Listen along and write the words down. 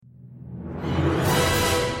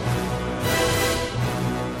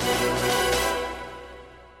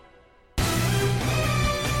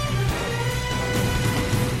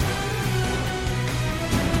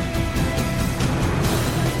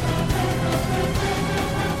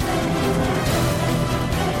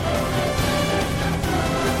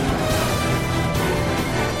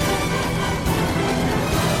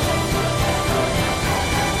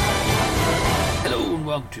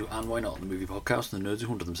the movie podcast and the nerds who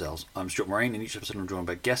hunt themselves. I'm Stuart Moraine, and each episode I'm joined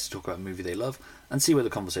by guests to talk about a movie they love and see where the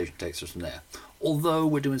conversation takes us from there. Although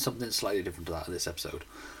we're doing something slightly different to that in this episode.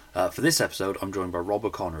 For this episode, I'm joined by Rob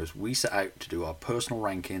O'Connor as we set out to do our personal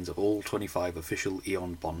rankings of all 25 official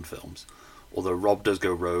Eon Bond films. Although Rob does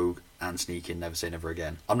go rogue and sneak in Never Say Never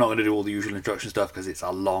Again. I'm not going to do all the usual introduction stuff because it's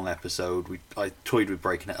a long episode. I toyed with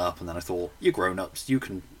breaking it up, and then I thought, you're grown-ups, you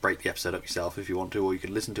can break the episode up yourself if you want to, or you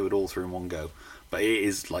can listen to it all through in one go. But it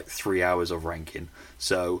is like 3 hours of ranking.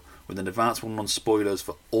 So, with an advance warning on spoilers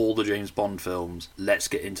for all the James Bond films, let's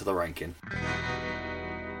get into the ranking.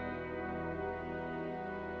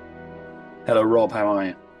 Hello, Rob, how are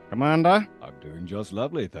you? Commander, I'm doing just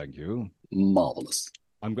lovely, thank you. Marvellous.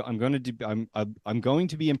 I'm going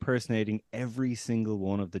to be impersonating every single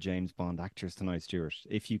one of the James Bond actors tonight, Stuart,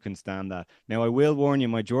 if you can stand that. Now, I will warn you,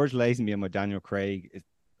 my George Lazenby and my Daniel Craig,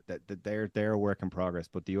 they're a work in progress,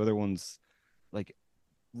 but the other ones, like,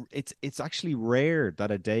 it's actually rare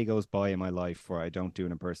that a day goes by in my life where I don't do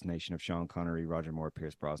an impersonation of Sean Connery, Roger Moore,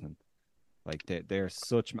 Pierce Brosnan. Like, they're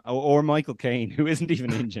such... Or Michael Caine, who isn't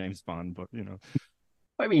even in James Bond, but, you know.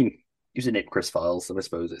 I mean, he was in Ipcris Files, so I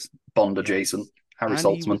suppose it's Bond adjacent. Harry And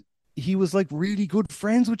Saltzman. He was like really good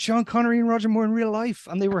friends with Sean Connery and Roger Moore in real life,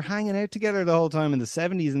 and they were hanging out together the whole time in the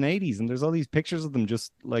 70s and 80s. And there's all these pictures of them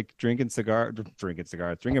just like drinking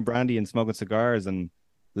brandy and smoking cigars and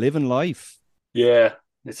living life. Yeah,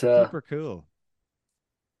 it's Super cool.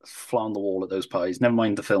 fly on the wall at those parties. Never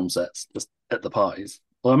mind the film sets, just at the parties.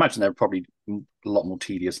 Well, I imagine they're probably a lot more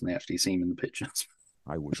tedious than they actually seem in the pictures.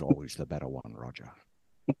 I was always the better one, Roger.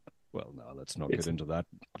 Well, no, let's not get into that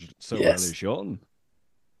so Yes. early, Sean.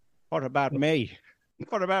 What about me?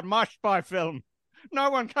 What about my spy film? No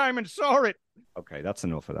one came and saw it. Okay, that's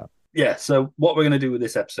enough of that. Yeah, so what we're going to do with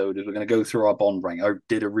this episode is we're going to go through our Bond rank. I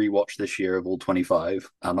did a rewatch this year of all 25,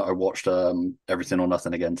 and I watched Everything or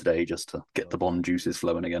Nothing again today just to get the Bond juices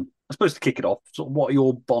flowing again. I suppose to kick it off, so what are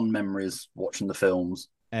your Bond memories watching the films?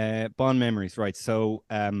 Bond memories, right? So,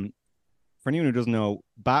 for anyone who doesn't know,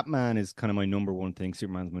 Batman is kind of my number one thing.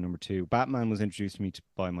 Superman's my number two. Batman was introduced to me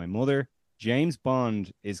by my mother. James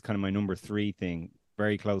Bond is kind of my number three thing,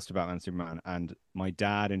 very close to Batman and Superman. And my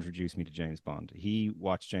dad introduced me to James Bond. He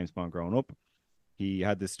watched James Bond growing up. He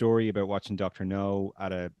had this story about watching Dr. No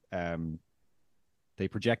at a they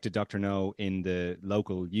projected Dr. No in the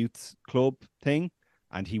local youth club thing,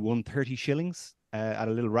 and he won 30 shillings at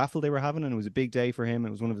a little raffle they were having, and it was a big day for him. It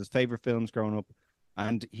was one of his favorite films growing up.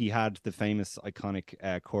 And he had the famous, iconic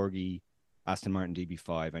Corgi Aston Martin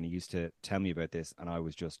DB5, and he used to tell me about this, and I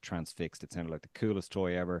was just transfixed. It sounded like the coolest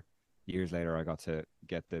toy ever. Years later, I got to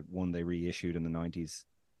get the one they reissued in the 90s.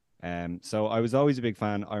 So I was always a big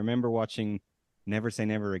fan. I remember watching Never Say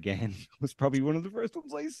Never Again. It was probably one of the first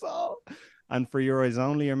ones I saw. And For Your Eyes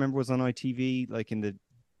Only, I remember was on ITV, like in the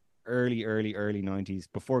early 90s,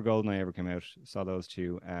 before GoldenEye ever came out. Saw those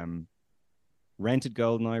two. Rented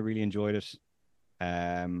GoldenEye, really enjoyed it.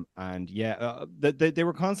 And yeah, they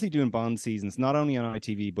were constantly doing Bond seasons, not only on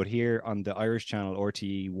ITV, but here on the Irish channel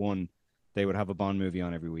RTE1, they would have a Bond movie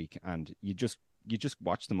on every week, and you just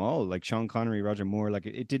watch them all, like Sean Connery, Roger Moore. Like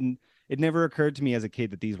it never occurred to me as a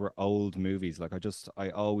kid that these were old movies. Like I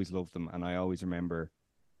always loved them, and I always remember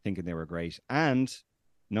thinking they were great. And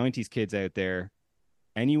 90s kids out there,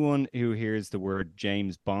 anyone who hears the word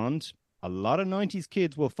James Bond, a lot of 90s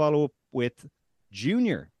kids will follow up with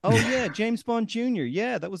Junior. Oh yeah, James Bond Junior.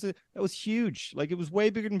 Yeah, that was huge. Like, it was way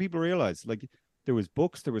bigger than people realize. Like, there was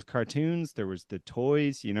books, there was cartoons, there was the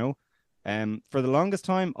toys, you know. For the longest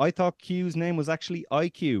time, I thought Q's name was actually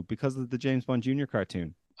IQ because of the James Bond Junior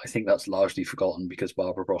cartoon. I think that's largely forgotten because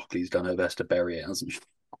Barbara Broccoli's done her best to bury it, hasn't she?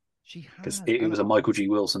 She Because has. it was a Michael G.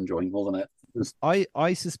 Wilson joint, wasn't it?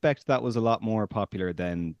 I suspect that was a lot more popular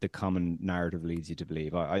than the common narrative leads you to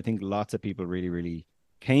believe. I think lots of people really, really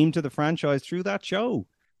came to the franchise through that show.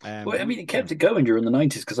 Well, I mean, it kept it going during the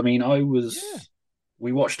 90s because, I mean,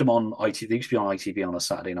 we watched them on ITV. They used to be on ITV on a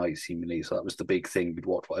Saturday night, seemingly. So that was the big thing. We'd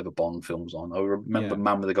watch whatever Bond films on. I remember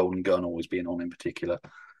Man with the Golden Gun always being on in particular,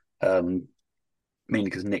 mainly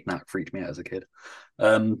because Nick Nack freaked me out as a kid.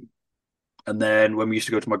 And then when we used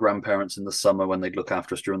to go to my grandparents in the summer, when they'd look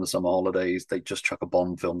after us during the summer holidays, they'd just chuck a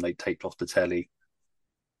Bond film they'd taped off the telly.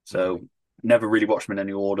 So never really watched them in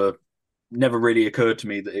any order. Never really occurred to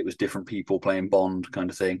me that it was different people playing Bond kind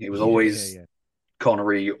of thing. It was always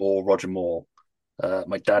Connery or Roger Moore.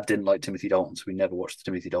 My dad didn't like Timothy Dalton, so we never watched the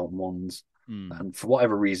Timothy Dalton ones. And for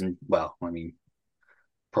whatever reason, well, I mean,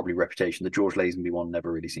 probably reputation, the George Lazenby one never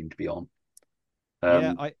really seemed to be on.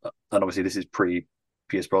 And obviously this is pre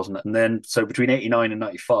Pierce Brosnan. And then, so between 89 and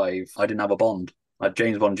 95, I didn't have a Bond. I had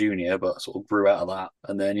James Bond Jr., but I sort of grew out of that.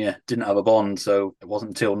 And then, yeah, didn't have a Bond. So it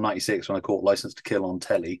wasn't until 96 when I caught License to Kill on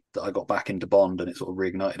telly that I got back into Bond and it sort of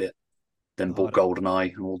reignited it. Then bought God,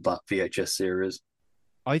 GoldenEye and all that VHS series.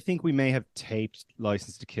 I think we may have taped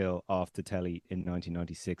License to Kill off the telly in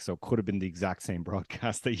 1996, so it could have been the exact same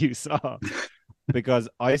broadcast that you saw. Because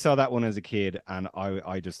I saw that one as a kid and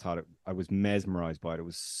I just thought I was mesmerized by it. It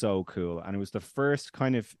was so cool. And it was the first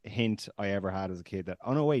kind of hint I ever had as a kid that,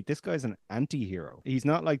 oh no, wait, this guy's an anti-hero. He's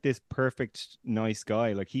not like this perfect, nice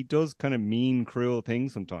guy. Like he does kind of mean, cruel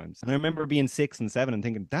things sometimes. And I remember being 6 and 7 and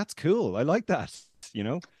thinking, that's cool. I like that, you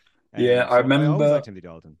know? Yeah, So I always liked Timothy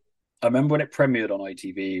Dalton. I remember when it premiered on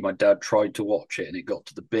ITV, my dad tried to watch it and it got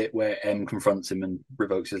to the bit where M confronts him and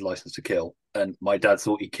revokes his license to kill. And my dad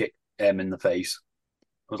thought he kicked M in the face.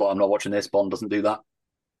 I was like, I'm not watching this. Bond doesn't do that.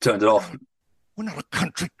 Turned it off. We're not a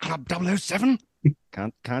country club 007.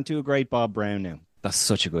 Can't do a great Bob Brown now. That's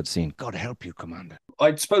such a good scene. God help you, Commander.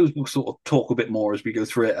 I suppose we'll sort of talk a bit more as we go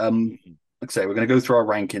through it. Like I say, we're going to go through our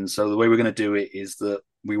rankings. So the way we're going to do it is that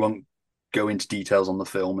we won't go into details on the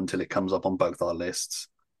film until it comes up on both our lists.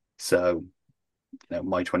 So,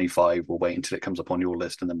 my 25, we'll wait until it comes up on your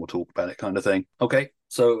list and then we'll talk about it kind of thing. Okay,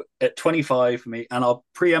 so at 25 for me, and I'll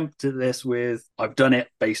preempt this with, I've done it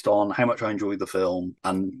based on how much I enjoy the film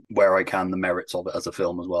and where I can, the merits of it as a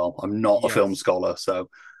film as well. I'm not a film scholar, so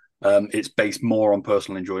it's based more on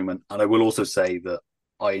personal enjoyment. And I will also say that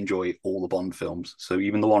I enjoy all the Bond films. So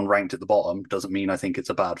even the one ranked at the bottom doesn't mean I think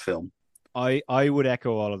it's a bad film. I would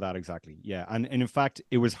echo all of that exactly. Yeah. And in fact,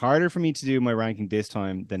 it was harder for me to do my ranking this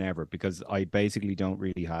time than ever because I basically don't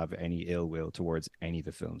really have any ill will towards any of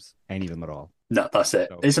the films, any of them at all. No, that's it.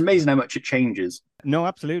 So, it's amazing how much it changes. No,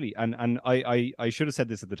 absolutely. And I should have said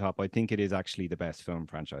this at the top. I think it is actually the best film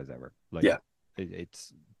franchise ever. Like, yeah,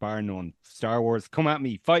 it's bar none. Star Wars, come at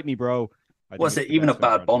me, fight me, bro. What's it? Even a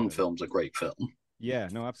bad Bond film's a great film. Yeah,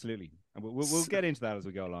 no, absolutely. We'll get into that as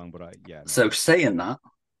we go along. But yeah. No. So saying that,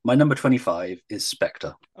 my number 25 is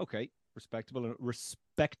Spectre. Okay, respectable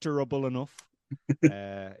enough.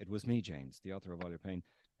 It was me, James, the author of All Your Pain.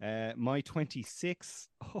 My 26,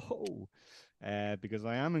 because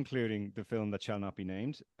I am including the film that shall not be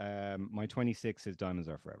named. My 26 is Diamonds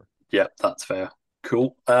Are Forever. Yeah, that's fair.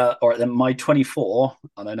 Cool. All right, then my 24,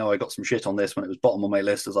 and I know I got some shit on this when it was bottom of my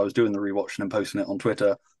list as I was doing the rewatch and posting it on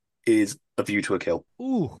Twitter, is A View to a Kill.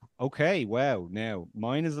 Ooh, okay, wow. Now,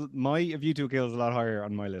 my A View to a Kill is a lot higher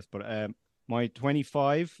on my list, but my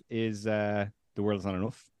 25 is The World Is Not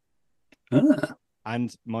Enough. Ah.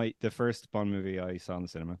 And the first Bond movie I saw in the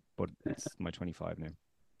cinema, but it's my 25 now.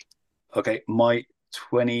 Okay, my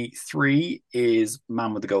 23 is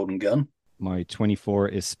Man with the Golden Gun. My 24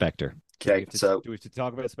 is Spectre. Okay, so do we have to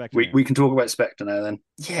talk about Spectre? We can talk about Spectre now then.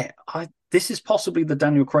 Yeah, this is possibly the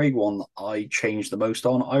Daniel Craig one that I changed the most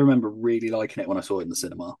on. I remember really liking it when I saw it in the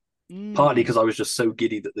cinema. Partly because I was just so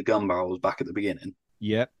giddy that the gun barrel was back at the beginning.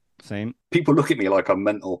 Yeah, same. People look at me like I'm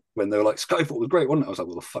mental when they were like, Skyfall was great, wasn't it? I was like,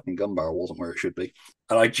 well, the fucking gun barrel wasn't where it should be.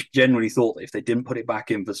 And I generally thought that if they didn't put it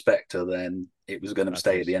back in for Spectre, then it was going to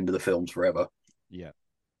stay at the end of the films forever. Yeah.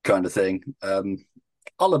 Kind of thing.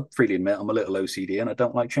 I'll freely admit I'm a little OCD and I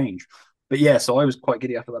don't like change. But yeah, so I was quite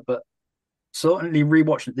giddy after that. But certainly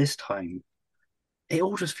rewatching it this time, it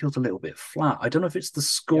all just feels a little bit flat. I don't know if it's the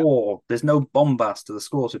score. Yep. There's no bombast to the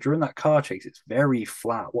score. So during that car chase, it's very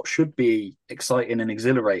flat. What should be exciting and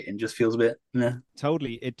exhilarating just feels a bit, nah.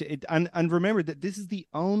 Totally. And remember that this is the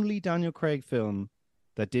only Daniel Craig film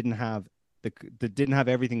that didn't have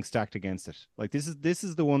everything stacked against it. Like this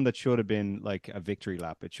is the one that should have been like a victory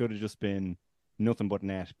lap. It should have just been nothing but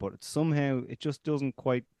net. But somehow it just doesn't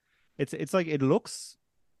quite. It's like it looks.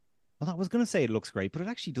 Well, I was going to say it looks great, but it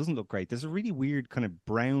actually doesn't look great. There's a really weird kind of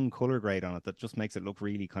brown color grade on it that just makes it look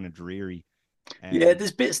really kind of dreary. Yeah,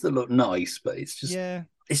 there's bits that look nice, but it's just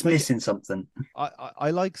it's like, missing something. I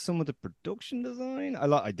like some of the production design. I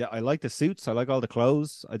like the suits. I like all the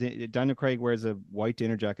clothes. I think Daniel Craig wears a white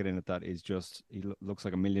dinner jacket in it that is just he looks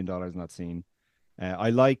like $1 million in that scene.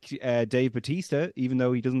 I like Dave Bautista, even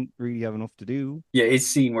though he doesn't really have enough to do. Yeah, his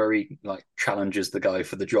scene where he like challenges the guy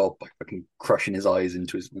for the job by fucking crushing his eyes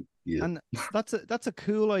into his. Yeah. And that's a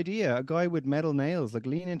cool idea. A guy with metal nails, like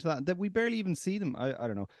lean into that. That we barely even see them. I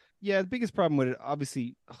don't know. Yeah, the biggest problem with it,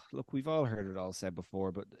 obviously, look, we've all heard it all said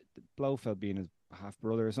before, but Blofeld being his half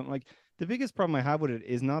brother or something, like the biggest problem I have with it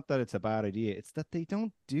is not that it's a bad idea; it's that they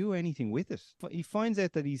don't do anything with it. He finds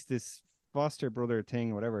out that he's this foster brother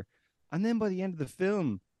thing or whatever. And then by the end of the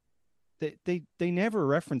film, they never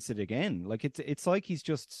reference it again. Like it's like he's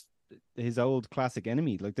just his old classic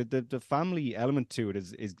enemy. Like the family element to it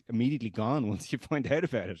is immediately gone once you find out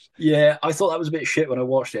about it. Yeah, I thought that was a bit shit when I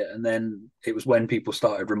watched it, and then it was when people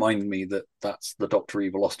started reminding me that that's the Doctor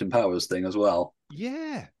Evil Austin Powers thing as well.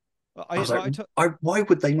 Yeah, I was like, why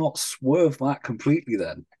would they not swerve that completely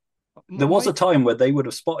then? There was my a time where they would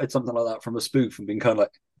have spotted something like that from a spoof and been kind of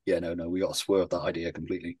like, yeah, no, we got to swerve that idea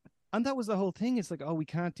completely. And that was the whole thing. It's like, oh, we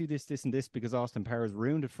can't do this, this, and this because Austin Powers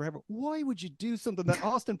ruined it forever. Why would you do something that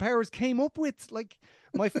Austin Powers came up with? Like,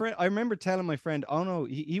 my friend, I remember telling my friend, oh no,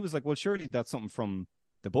 he was like, well, surely that's something from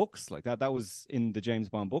the books. Like that was in the James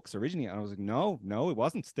Bond books originally. And I was like, no, it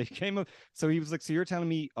wasn't. They came up. So he was like, so you're telling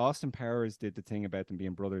me Austin Powers did the thing about them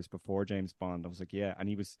being brothers before James Bond? I was like, yeah. And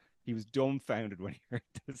he was dumbfounded when he heard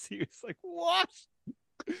this. He was like, what?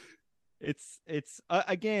 It's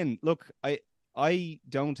again, look, I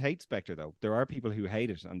don't hate Spectre though. There are people who hate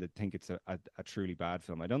it and they think it's a truly bad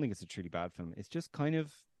film. I don't think it's a truly bad film. It's just kind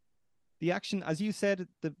of the action, as you said,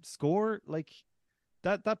 the score, like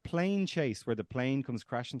that plane chase where the plane comes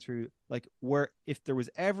crashing through, like where if there was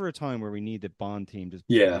ever a time where we need the Bond team just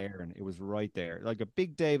blaring, it was right there. Like a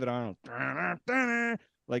big David Arnold.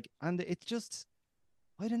 Like, and it's just,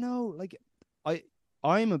 I don't know, like I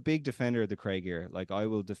I'm a big defender of the Craig era. Like I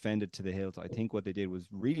will defend it to the hilt. I think what they did was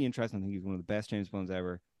really interesting. I think he's one of the best James Bonds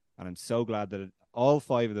ever, and I'm so glad that all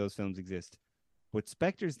five of those films exist. But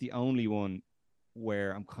Spectre's the only one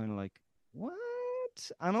where I'm kind of like, what?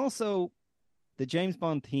 And also the James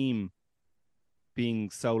Bond theme being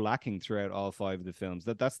so lacking throughout all five of the films.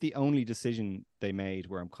 That's the only decision they made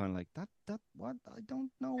where I'm kind of like, that what? I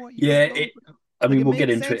don't know what you were Yeah, going for. I Like mean, it we'll get made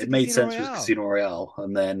into it. sense It at made Casino sense with Royale. Casino Royale,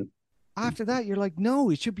 and then After that, you're like, no,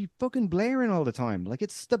 it should be fucking blaring all the time. Like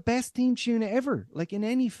it's the best theme tune ever. Like in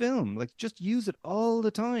any film, like just use it all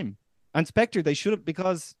the time. And Spectre, they should have,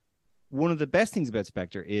 because one of the best things about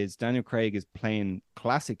Spectre is Daniel Craig is playing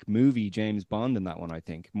classic movie James Bond in that one. I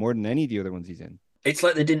think more than any of the other ones he's in. it's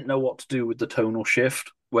like they didn't know what to do with the tonal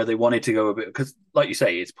shift, where they wanted to go a bit because, like you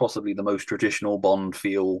say, it's possibly the most traditional Bond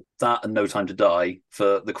feel. That and No Time to Die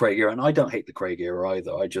for the Craig era, and I don't hate the Craig era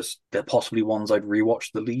either. I just they're possibly ones I'd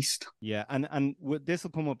rewatch the least. Yeah, and this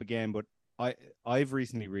will come up again, but I've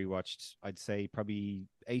recently rewatched, I'd say probably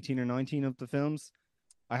 18 or 19 of the films.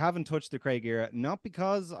 I haven't touched the Craig era, not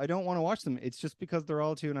because I don't want to watch them. It's just because they're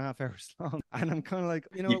all 2.5 hours long. And I'm kind of like,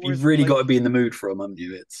 You've whereas really got like to be in the mood for them, haven't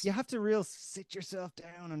you? It's you have to real sit yourself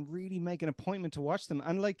down and really make an appointment to watch them.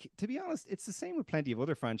 And like, to be honest, it's the same with plenty of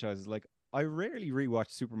other franchises. Like I rarely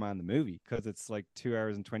rewatch Superman the movie because it's like 2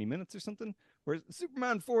 hours and 20 minutes or something. Whereas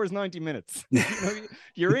Superman 4 is 90 minutes.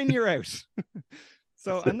 You're in, you're out.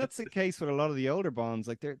 So, and that's the case with a lot of the older Bonds.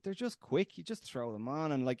 Like they're just quick. You just throw them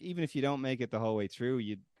on, and like even if you don't make it the whole way through,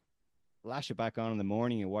 you lash it back on in the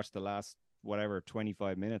morning and watch the last whatever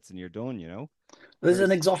 25 minutes, and you're done. there's an Whereas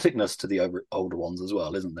exoticness to the older ones as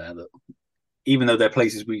well, isn't there? That even though they're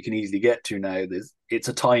places we can easily get to now, it's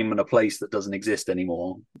a time and a place that doesn't exist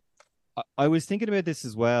anymore. I was thinking about this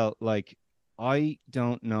as well. Like, I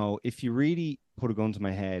don't know if you really put a gun to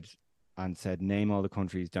my head and said, name all the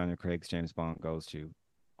countries Daniel Craig's James Bond goes to.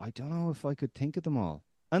 I don't know if I could think of them all.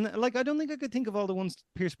 And like, I don't think I could think of all the ones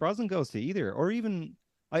Pierce Brosnan goes to either. Or even,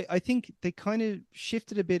 I think they kind of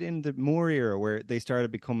shifted a bit in the Moore era where they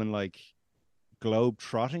started becoming like globe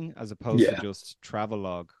trotting as opposed to Yeah, just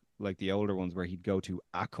travelogue like the older ones where he'd go to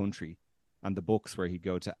a country and the books where he'd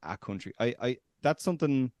go to a country. I that's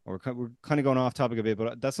something, or we're kind of going off topic a bit,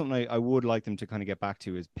 but that's something I would like them to kind of get back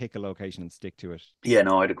to is pick a location and stick to it. yeah,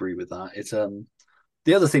 no, I'd agree with that. It's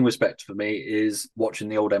the other thing with Spectre for me is watching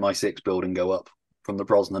the old MI6 building go up from the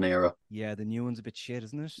Brosnan era. Yeah, the new one's a bit shit,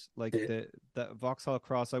 isn't it? Like It, the Vauxhall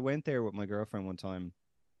Cross. I went there with my girlfriend one time,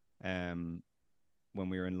 um, when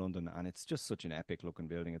we were in London, and it's just such an epic looking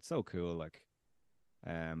building. It's so cool, like.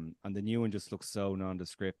 And the new one just looks so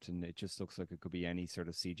nondescript, and it just looks like it could be any sort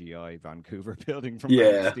of CGI Vancouver building from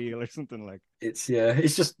Man of yeah, Steel or something like. it's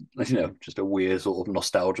just just a weird sort of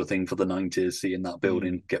nostalgia thing for the '90s, seeing that Mm.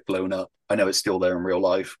 building get blown up. I know it's still there in real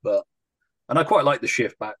life, but and I quite like the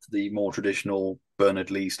shift back to the more traditional Bernard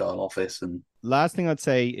Lee style office. And Last thing I'd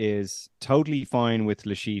say is totally fine with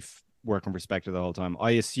Lashif working for Spectre the whole time.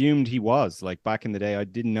 I assumed he was like back in the day. I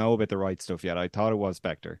didn't know about the right stuff yet. I thought it was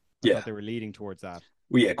Spectre. I yeah, thought they were leading towards that.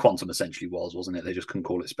 well, yeah, Quantum essentially wasn't it? They just couldn't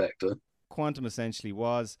call it Spectre. Quantum essentially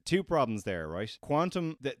was two problems there, right?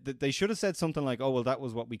 Quantum, they should have said something like, "Oh, well, that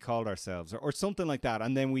was what we called ourselves," or something like that,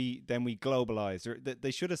 and then we globalized. Or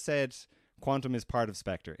they should have said Quantum is part of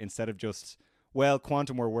Spectre instead of just, well,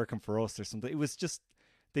 Quantum were working for us or something. It was just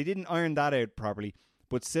they didn't iron that out properly.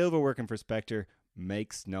 But Silva working for Spectre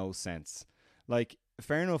makes no sense. Like,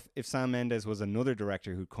 fair enough if Sam Mendes was another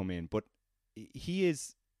director who'd come in, but he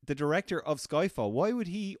is the director of Skyfall. Why would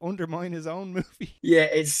he undermine his own movie? Yeah,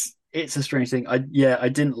 it's a strange thing. I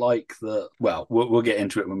didn't like the. Well, we'll get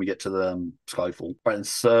into it when we get to the Skyfall. Right, and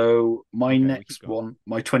so my Okay, we keep next going. one,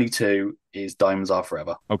 my 22 is Diamonds Are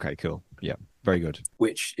Forever. Okay, cool. Yeah, very good.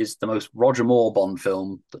 Which is the most Roger Moore Bond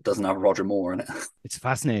film that doesn't have Roger Moore in it. It's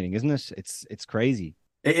fascinating, isn't it? It's crazy.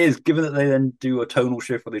 It is, given that they then do a tonal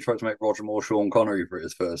shift where they try to make Roger Moore Sean Connery for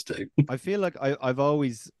his first two. I feel like I've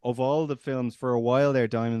always, of all the films, for a while there,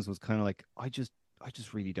 Diamonds was kind of like, I just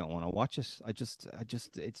really don't want to watch it.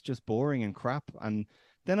 It's just boring and crap. And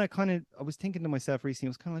then I was thinking to myself recently,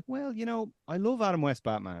 I was kind of like, well, I love Adam West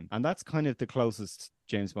Batman, and that's kind of the closest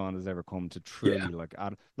James Bond has ever come to truly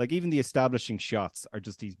like even the establishing shots are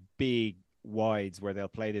just these big wides where they'll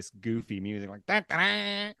play this goofy music like da, da,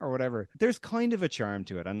 da, or whatever. There's kind of a charm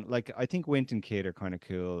to it, and like I think Wint and Kid are kind of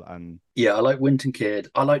cool. And yeah, I like Winton Kid.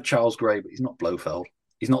 I like Charles Gray, but he's not Blofeld.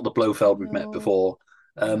 He's not the Blofeld we've met no, before.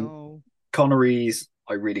 no, Connery's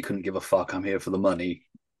I really couldn't give a fuck. I'm here for the money.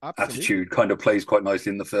 absolutely. Attitude kind of plays quite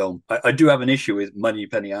nicely in the film. I do have an issue with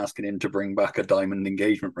Moneypenny asking him to bring back a diamond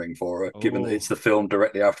engagement ring for her, given that Oh, it's the film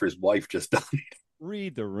directly after his wife just died.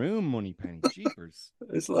 read the room, Moneypenny. Jeepers.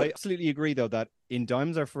 It's I like, absolutely agree, though, that in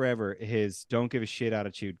Diamonds Are Forever, his don't give a shit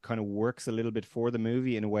attitude kind of works a little bit for the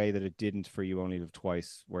movie in a way that it didn't for You Only Live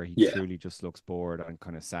Twice, where he yeah, truly just looks bored and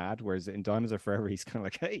kind of sad. Whereas in Diamonds Are Forever, he's kind of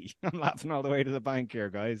like, hey, I'm laughing all the way to the bank here,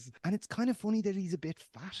 guys. And it's kind of funny that he's a bit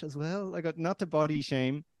fat as well. Like, not to body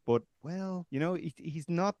shame, but, well, he's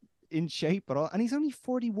not in shape at all. And he's only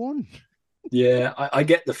 41. yeah. I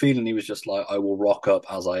get the feeling he was just like, I will rock up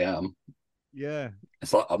as I am. Yeah.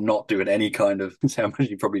 It's like I'm not doing any kind of. How much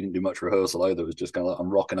you probably didn't do much rehearsal either. It was just kind of like I'm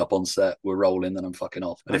rocking up on set, we're rolling, then I'm fucking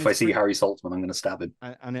off. And And if I it's see pretty. Harry Saltzman, I'm going to stab him.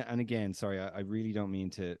 And again, sorry, I really don't mean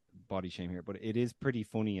to body shame here, but it is pretty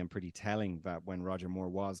funny and pretty telling that when Roger Moore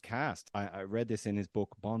was cast, I read this in his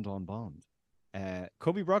book Bond on Bond.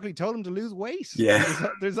 Cubby Broccoli told him to lose weight. Yeah,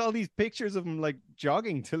 There's all these pictures of him like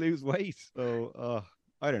jogging to lose weight. So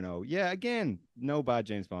I don't know. Yeah, again, no bad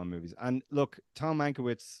James Bond movies. And look, Tom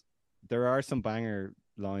Mankiewicz, there are some banger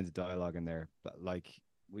lines of dialogue in there, but like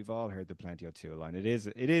we've all heard the Plenty O'Toole line. It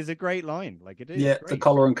is a great line. Like it is yeah. The great.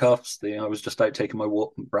 collar and cuffs. I was just out taking my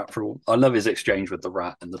rat for. I love his exchange with the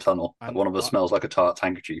rat in the tunnel. And One of us smells like a tart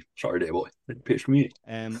handkerchief. Sorry, dear boy. Pitch for me.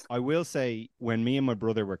 I will say when me and my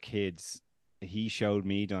brother were kids, he showed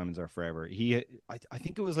me Diamonds Are Forever. I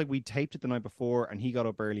think it was like we taped it the night before, and he got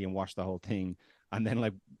up early and watched the whole thing, and then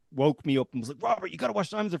like woke me up and was like, Robert, you got to watch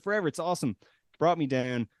Diamonds Are Forever. It's awesome. Brought me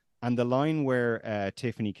down. And the line where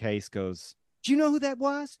Tiffany Case goes, do you know who that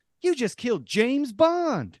was? You just killed James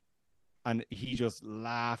Bond. And he just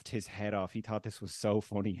laughed his head off. He thought this was so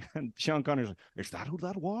funny. And Sean Connery's like, is that who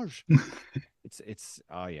that was? it's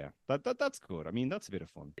oh yeah. That's good. I mean, that's a bit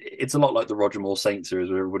of fun. It's a lot like the Roger Moore Saint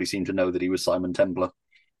series, where everybody seemed to know that he was Simon Templar.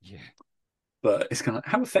 Yeah. But it's kind of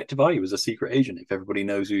how effective are you as a secret agent if everybody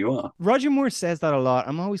knows who you are? Roger Moore says that a lot.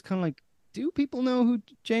 I'm always kind of like, do people know who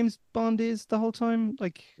James Bond is the whole time?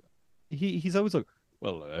 Like, he's always like,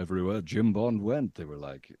 well, everywhere Jim Bond went, they were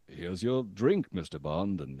like, here's your drink, Mr.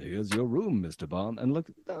 Bond, and here's your room, Mr. Bond. And look,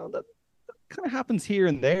 no, that kind of happens here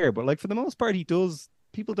and there, but like for the most part,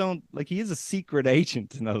 people don't like, he is a secret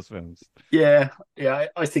agent in those films. Yeah, yeah.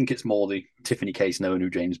 I think it's more the Tiffany Case knowing who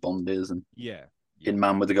James Bond is, and Yeah. in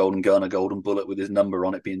Man with the Golden Gun, a golden bullet with his number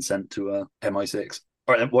on it being sent to MI6.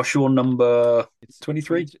 All right, then, what's your number? It's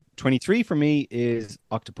 23? 23 for me is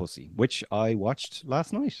Octopussy, which I watched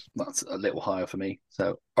last night. That's a little higher for me. So,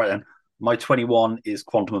 all right then. My 21 is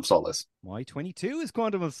Quantum of Solace. My 22 is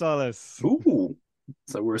Quantum of Solace. Ooh.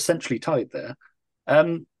 So we're essentially tied there.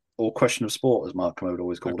 Or Question of Sport, as Mark Commode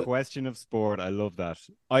always called it. Question of Sport. I love that.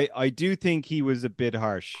 I do think he was a bit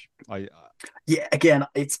harsh. Yeah, again,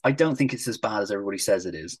 I don't think it's as bad as everybody says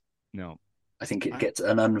it is. No. I think it gets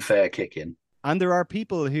an unfair kick in. And there are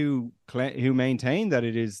people who maintain that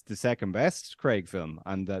it is the second best Craig film,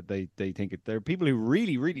 and that they think it. There are people who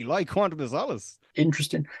really, really like Quantum of Solace.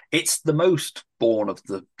 Interesting. It's the most Bourne of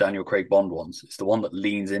the Daniel Craig Bond ones. It's the one that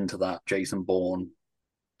leans into that Jason Bourne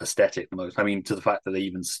aesthetic the most. I mean, to the fact that they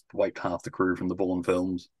even wiped half the crew from the Bourne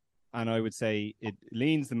films. And I would say it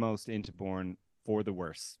leans the most into Bourne for the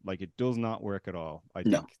worse. Like, it does not work at all. I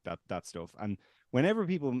think that stuff. And whenever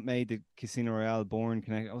people made the Casino Royale Bourne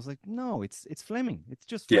connect, I was like, no, it's Fleming. It's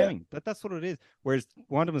just Fleming. That's what it is. Whereas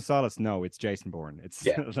Quantum of Solace, no, it's Jason Bourne. It's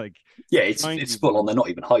like, it's full on. They're not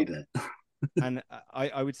even hiding it. And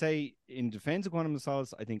I would say, in defense of Quantum of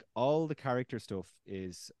Solace, I think all the character stuff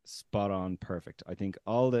is spot on perfect. I think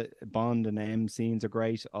all the Bond and M scenes are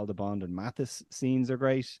great. All the Bond and Mathis scenes are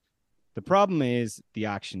great. The problem is the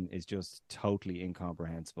action is just totally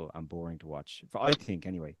incomprehensible and boring to watch. I think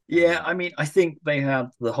anyway. Yeah, I mean, I think they had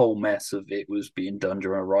the whole mess of it was being done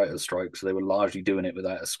during a writer's strike, so they were largely doing it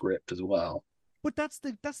without a script as well. But that's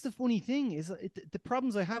the funny thing is the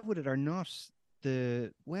problems I have with it are not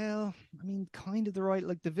I mean, kind of the right,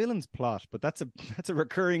 like the villain's plot, but that's a that's a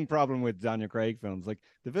recurring problem with Daniel Craig films. Like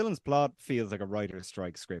the villain's plot feels like a writer's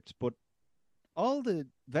strike script, but all the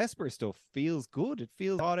Vesper stuff feels good. It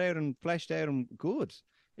feels thought out and fleshed out and good.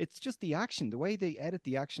 It's just the action, the way they edit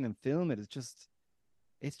the action and film it is just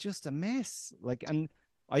it's just a mess. Like, and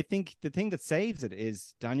I think the thing that saves it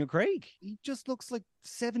is Daniel Craig. He just looks like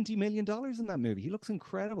 $70 million in that movie. He looks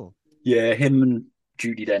incredible. Yeah, him and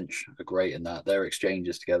Judi Dench are great in that. Their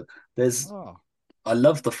exchanges together. Oh, I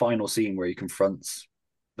love the final scene where he confronts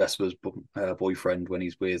Vesper's boyfriend when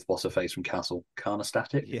he's with what's her face from Castle,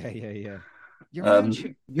 Carnostatic. yeah. Um,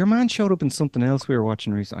 Your man showed up in something else we were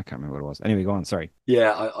watching recently. I can't remember what it was. Anyway, go on. Sorry.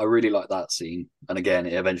 yeah, I really like that scene. And again,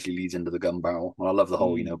 it eventually leads into the gun barrel. And I love the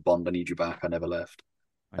whole, Bond, I need you back. I never left.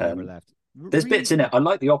 I never left. There's bits in it. I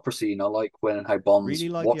like the opera scene. I like how Bond's really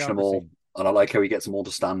like the watching them opera all, scene. and I like how he gets them all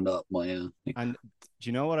to stand up. And do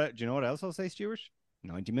you know what? Do you know what else I'll say, Stuart?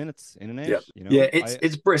 90 minutes in and out. Yeah, You know, yeah.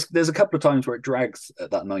 It's brisk. There's a couple of times where it drags at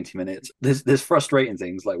that 90 minutes. There's frustrating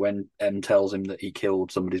things like when M tells him that he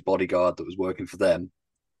killed somebody's bodyguard that was working for them,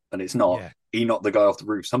 and it's not. Yeah. He knocked the guy off the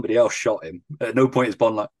roof. Somebody else shot him. At no point is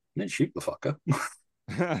Bond like, didn't shoot the fucker.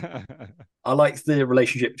 I like the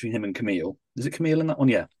relationship between him and Camille. Is it Camille in that one?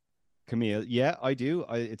 Yeah. Camille, yeah, I do.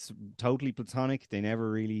 It's totally platonic. They never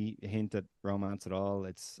really hint at romance at all.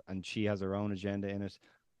 And she has her own agenda in it.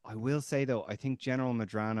 I will say though, I think General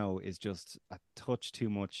Medrano is just a touch too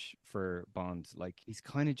much for Bond. Like he's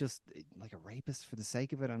kind of just like a rapist for the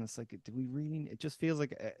sake of it, and it's like, do we really? It just feels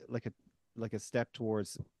like a step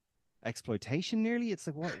towards exploitation. Nearly, it's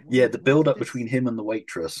like what? Yeah, the What build is up this? between him and the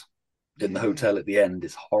waitress in the Yeah, hotel at the end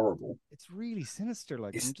is horrible. it's really sinister.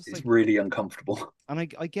 Like I'm just It's like, really uncomfortable. and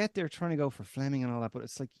I get they're trying to go for Fleming and all that, but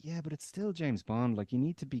it's like, yeah, but it's still James Bond. Like you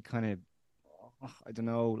need to be kind of, I don't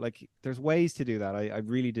know, like there's ways to do that. I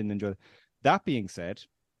really didn't enjoy it. That being said,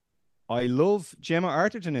 I love Gemma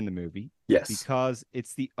Arterton in the movie Yes. because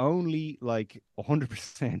it's the only like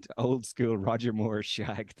 100% old school Roger Moore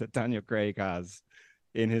shag that Daniel Craig has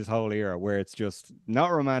in his whole era, where it's just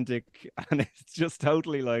not romantic and it's just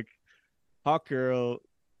totally like hot girl,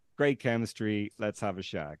 great chemistry. Let's have a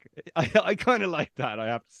shag. I kind of like that, I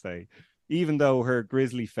have to say. Even though her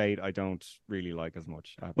grisly fate, I don't really like as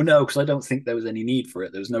much. Well, no, because I don't think there was any need for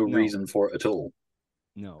it. There was no No, reason for it at all.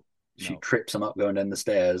 no, She no. trips him up going down the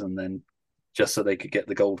stairs, and then just so they could get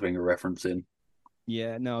the Goldfinger reference in.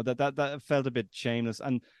 Yeah, no, that felt a bit shameless.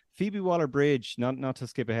 And Phoebe Waller-Bridge, not to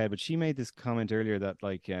skip ahead, but she made this comment earlier that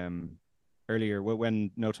like earlier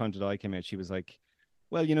when No Time to Die came out, she was like,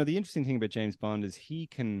 well, the interesting thing about James Bond is he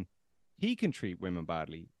can treat women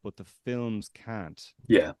badly, but the films can't.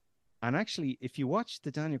 Yeah. And actually, if you watch the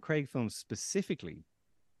Daniel Craig films specifically,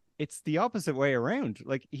 it's the opposite way around.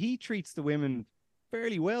 Like he treats the women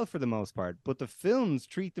fairly well for the most part, but the films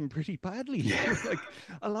treat them pretty badly. Yeah. Like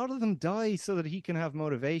a lot of them die so that he can have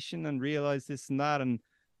motivation and realize this and that. And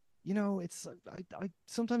it's I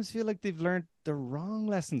sometimes feel like they've learned the wrong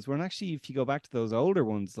lessons. When actually, if you go back to those older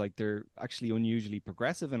ones, like they're actually unusually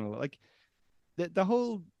progressive and like the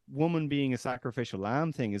whole woman being a sacrificial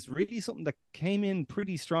lamb thing is really something that came in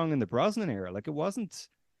pretty strong in the Brosnan era. Like it wasn't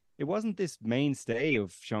this mainstay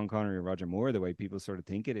of Sean Connery and Roger Moore the way people sort of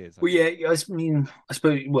think it is, I Well, think. yeah, I mean, I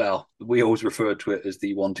suppose, well, we always referred to it as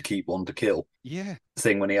the one to keep, one to kill Yeah.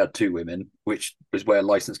 thing when he had two women, which is where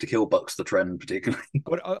License to Kill bucks the trend, particularly.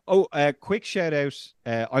 But quick shout out.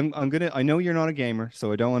 I know you're not a gamer,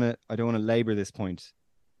 so I don't want to labor this point.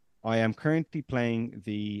 I am currently playing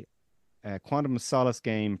the Quantum of Solace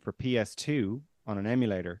game for PS2 on an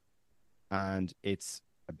emulator, and it's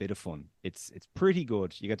a bit of fun. It's pretty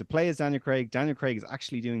good. You get to play as Daniel Craig. Daniel Craig is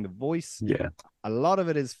actually doing the voice. Yeah. A lot of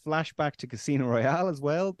it is flashback to Casino Royale as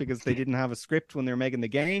well, because they didn't have a script when they were making the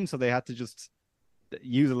game, so they had to just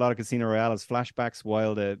use a lot of Casino Royale as flashbacks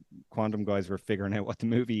while the Quantum guys were figuring out what the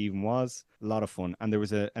movie even was. A lot of fun. And there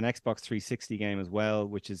was an Xbox 360 game as well,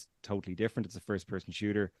 which is totally different. It's a first-person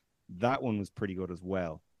shooter. That one was pretty good as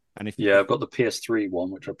well. And Yeah, I've got the PS3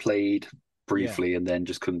 one, which I played yeah, briefly and then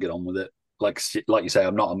just couldn't get on with it. Like you say,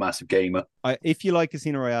 I'm not a massive gamer. if you like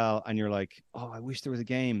Casino Royale and you're like, oh, I wish there was a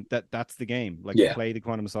game, that's the game. Like Yeah. play the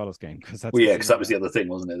Quantum of Solace game, because that's Well, yeah, Casino because that was the Royale. other thing,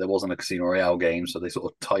 wasn't it? There wasn't a Casino Royale game, so they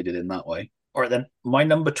sort of tied it in that way. All right, then. My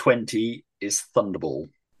number 20 is Thunderball.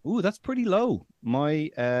 Ooh, that's pretty low. My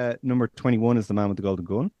number 21 is The Man with the Golden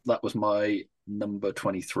Gun. That was my number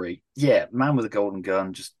 23. Yeah, Man with a Golden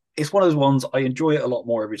Gun, just it's one of those ones I enjoy it a lot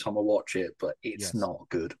more every time I watch it, but it's Yes. not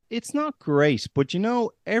good. It's not great, but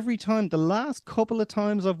every time, the last couple of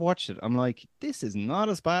times I've watched it, I'm like, this is not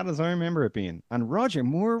as bad as I remember it being. And Roger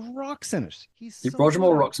Moore rocks in it. He's so Roger good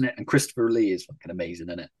Moore at it. rocks in it, and Christopher Lee is fucking amazing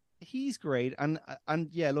in it. He's great. And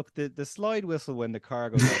yeah, look, the slide whistle when the car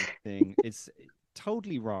goes out of the thing, it's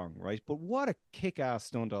totally wrong, right? But what a kick-ass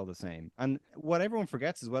stunt all the same. And what everyone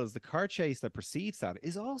forgets as well is the car chase that precedes that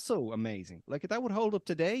is also amazing. Like that would hold up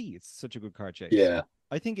today. It's such a good car chase. Yeah,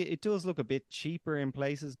 I think it does look a bit cheaper in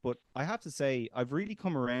places, but I have to say I've really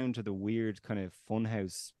come around to the weird kind of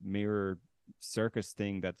funhouse mirror circus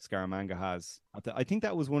thing that Scaramanga has. I think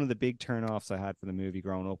that was one of the big turn-offs I had for the movie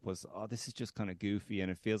growing up was, oh, this is just kind of goofy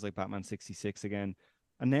and it feels like Batman 66 again.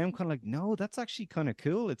 And now I'm kind of like, no, that's actually kind of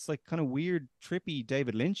cool. It's like kind of weird, trippy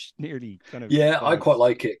David Lynch nearly kind of yeah, I quite vibes.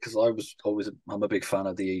 like it because I'm a big fan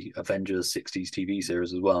of the Avengers '60s TV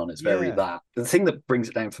series as well, and it's very Yeah. that. The thing that brings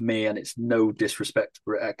it down for me, and it's no disrespect to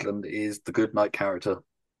Britt Eklund, is the Good Night character.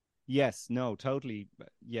 Yes. No, totally.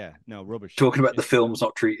 Yeah. No, rubbish. Talking about the films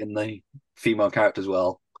not treating the female characters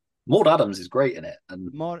well. Maud Adams is great in it,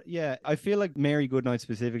 and Yeah, I feel like Mary Goodnight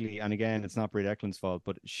specifically, and again, it's not Brit Eklund's fault,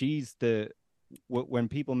 but she's when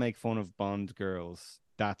people make fun of Bond girls,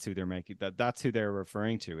 that's who they're making that's who they're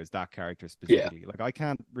referring to is that character yeah, specifically. Like I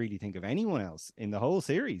can't really think of anyone else in the whole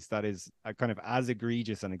series that is a kind of as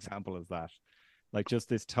egregious an example as that. Like just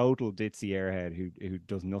this total ditzy airhead who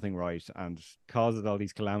does nothing right and causes all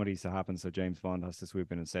these calamities to happen. So James Bond has to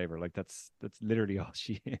swoop in and save her. Like that's literally all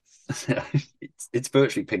she is. it's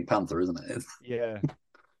virtually Pink Panther, isn't it? Yeah.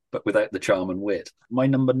 But without the charm and wit. My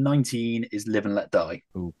number 19 is Live and Let Die.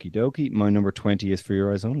 Okie dokie. My number 20 is For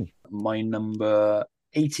Your Eyes Only. My number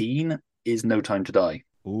 18 is No Time to Die.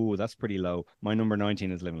 Oh, that's pretty low. My number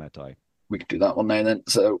 19 is Live and Let Die. We could do that one now then.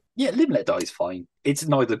 So yeah, Live and Let Die is fine. It's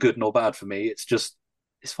neither good nor bad for me.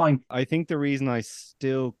 It's fine. I think the reason I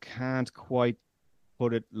still can't quite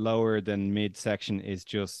put it lower than midsection is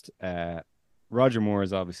just Roger Moore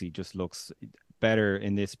is obviously just looks better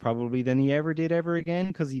in this probably than he ever did ever again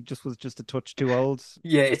because he just was just a touch too old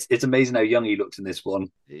Yeah, it's amazing how young he looked in this one.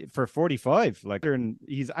 for 45. Like, and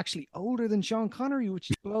he's actually older than Sean Connery, which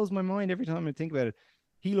blows my mind every time I think about it.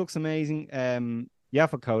 He looks amazing.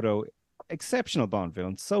 Yaphet Kotto, exceptional Bond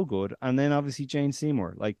villain, so good. And then obviously Jane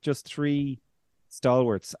Seymour, like just three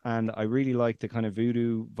stalwarts. And I really like the kind of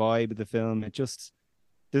voodoo vibe of the film. It just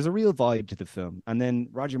there's a real vibe to the film. And then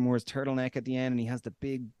Roger Moore's turtleneck at the end, and he has the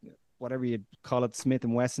big, whatever you'd call it, Smith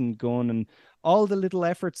and Wesson gun, and all the little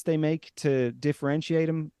efforts they make to differentiate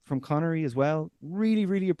him from Connery as well. Really,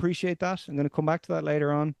 really appreciate that. I'm going to come back to that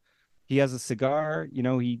later on. He has a cigar.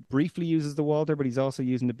 He briefly uses the Walter, but he's also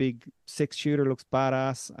using the big 6-shooter. Looks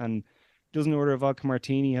badass, and doesn't order a vodka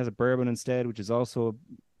martini. He has a bourbon instead, which is also a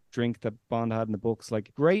drink that Bond had in the books.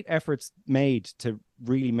 Like great efforts made to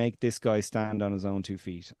really make this guy stand on his own 2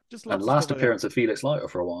 feet. Just And lots of stuff last like that. appearance of Felix Leiter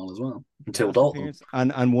for a while as well, until Last Dalton. appearance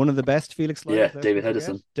and one of the best Felix Yeah, Leiters, lest we David forget.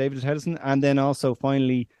 Hedison. David Hedison, and then also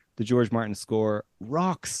finally the George Martin score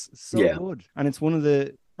rocks so Yeah, good, and it's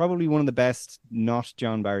probably one of the best not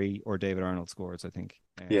John Barry or David Arnold scores, I think.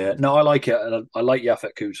 yeah. No, I like it. And I like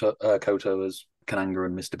Yaphet Kotto as Kananga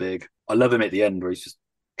and Mr. Big. I love him at the end where he's just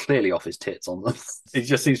clearly off his tits on them. He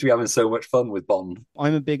just seems to be having so much fun with Bond.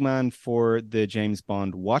 I'm a big man for the James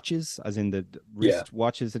Bond watches, as in the wrist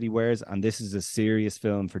watches that he wears, and this is a serious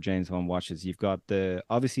film for James Bond watches. You've got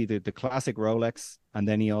obviously the classic Rolex, and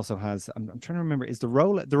then he also has I'm trying to remember, is the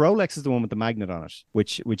Rolex is the one with the magnet on it,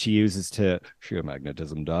 which he uses to sheer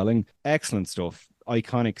magnetism, darling. Excellent stuff,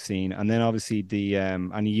 iconic scene, and then obviously the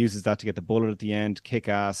and he uses that to get the bullet at the end, kick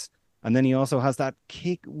ass, and then he also has that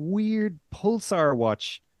weird pulsar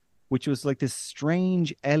watch, which was like this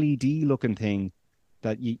strange LED looking thing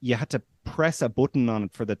that you had to press a button on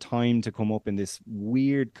it for the time to come up in this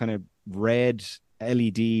weird kind of red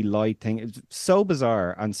LED light thing. It was so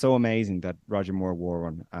bizarre and so amazing that Roger Moore wore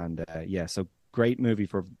one. And so great movie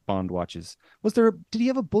for Bond watches. Did he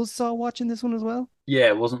have a buzzsaw watch in this one as well?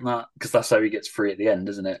 Yeah, wasn't that? Because that's how he gets free at the end,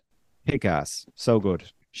 isn't it? Kick ass. So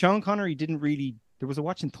good. Sean Connery didn't really. There was a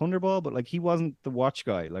watch in Thunderball, but like he wasn't the watch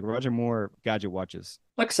guy. Like Roger Moore gadget watches.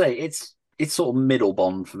 Like I say, it's sort of middle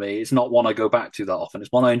Bond for me. It's not one I go back to that often.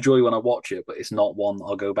 It's one I enjoy when I watch it, but it's not one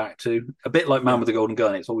I'll go back to. A bit like Man with the Golden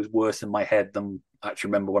Gun. It's always worse in my head than I actually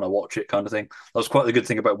remember when I watch it, kind of thing. That was quite the good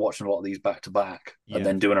thing about watching a lot of these back to back and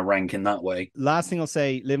then doing a ranking that way. Last thing I'll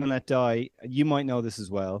say, Live and Let Die. You might know this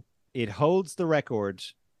as well. It holds the record.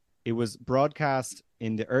 It was broadcast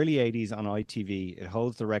in the early 80s on ITV. It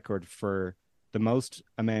holds the record for the most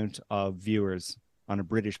amount of viewers on a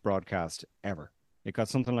British broadcast ever. It got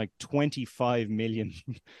something like 25 million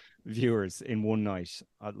viewers in one night.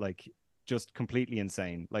 Like just completely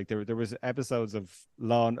insane. Like there was episodes of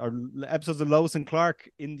Law or episodes of Lois and Clark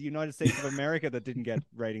in the United States of America that didn't get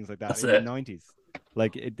ratings like that That's in it. the 90s.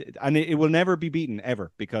 Like it will never be beaten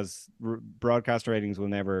ever because broadcast ratings will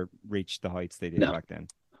never reach the heights they did No. back then.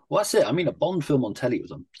 Well, that's it. I mean, a Bond film on telly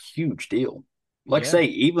was a huge deal. Like I Yeah. say,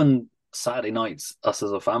 even Saturday nights, us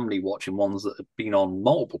as a family watching ones that have been on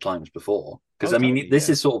multiple times before. Because Oh, I mean, totally. this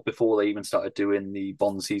Yeah. is sort of before they even started doing the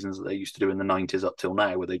Bond seasons that they used to do in the 90s up till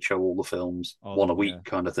now, where they'd show all the films All one of a them. week Yeah.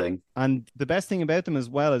 kind of thing. And the best thing about them as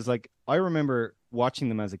well is like I remember watching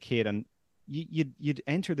them as a kid, and you'd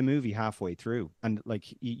enter the movie halfway through, and like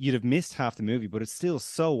you'd have missed half the movie, but it's still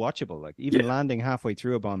so watchable. Like even Yeah. landing halfway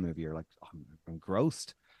through a Bond movie, you're like, oh, I'm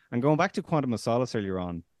engrossed. And going back to Quantum of Solace earlier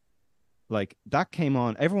on, like that came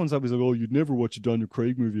on. Everyone's always like, "Oh, you'd never watch a Daniel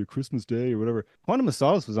Craig movie at Christmas Day or whatever." Quantum of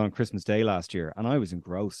Solace was on Christmas Day last year, and I was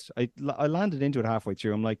engrossed. I landed into it halfway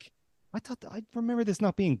through. I'm like, I remember this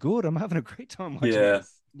not being good. I'm having a great time watching Yeah.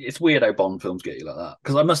 this. It's weird how Bond films get you like that.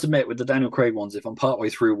 Because I must admit, with the Daniel Craig ones, if I'm partway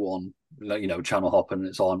through one, like, channel hop and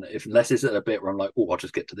it's on, if unless it's at a bit where I'm like, oh, I'll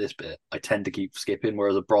just get to this bit, I tend to keep skipping.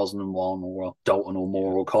 Whereas a Brosnan one or a Dalton or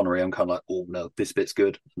Moore Yeah. or Connery, I'm kind of like, oh, no, this bit's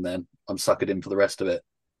good. And then I'm suckered in for the rest of it.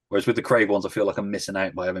 Whereas with the Craig ones, I feel like I'm missing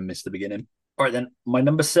out by having missed the beginning. All right, then. My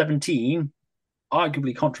number 17,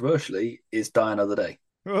 arguably controversially, is Die Another Day.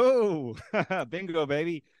 Oh, bingo,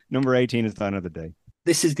 baby. Number 18 is Die Another Day.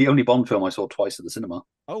 This is the only Bond film I saw twice at the cinema.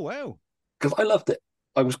 Oh, wow. Because I loved it.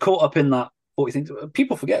 I was caught up in that 40 things.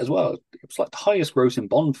 People forget as well. It was like the highest grossing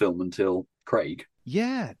Bond film until Craig.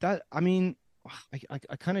 Yeah, I mean,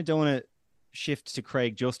 I kind of don't want to shift to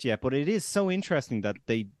Craig just yet, but it is so interesting that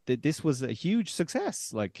that this was a huge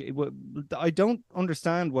success. Like, I don't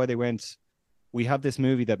understand why they went. We have this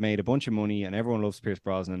movie that made a bunch of money and everyone loves Pierce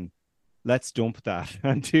Brosnan. Let's dump that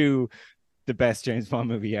and do the best James Bond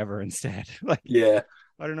movie ever instead. Like, Yeah.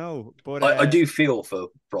 I don't know, but I do feel for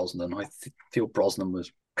Brosnan. Feel Brosnan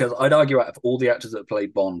was, because I'd argue out of all the actors that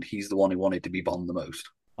played Bond, he's the one who wanted to be Bond the most.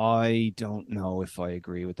 I don't know if I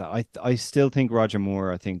agree with that. I still think Roger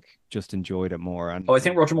Moore, I think, just enjoyed it more. And Oh, I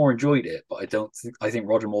think Roger Moore enjoyed it, but I think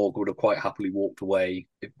Roger Moore would have quite happily walked away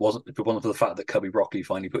if it wasn't for the fact that Cubby Broccoli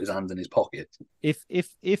finally put his hands in his pocket.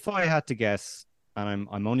 if I had to guess, and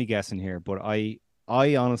I'm only guessing here, but I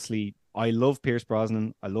honestly I love Pierce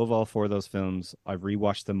Brosnan. I love all four of those films. I've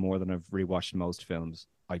rewatched them more than I've rewatched most films.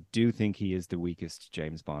 I do think he is the weakest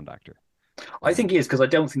James Bond actor. I think he is, because I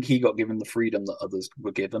don't think he got given the freedom that others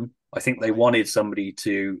were given. I think they I, wanted somebody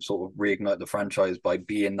to sort of reignite the franchise by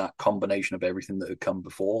being that combination of everything that had come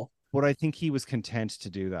before. but I think he was content to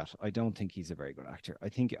do that. I don't think he's a very good actor. I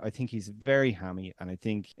think he's very hammy, and I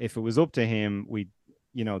think if it was up to him,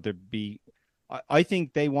 there'd be. I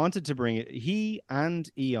think they wanted to bring it. He and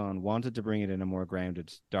Eon wanted to bring it in a more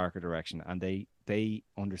grounded, darker direction, and they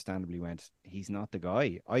understandably went, he's not the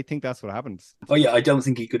guy. I think that's what happens. Oh yeah, I don't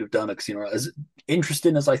think he could have done a Casino Royale. As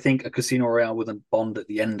interesting as I think a Casino Royale with a Bond at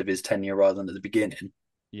the end of his tenure rather than at the beginning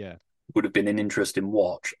Yeah. would have been an interesting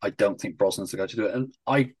watch. I don't think Brosnan's the guy to do it, and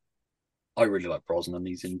I really like Brosnan.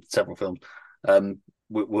 He's in several films.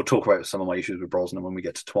 We'll talk about some of my issues with Brosnan when we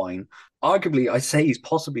get to Twine. Arguably, I say he's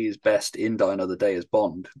possibly his best in Die Another Day as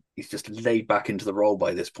Bond. He's just laid back into the role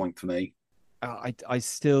by this point for me. I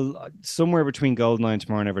still somewhere between Goldeneye and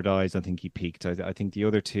Tomorrow Never Dies. I think he peaked. I think the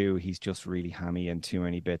other two, he's just really hammy and too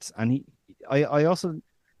many bits. And I also,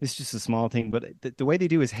 it's just a small thing, but the way they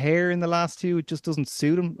do his hair in the last two, it just doesn't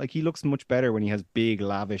suit him. Like he looks much better when he has big,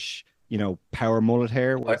 lavish, power mullet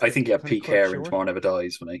hair. I think he had peak hair in Tomorrow Never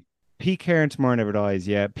Dies for me. Peak hair in Tomorrow Never Dies,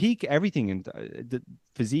 yeah. Peak everything, and the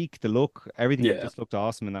physique, the look, everything just looked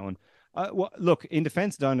awesome in that one. Look, in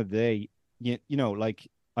defense down of the day, like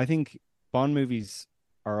I think Bond movies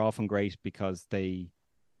are often great because they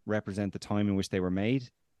represent the time in which they were made.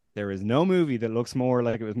 There is no movie that looks more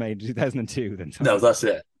like it was made in 2002 than No, that's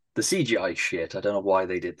it. The CGI shit. I don't know why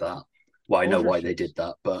they did that. Well, I know why they did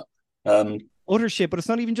that, but utter shit. But it's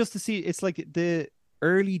not even just to see. It's like the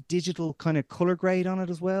early digital kind of color grade on it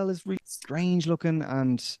as well is really strange looking,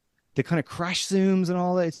 and the kind of crash zooms and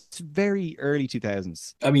all that. It's very early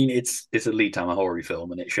 2000s. I mean, it's a Lee Tamahori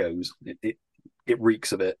film, and it shows. It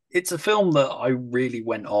reeks of it. It's a film that I really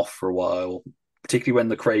went off for a while, particularly when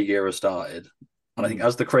the Craig era started. And I think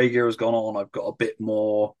as the Craig era has gone on, I've got a bit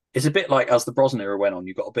more. It's a bit like as the Brosnan era went on,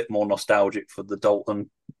 you got a bit more nostalgic for the Dalton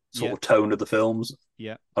sort of tone of the films.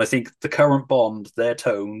 Yeah. And I think the current Bond, their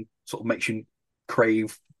tone sort of makes you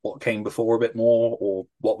crave what came before a bit more, or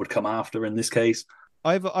what would come after in this case.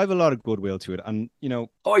 I've a lot of goodwill to it, and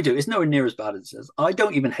I do. It's nowhere near as bad as it says. I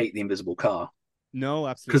don't even hate the Invisible Car. No,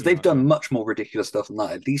 Because absolutely they've not. done No, much more ridiculous stuff than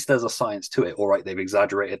that. At least there's a science to it. All right, they've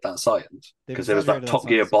exaggerated that science. they've Because there was that exaggerated that Top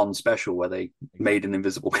Gear science. Bond special where they made Exactly. an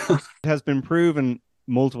invisible gun. It has been proven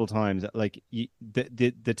multiple times that like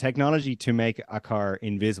the technology to make a car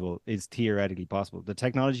invisible is theoretically possible. The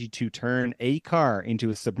technology to turn a car into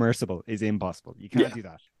a submersible is impossible. You can't Yeah. do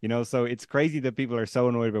that. You know, so it's crazy that people are so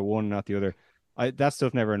annoyed about one and not the other. That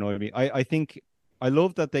stuff never annoyed me. I think I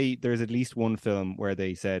love that there's at least one film where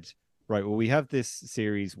they said, right, well, we have this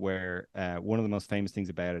series where one of the most famous things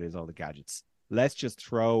about it is all the gadgets. Let's just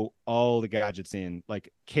throw all the gadgets in,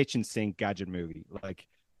 like kitchen sink gadget movie. Like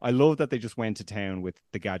I love that they just went to town with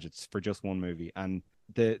the gadgets for just one movie. And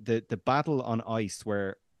the battle on ice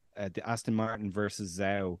where the Aston Martin versus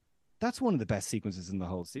Zhao, that's one of the best sequences in the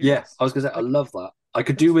whole Yeah, series. I was going to say, I Like love that. I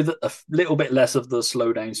could do that's with a little bit less of the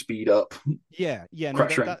slow down, speed up, yeah, no,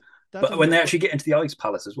 crash train. that But doesn't when they work. But actually get into the Ice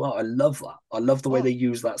Palace as well, I love that. I love the way oh, they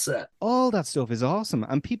use that set. all that stuff is awesome.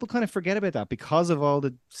 And people kind of forget about that because of all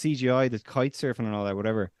the CGI, the kite surfing and all that,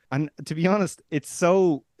 whatever. And to be honest,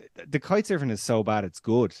 the kite surfing is so bad, it's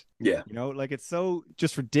good. Yeah. You know, like it's so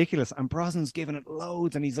just ridiculous. And Brosnan's giving it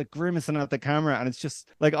loads and he's like grimacing at the camera. And it's just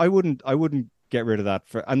like, I wouldn't get rid of that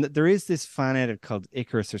and there is this fan edit called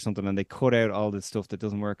Icarus or something, and they cut out all this stuff that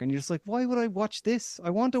doesn't work. And you're just like, why would I watch this? I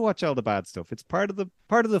want to watch all the bad stuff. It's part of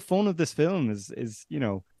the fun of this film is, you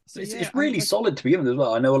know. So It's, yeah, it's and really like solid to begin with as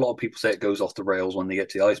well. I know a lot of people say it goes off the rails when they get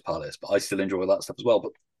to the Ice Palace, but I still enjoy that stuff as well.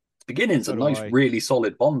 But the beginning's a so do nice, I. really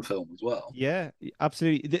solid Bond film as well. Yeah,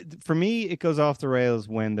 absolutely. For me, it goes off the rails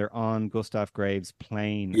when they're on Gustav Graves'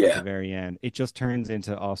 plane at the Yeah. very end. It just turns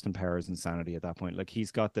into Austin Powers insanity at that point. Like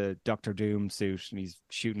he's got the Doctor Doom suit and he's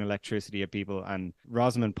shooting electricity at people, and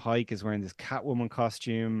Rosamund Pike is wearing this Catwoman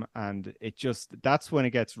costume, and that's when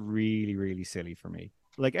it gets really, really silly for me.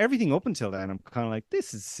 Like everything up until then, I'm kind of like,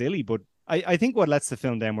 this is silly, but I think what lets the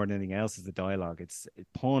film down more than anything else is the dialogue. It's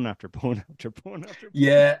pun after pun after pun after pun.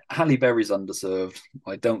 Yeah, Halle Berry's underserved.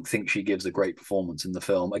 I don't think she gives a great performance in the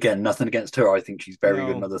film. Again, nothing against her. I think she's very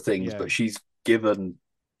good in No, other things, yeah, but she's given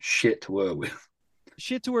shit to work with.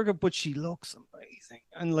 shit to work up, but she looks amazing.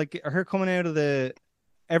 And like her coming out of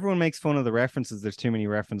everyone makes fun of the references. There's too many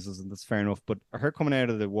references, and that's fair enough. But her coming out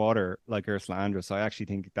of the water like Ursula Andress, I actually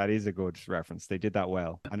think that is a good reference. They did that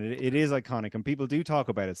well, and it is iconic, and people do talk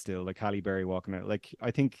about it still. Like Halle Berry walking out, like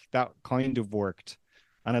I think that kind of worked.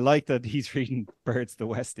 And I like that he's reading Birds of the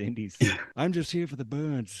West Indies. I'm just here for the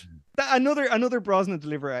birds. Another Brosnan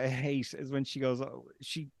delivery I hate is when she goes, oh,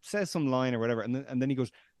 she says some line or whatever, and then he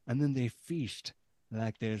goes, and then they feast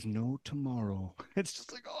like there's no tomorrow. It's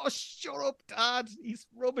just like, oh, shut up, Dad. He's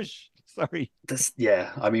rubbish. Sorry.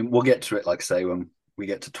 Yeah, I mean, we'll get to it, like I say, when we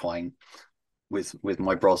get to Twine with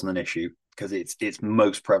my Brosnan issue, because it's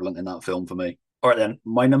most prevalent in that film for me. All right, then,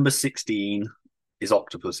 my number 16 is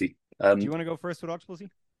Octopussy. Do you want to go first with Octopussy?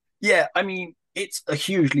 Yeah, I mean, it's a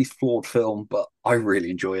hugely flawed film, but I really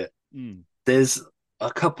enjoy it. Mm. There's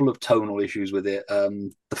a couple of tonal issues with it.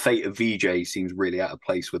 The fate of VJ seems really out of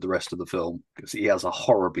place with the rest of the film because he has a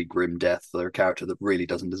horribly grim death for a character that really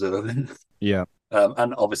doesn't deserve it. Yeah.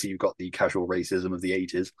 And obviously, you've got the casual racism of the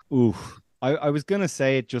 80s. Oof. I was gonna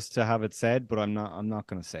say it just to have it said, but I'm not. I'm not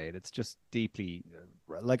gonna say it. It's just deeply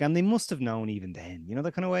like, and they must have known even then. You know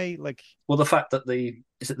that kind of way. Like, Well, the fact that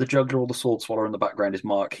is it the juggler or the sword swallower in the background is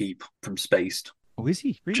Mark Heap from Spaced, oh, is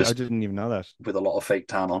he really? I just didn't even know that. with a lot of fake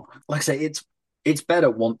tan on. Like I say, it's better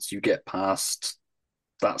once you get past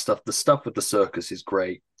that stuff. The stuff with the circus is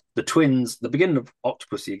great. The twins, the beginning of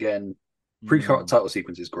Octopussy again, Mm. pre-title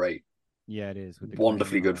sequence is great. Yeah, it is with the plane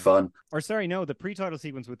Wonderfully and all good that. fun. Or sorry, no, the pre-title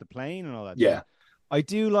sequence with the plane and all that. Yeah, Yeah, I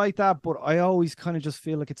do like that, but I always kind of just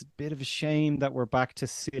feel like it's a bit of a shame that we're back to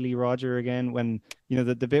silly Roger again. When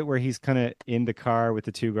the bit where he's kind of in the car with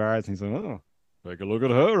the two guards, and he's like, "Oh, take a look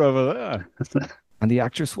at her over there." And the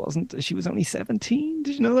actress wasn't. She was only 17.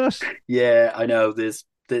 Did you know that? yeah, I know. There's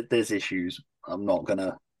issues. I'm not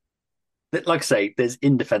gonna like I say. There's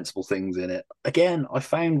indefensible things in it. Again, I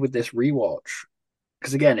found with this rewatch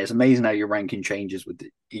because again, it's amazing how your ranking changes with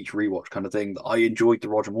each rewatch kind of thing. That I enjoyed the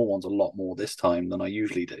Roger Moore ones a lot more this time than I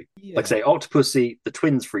usually do. Like I Yeah. say, Octopussy, the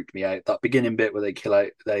twins freaked me out. That beginning bit where they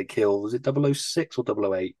kill, was it 006 or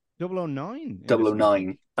 008? 009 in this one, I think.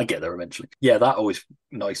 009. I get there eventually. Yeah, that always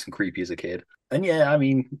nice and creepy as a kid. And yeah, I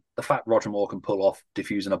mean, the fact Roger Moore can pull off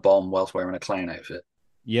defusing a bomb whilst wearing a clown outfit.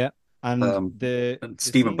 Yeah, and Um, the and the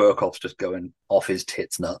Stephen scene Burkhoff's just going off his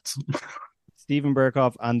tits nuts. Stephen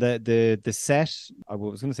Burkhoff and the set. I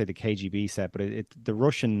was going to say the KGB set, but the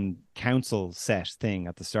Russian council set thing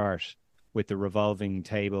at the start. with the revolving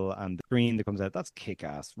table and the screen that comes out. That's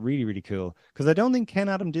kick-ass. Really, really cool. Because I don't think Ken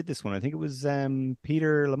Adam did this one. I think it was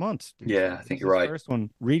Peter Lamont. Yeah, I This think was you're his right. first one.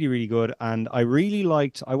 Really, really good. And I really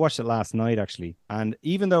liked, I watched it last night actually. And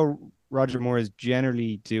even though Roger Moore is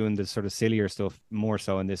generally doing the sort of sillier stuff more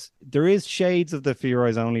so in this, there is shades of the For Your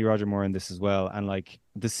Eyes Only Roger Moore in this as well. And like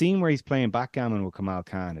the scene where he's playing backgammon with Kamal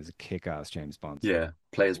Khan is a kick-ass James Bond. Yeah,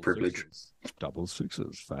 player's privilege. Double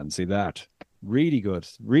sixes. Fancy that. Really good.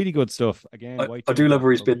 Really good stuff. Again, I do love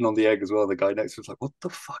where he's bidding on the egg as well. The guy next to him's like, what the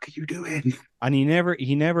fuck are you doing? And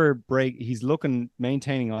he's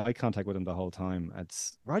maintaining eye contact with him the whole time.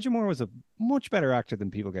 Roger Moore was a much better actor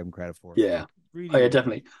than people gave him credit for. Yeah. Really, yeah, really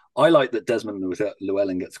definitely. I like that Desmond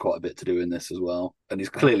Llewellyn gets quite a bit to do in this as well. And he's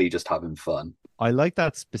clearly just having fun. I like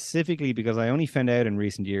that specifically because I only found out in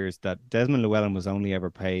recent years that Desmond Llewellyn was only ever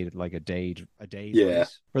paid like a day's rate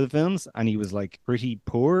for the films, and he was like pretty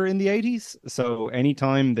poor in the 80s. So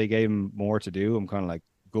anytime they gave him more to do, I'm kind of like,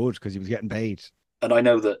 good, because he was getting paid. And I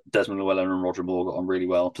know that Desmond Llewellyn and Roger Moore got on really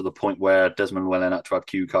well, to the point where Desmond Llewellyn had to have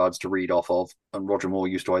cue cards to read off of, and Roger Moore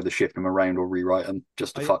used to either shift him around or rewrite them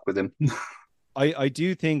just to fuck with him. I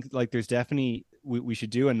do think like there's definitely we should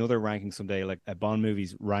do another ranking someday, like a Bond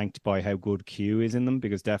movies ranked by how good Q is in them,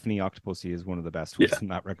 because definitely Octopussy is one of the best ones in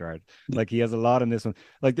that regard. Like he has a lot in this one.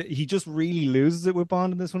 Like he just really loses it with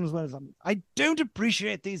Bond in this one as well. I don't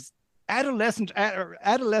appreciate these adolescent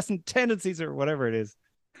tendencies or whatever it is.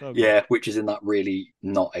 So yeah, which is in that really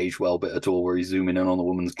not aged well bit at all, where he's zooming in on the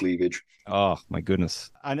woman's cleavage. Oh my goodness!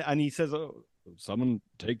 And he says, "Oh, someone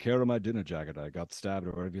take care of my dinner jacket. I got stabbed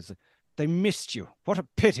or whatever." They missed you. What a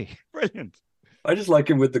pity! Brilliant. I just like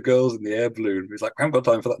him with the girls in the air balloon. He's like, I haven't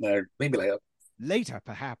got time for that now. Maybe later. Later,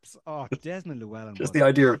 perhaps. Oh, Desmond Llewellyn. Just the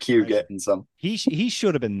idea of Q getting some. He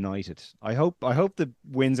should have been knighted. I hope the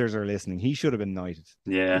Windsors are listening. He should have been knighted.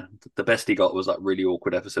 Yeah, the best he got was that really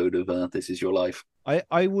awkward episode of This Is Your Life.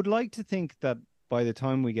 I would like to think that by the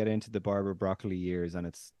time we get into the Barbara Broccoli years and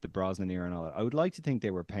it's the Brosnan era and all that, I would like to think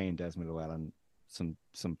they were paying Desmond Llewellyn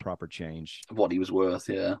some proper change. What he was worth,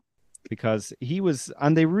 yeah. Because he was,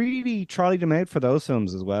 and they really trolleyed him out for those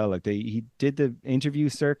films as well. Like he did the interview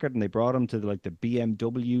circuit, and they brought him to like the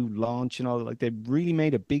BMW launch and all. Like they really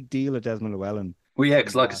made a big deal of Desmond Llewellyn. Well, yeah,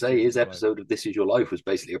 because like I say, his episode of This Is Your Life was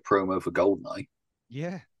basically a promo for Goldeneye.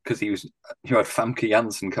 Yeah, because you had Famke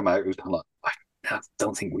Janssen come out, who was kind of like, I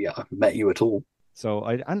don't think we have met you at all. So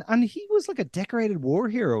and he was like a decorated war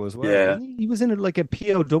hero as well. Yeah, he was in like a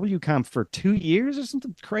POW camp for 2 years or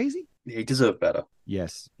something crazy. Yeah, he deserved better.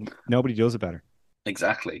 Yes, nobody does it better.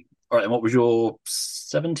 Exactly. All right, and what was your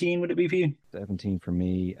 17? Would it be for you? 17 for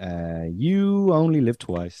me. You Only Live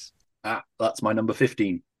Twice. That's my number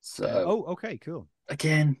 15. So, okay, cool.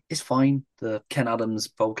 Again, it's fine. The Ken Adams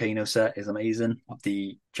volcano set is amazing.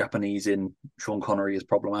 The Japanese in Sean Connery is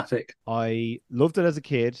problematic. I loved it as a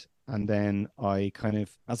kid. And then I kind of,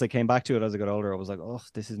 as I came back to it as I got older, I was like, oh,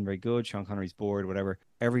 this isn't very good. Sean Connery's bored, whatever.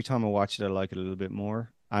 Every time I watch it, I like it a little bit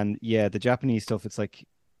more. And yeah, the Japanese stuff, it's like,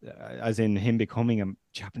 as in him becoming a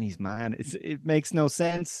Japanese man, it makes no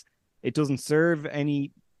sense. It doesn't serve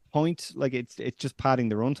any point. Like it's just padding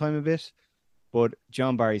the runtime a bit. But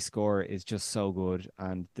John Barry's score is just so good,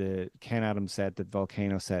 and the Ken Adams set, the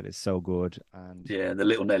volcano set, is so good. And yeah, the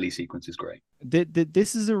Little Nelly sequence is great.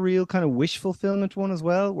 This is a real kind of wish fulfillment one as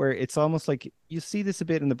well, where it's almost like you see this a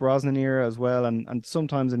bit in the Brosnan era as well, and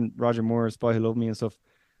sometimes in Roger Moore's Boy Who Loved Me and stuff.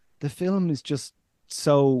 The film is just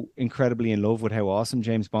so incredibly in love with how awesome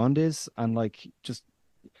James Bond is, and like just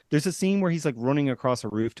there's a scene where he's like running across a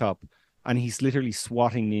rooftop. And he's literally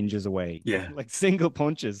swatting ninjas away. Yeah. Like single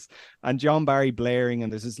punches. And John Barry blaring,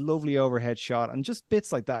 and there's this lovely overhead shot, and just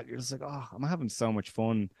bits like that. You're just like, oh, I'm having so much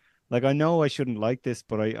fun. Like, I know I shouldn't like this,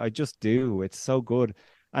 but I just do. It's so good.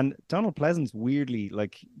 And Donald Pleasance, weirdly,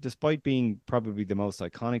 like, despite being probably the most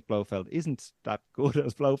iconic Blofeld, isn't that good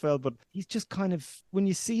as Blofeld, but he's just kind of, when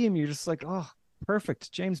you see him, you're just like, oh,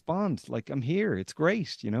 perfect. James Bond. Like, I'm here. It's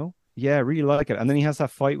great, you know? Yeah, I really like it. And then he has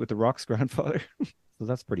that fight with the Rock's grandfather. So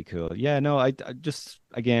that's pretty cool. Yeah, no, I just,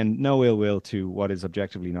 again, no ill will to what is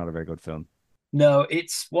objectively not a very good film. No,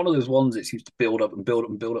 it's one of those ones that seems to build up and build up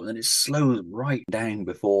and build up, and then it slows right down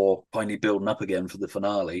before finally building up again for the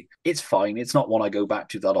finale. It's fine. It's not one I go back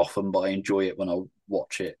to that often, but I enjoy it when I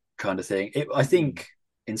watch it, kind of thing. I think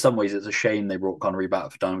in some ways it's a shame they brought Connery back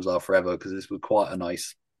for Diamonds Are Forever, because this was quite a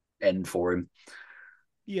nice end for him.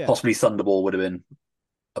 Yeah. Possibly Thunderball would have been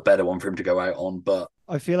a better one for him to go out on, but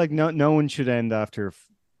I feel like no one should end after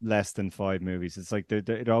less than 5 movies. It's like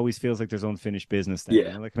it always feels like there's unfinished business then,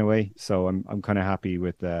 yeah, like in a way. So I'm kind of happy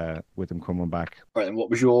with them coming back. All right, and what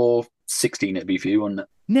was your 16? It'd be for you, wouldn't it?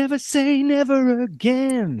 Never Say Never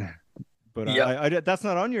Again. But Yeah. that's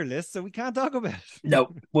not on your list, so we can't talk about it.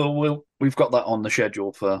 No, we've got that on the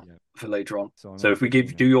schedule Yeah. for later on. So I'm So on if we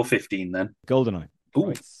 15 do now. your 15 then. GoldenEye, Ooh,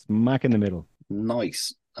 right smack in the middle.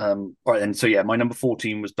 nice. All right then. So yeah, my number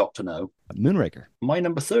 14 was Doctor No. Moonraker. My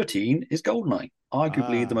number 13 is Goldeneye,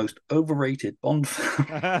 arguably the Ah. most overrated Bond film.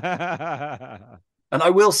 And I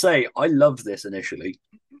will say, I loved this initially.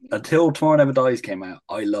 Until Tomorrow Never Dies came out,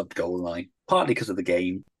 I loved Goldeneye, partly because of the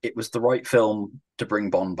game. It was the right film to bring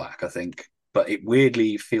Bond back, I think. But it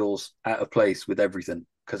weirdly feels out of place with everything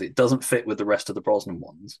because it doesn't fit with the rest of the Brosnan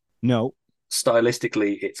ones. No.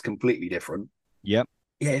 Stylistically, it's completely different. Yep.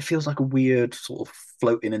 Yeah, it feels like a weird sort of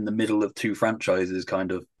floating in the middle of two franchises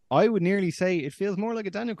kind of. I would nearly say it feels more like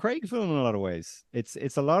a Daniel Craig film in a lot of ways.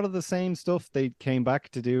 It's a lot of the same stuff they came back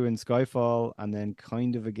to do in Skyfall and then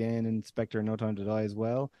kind of again in Spectre No Time to Die as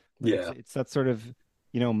well. Like Yeah. it's that sort of,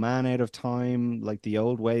 man out of time, like the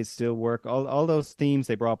old ways still work. All those themes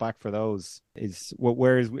they brought back for those is what.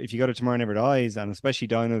 Whereas if you go to Tomorrow Never Dies and especially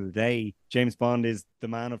Die Another Day, James Bond is the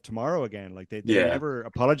man of tomorrow again. Like they Yeah. never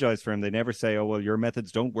apologize for him. They never say, "Oh well, your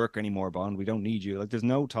methods don't work anymore, Bond. We don't need you." Like there's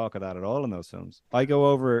no talk of that at all in those films. I go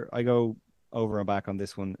over and back on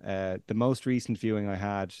this one. The most recent viewing I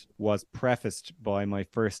had was prefaced by my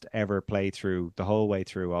first ever playthrough, the whole way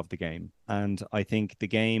through of the game. And I think the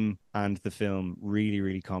game and the film really,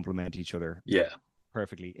 really complement each other. Yeah.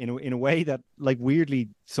 Perfectly in a way that, like, weirdly,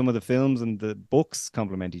 some of the films and the books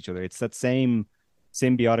complement each other. It's that same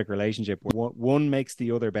symbiotic relationship where one makes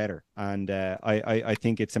the other better. And I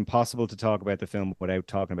think it's impossible to talk about the film without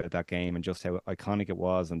talking about that game and just how iconic it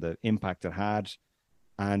was and the impact it had.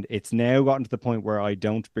 And it's now gotten to the point where I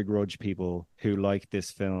don't begrudge people who like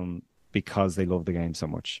this film because they love the game so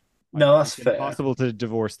much. No, that's It's fair. impossible to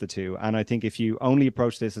divorce the two. And I think if you only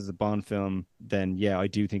approach this as a Bond film, then yeah, I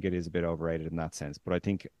do think it is a bit overrated in that sense. But I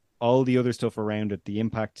think all the other stuff around it, the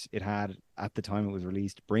impact it had at the time it was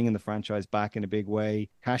released, bringing the franchise back in a big way,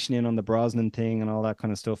 cashing in on the Brosnan thing and all that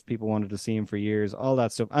kind of stuff. People wanted to see him for years, all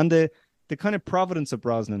that stuff. And the kind of providence of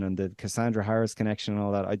Brosnan and the Cassandra Harris connection and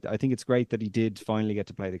all that. I think it's great that he did finally get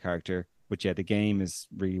to play the character. But yeah, the game is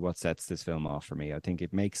really what sets this film off for me. I think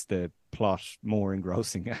it makes the plot more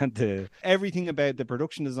engrossing and everything about the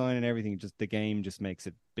production design and everything, just the game just makes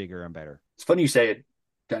it bigger and better. It's funny you say it,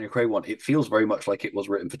 Daniel Craig one. It feels very much like it was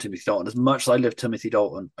written for Timothy Dalton. As much as I love Timothy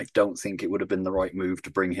Dalton, I don't think it would have been the right move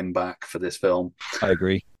to bring him back for this film. I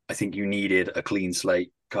agree. I think you needed a clean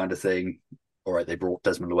slate kind of thing. All right, they brought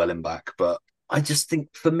Desmond Llewellyn back, but I just think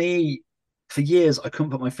for me, for years, I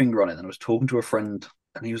couldn't put my finger on it. And I was talking to a friend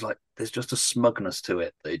and he was like, there's just a smugness to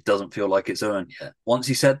it that it doesn't feel like it's earned yet. Once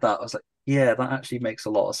he said that, I was like, yeah, that actually makes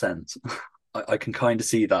a lot of sense. I can kind of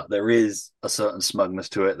see that there is a certain smugness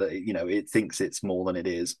to it that, it thinks it's more than it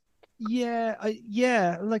is. Yeah, I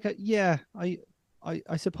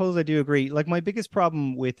suppose I do agree. Like my biggest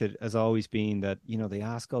problem with it has always been that, they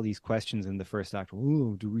ask all these questions in the first act.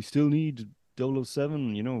 Oh, do we still need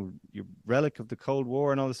 007, your relic of the Cold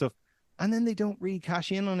War and all this stuff. And then they don't really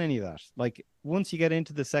cash in on any of that. Like once you get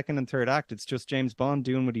into the second and third act, it's just James Bond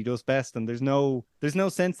doing what he does best. And there's no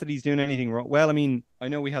sense that he's doing anything wrong. Well, I mean, I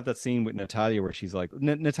know we have that scene with Natalia where she's like,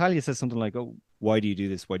 Natalia says something like, oh, why do you do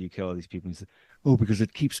this? Why do you kill all these people? And he says, oh, because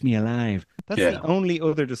it keeps me alive. That's the only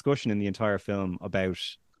other discussion in the entire film about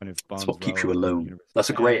kind of Bond's That's what keeps you role alone.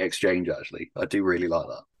 That's a great exchange, actually. I do really like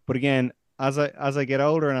that. But again, as I get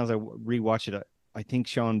older and as I rewatch it, I think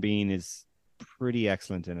Sean Bean is pretty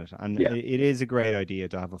excellent in it, and it is a great idea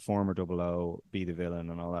to have a former 00 be the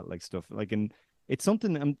villain and all that like stuff. Like, and it's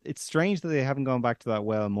something. It's strange that they haven't gone back to that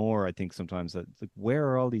well more. I think sometimes that, like, where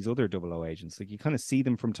are all these other 00 agents? Like, you kind of see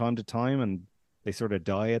them from time to time, and they sort of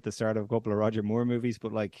die at the start of a couple of Roger Moore movies.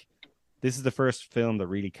 But like, this is the first film that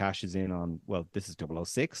really cashes in on, well, this is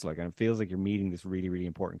 006. Like, and it feels like you're meeting this really, really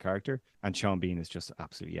important character. And Sean Bean is just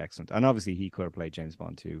absolutely excellent. And obviously, he could have played James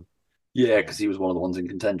Bond too. Yeah, because he was one of the ones in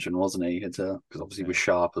contention, wasn't he? Because obviously he was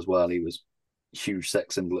sharp as well. He was a huge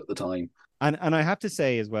sex symbol at the time. And I have to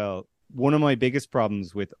say as well, one of my biggest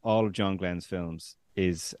problems with all of John Glenn's films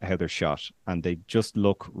is how they're shot, and they just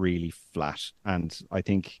look really flat. And I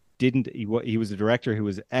think he was a director who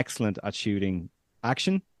was excellent at shooting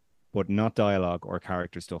action, but not dialogue or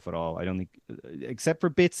character stuff at all. I don't think, except for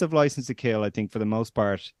bits of License to Kill, I think for the most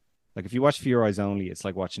part, like if you watch For Your Eyes Only, it's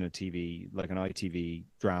like watching a TV, like an ITV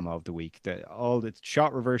drama of the week. It's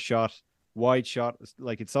shot, reverse shot, wide shot,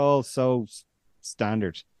 like it's all so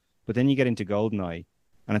standard. But then you get into Goldeneye,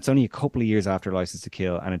 and it's only a couple of years after License to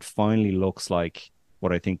Kill, and it finally looks like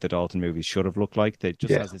what I think the Dalton movies should have looked like. It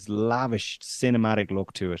just has this lavish cinematic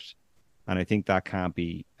look to it. And I think that can't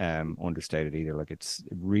be understated either. Like it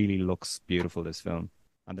really looks beautiful, this film.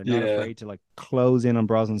 and they're not Yeah. afraid to like close in on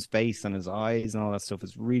Brosnan's face and his eyes and all that stuff.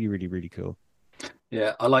 It's really, really, really cool.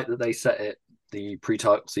 Yeah, I like that they set it the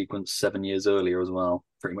pre-title sequence 7 years earlier as well,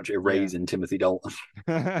 pretty much Yeah. erasing Timothy Dalton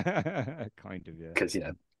Kind of, yeah. because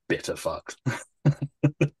bitter fucks.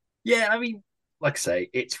 Yeah, I mean, like I say,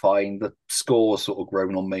 it's fine. The score's sort of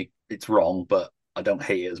grown on me. It's wrong, but I don't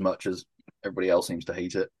hate it as much as everybody else seems to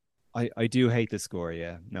hate it. I do hate the score,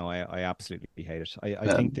 yeah. No, I absolutely hate it.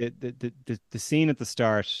 I think Um, that the scene at the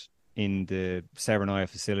start in the Severnaya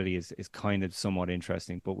facility is kind of somewhat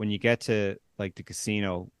interesting. But when you get to like the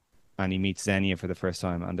casino and he meets Xenia for the first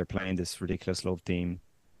time and they're playing this ridiculous love theme,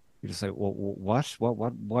 you're just like, well, what,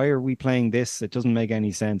 why are we playing this? It doesn't make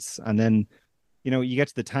any sense. And then, you get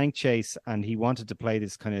to the tank chase and he wanted to play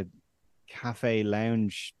this kind of cafe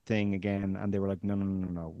lounge thing again, and they were like,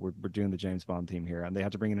 no, we're doing the James Bond theme here, and they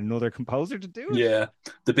had to bring in another composer to do it. yeah,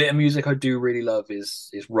 the bit of music I do really love is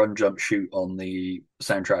 "Run Jump Shoot" on the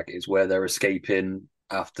soundtrack. Is where they're escaping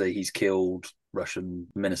after he's killed Russian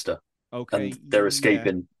minister, and Okay, they're yeah,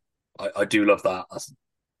 escaping. I do love that. That's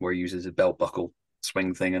where he uses his belt buckle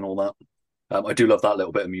swing thing and all that. I do love that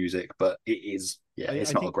little bit of music, but it's I not a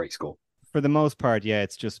think great score. for the most part, yeah,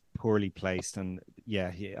 it's just poorly placed, and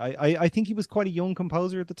yeah, I think he was quite a young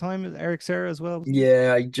composer at the time, Eric Serra as well, wasn't he?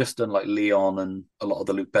 Yeah, I just done like Leon and a lot of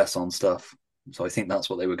the Luc Besson stuff, so I think that's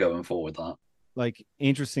what they were going for with that. Like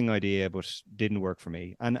interesting idea, but didn't work for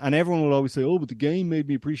me. And everyone will always say, "Oh, but the game made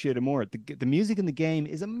me appreciate it more." The music in the game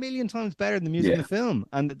is a million times better than the music in Yeah, the film,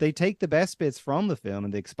 and they take the best bits from the film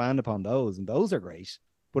and they expand upon those, and those are great.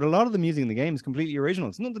 But a lot of the music in the game is completely original.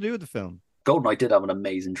 It's nothing to do with the film. GoldenEye did have an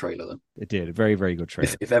amazing trailer though. It did a very, very good If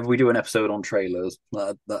trailer. if ever we do an episode on trailers,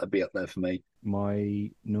 that'd be up there for me. My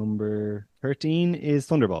number 13 is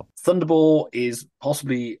Thunderball. Thunderball is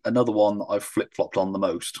possibly another one that I've flip flopped on the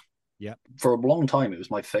most. Yeah, For a long time, it was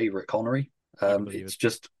my favorite Connery. I believe it. It's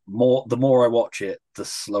just more. The more I watch it, the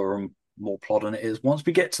slower and more plodding it is. Once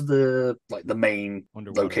we get to the main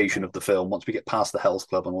Underwater location of battle. the film, once we get past the Hell's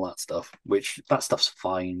Club and all that stuff, which that stuff's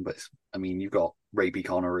fine, but I mean, you've got Ray B.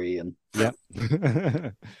 Connery and Yeah.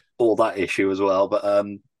 all that issue as well. But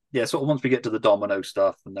yeah, sort of once we get to the Domino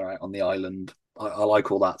stuff and they're out on the island, I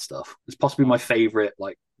like all that stuff. It's possibly my favorite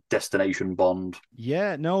like destination Bond.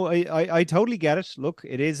 Yeah, no, I totally get it. Look,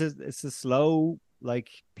 it's a slow, like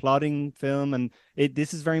plodding film, and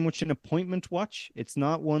this is very much an appointment watch. It's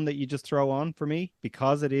not one that you just throw on for me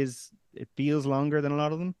because it feels longer than a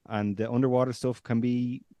lot of them, and the underwater stuff can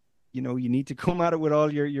be, you need to come at it with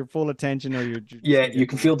all your full attention, or you're just Yeah, gonna you get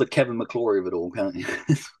can bored. feel the Kevin McClory of it all, can't you?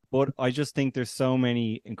 But I just think there's so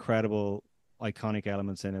many incredible iconic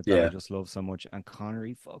elements in it that I Yeah. just love so much. And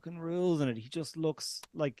Connery fucking rules in it. He just looks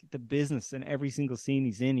like the business in every single scene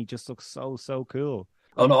he's in. He just looks so, so cool.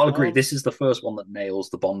 Oh Like no, I'll agree. all This is the first one that nails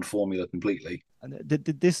the Bond formula completely. and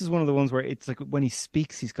this is one of the ones where it's like when he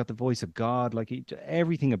speaks, he's got the voice of God. Like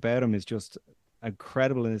everything about him is just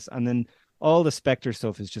incredible in this. And then all the Spectre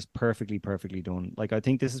stuff is just perfectly, perfectly done. Like I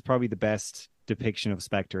think this is probably the best depiction of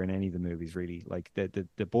Spectre in any of the movies, really. Like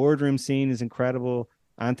the boardroom scene is incredible.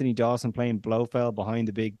 Anthony Dawson playing Blofeld behind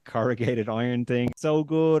the big corrugated iron thing, so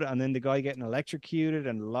good. And then the guy getting electrocuted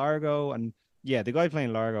and Largo, and yeah, the guy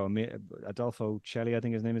playing Largo, Adolfo Celli, I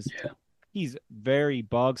think his name is. Yeah. He's very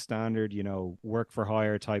bog standard, work for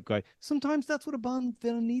hire type guy. Sometimes that's what a Bond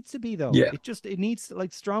villain needs to be, though. Yeah. It needs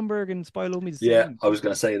like Stromberg and Spy Love Me the Yeah. same. I was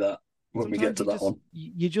going to say that when we get Sometimes to that one.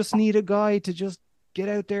 you just need a guy to just get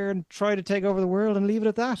out there and try to take over the world and leave it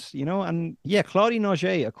at that. And yeah, Claudine Auger,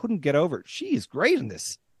 I couldn't get over it. She is great in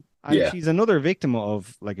this. And Yeah. she's another victim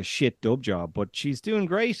of like a shit dub job, but she's doing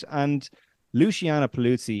great. And Luciana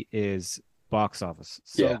Paluzzi is box office.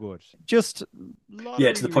 So Yeah. good. Just a lot Yeah,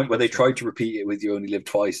 of to the really, point really where good they stuff. tried to repeat it with You Only Live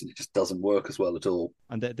Twice and it just doesn't work as well at all.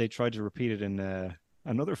 And they tried to repeat it in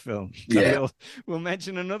another film that Yeah. we'll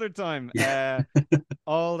mention another time. Yeah.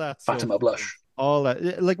 All that stuff. Fatima Blush. All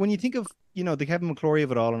that, like when you think of the Kevin McClory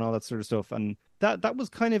of it all and all that sort of stuff, and that was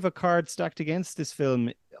kind of a card stacked against this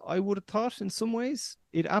film. I would have thought in some ways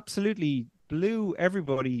it absolutely blew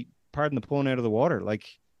everybody, pardon the pun, out of the water. Like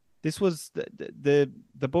this was the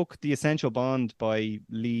book The Essential Bond by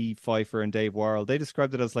Lee Pfeiffer and Dave Worrell. They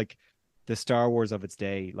described it as like the Star Wars of its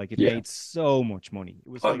day. Like it Yeah. made so much money. It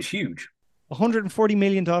was Oh, it like was huge. $140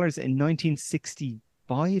 million in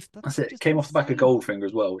 1965. That's it. It Just came off the back of insane. Goldfinger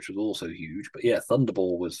as well, which was also huge. But yeah,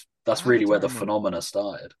 that's really where Avatar the money. phenomena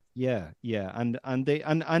started. Yeah, yeah, and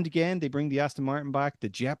again they bring the Aston Martin back, the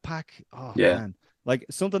jetpack. Oh Yeah. man, like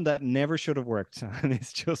something that never should have worked, and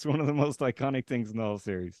it's just one of the most iconic things in the whole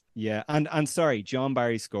series. Yeah, and sorry, John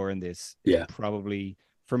Barry's score in this is Yeah. probably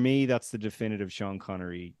for me that's the definitive Sean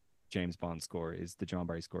Connery James Bond score is the John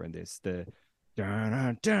Barry score in this. Dun,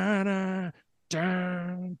 dun, dun,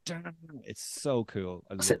 dun, dun. It's so cool.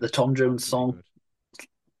 I That's it. love The it. Tom Jones Really song, good.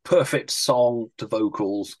 perfect song to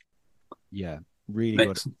vocals Yeah, really good.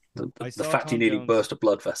 mix. The, the, I the saw fact he Tom nearly Jones. burst a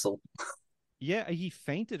blood vessel. Yeah, he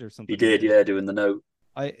fainted or He something, didn't did, he? yeah, doing the note.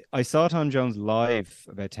 I saw Tom Jones live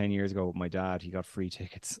about 10 years ago with my dad. He got free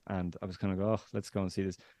tickets and I was kind of oh, let's go and see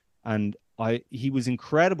this. And he was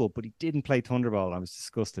incredible, but he didn't play Thunderball. I was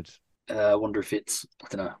disgusted. I wonder if it's, I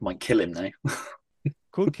don't know, might kill him now.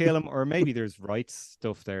 Could kill him, or maybe there's rights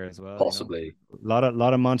stuff there as well, you know. Possibly. A lot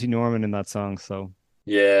of Monty Norman in that song, so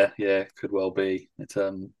Yeah, yeah, could well be. It's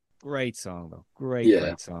great song though. Great, yeah.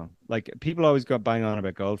 great song. Like people always got bang on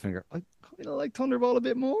about Goldfinger. I kind of like Thunderball a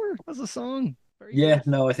bit more as a song. Very Yeah, good.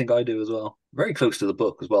 no, I think I do as well. Very close to the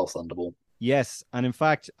book as well, Thunderball. Yes, and in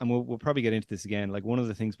fact, and we'll probably get into this again. Like one of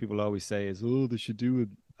the things people always say is, "Oh, they should do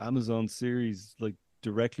an Amazon series like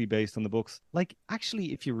directly based on the books." Like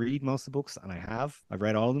actually, if you read most of the books, and I've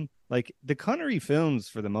read all of them. Like the Connery films,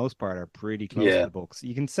 for the most part, are pretty close to Yeah. the books.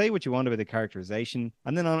 You can say what you want about the characterization,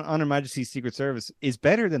 and then on Her Majesty's Secret Service is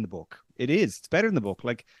better than the book. It is. It's better than the book.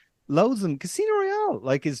 Like loads of them. Casino Royale,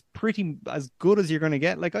 like, is pretty as good as you're going to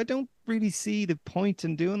get. Like I don't really see the point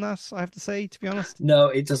in doing that. I have to say, to be honest. No,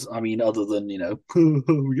 it does. I mean, other than,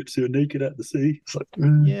 we get to see her naked at the sea. It's like,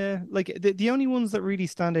 Yeah, like the only ones that really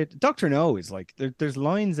stand out, Doctor No is like there's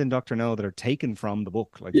lines in Doctor No that are taken from the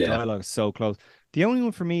book. Like the yeah, dialogue is so close. The only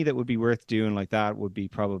one for me that would be worth doing like that would be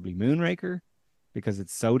probably Moonraker, because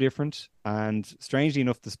it's so different. And strangely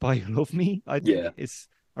enough, The Spy Who Loved Me, I think, yeah, is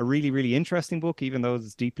a really, really interesting book, even though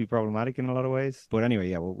it's deeply problematic in a lot of ways. But anyway,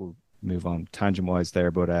 yeah, we'll move on tangent wise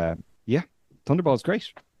there. But yeah, Thunderball's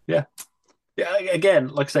great. yeah. Yeah, again,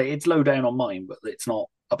 like I say, it's low down on mine, but it's not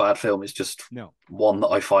a bad film. It's just No. one that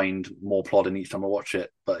I find more plodding each time I watch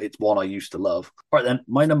it, but it's one I used to love. Right then,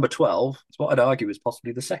 my number 12 is what I'd argue is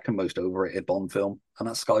possibly the second most overrated Bond film, and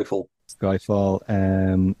that's Skyfall.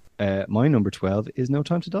 Skyfall. My number 12 is No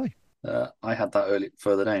Time to Die. I had that early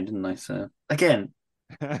further down, didn't I? So again,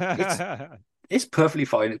 it's it's perfectly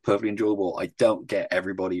fine. It's perfectly enjoyable. I don't get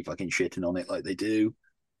everybody fucking shitting on it like they do.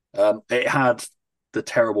 It had the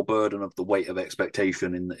terrible burden of the weight of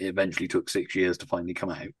expectation in that it eventually took 6 years to finally come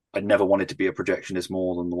out. I never wanted to be a projectionist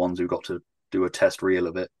more than the ones who got to do a test reel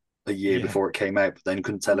of it a year Yeah. before it came out, but then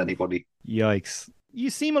couldn't tell Ooh. anybody. Yikes. You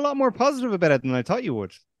seem a lot more positive about it than I thought you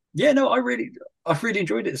would. Yeah, no, I've really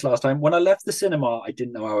enjoyed it this last time. When I left the cinema, I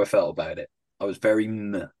didn't know how I felt about it. I was very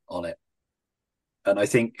meh on it. And I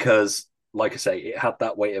think because, like I say, it had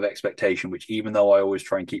that weight of expectation, which even though I always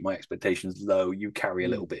try and keep my expectations low, you carry a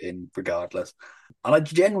Mm. little bit in regardless. And I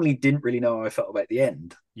generally didn't really know how I felt about the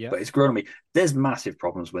end, Yeah. but it's grown on me. There's massive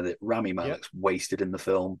problems with it. Rami Yeah. Malek's wasted in the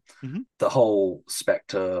film. Mm-hmm. The whole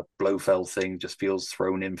Spectre Blofeld thing just feels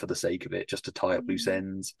thrown in for the sake of it, just to tie up loose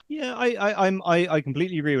ends. Yeah, I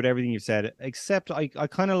completely agree with everything you've said, except I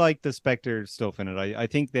kind of like the Spectre stuff in it. I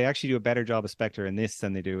think they actually do a better job of Spectre in this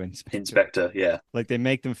than they do in Spectre. Inspector, yeah. Like they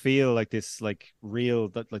make them feel like this, like real,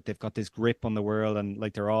 that like they've got this grip on the world and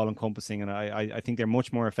like they're all encompassing. And I think they're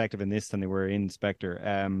much more effective in this than they were in Spectre.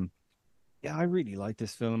 Yeah, I really like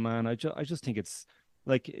this film, man. I just think it's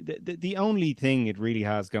like the only thing it really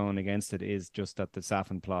has going against it is just that the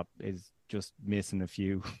Safin plot is just missing a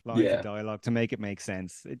few lines of Yeah. dialogue to make it make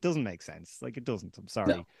sense. It doesn't make sense. Like it doesn't. I'm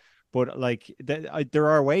sorry, No. but like there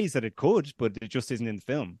are ways that it could, but it just isn't in the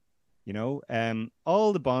film.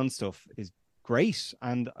 All the Bond stuff is great,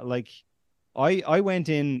 and like I went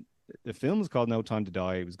in. The film was called No Time to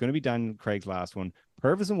Die. It was going to be Daniel Craig's last one.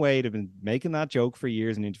 Purvis and Wade have been making that joke for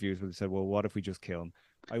years in interviews where they said, well, what if we just kill him?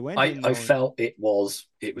 I went in I knowing felt it was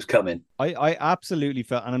coming. I absolutely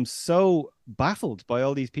felt, and I'm so baffled by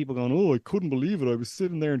all these people going, oh, I couldn't believe it. I was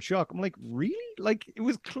sitting there in shock. I'm like, really? Like it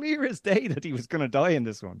was clear as day that he was going to die in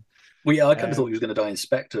this one. Well, yeah, I kind of thought Um, he was going to die in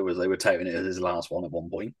Spectre, as they were touting it as his last one at one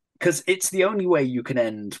point. Because it's the only way you can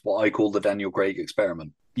end what I call the Daniel Craig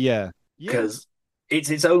experiment. yeah, yeah. Because it's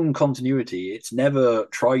its own continuity. It's never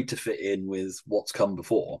tried to fit in with what's come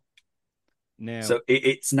before. Now So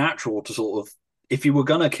it's natural to sort of, if you were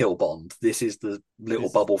going to kill Bond, this is the little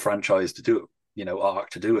this is bubble franchise to do it, arc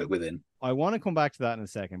to do it within. I want to come back to that in a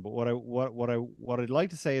second, but what I'd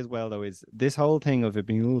like to say as well though is this whole thing of it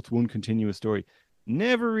being it's one continuous story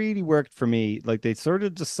never really worked for me. Like they sort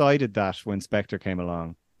of decided that when Spectre came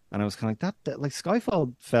along, and I was kind of like that like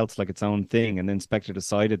Skyfall felt like its own thing, and then Spectre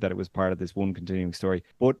decided that it was part of this one continuing story.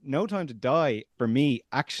 But No Time to Die for me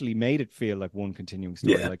actually made it feel like one continuing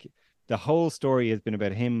story. Yeah. Like the whole story has been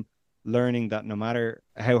about him learning that no matter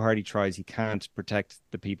how hard he tries, he can't protect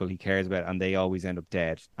the people he cares about, and they always end up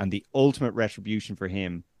dead. And the ultimate retribution for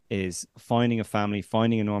him is finding a family,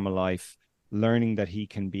 finding a normal life, learning that he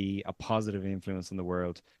can be a positive influence in the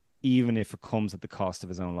world, even if it comes at the cost of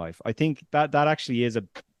his own life. I think that actually is a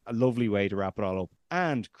lovely way to wrap it all up.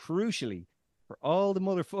 And crucially, for all the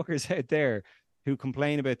motherfuckers out there who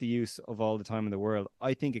complain about the use of all the time in the world,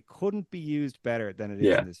 I think it couldn't be used better than it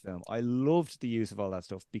is in this film. I loved the use of all that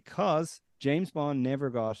stuff because James Bond never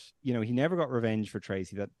got, he never got revenge for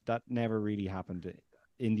Tracy. That never really happened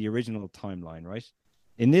in the original timeline, right?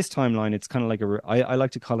 In this timeline, it's kind of like I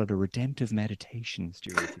like to call it a redemptive meditation,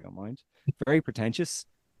 Stuart, if you don't mind. Very pretentious.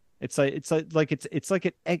 It's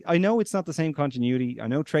like I know it's not the same continuity. I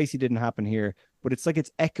know Tracy didn't happen here, but it's like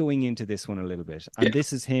it's echoing into this one a little bit. And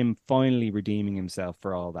this is him finally redeeming himself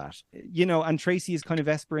for all that. And Tracy is kind of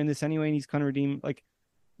Vesper in this anyway, and he's kind of redeemed. Like,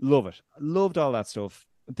 love it. Loved all that stuff.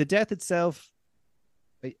 The death itself,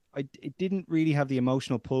 it didn't really have the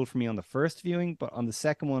emotional pull for me on the first viewing, but on the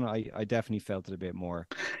second one, I definitely felt it a bit more.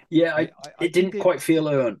 Yeah, it didn't quite feel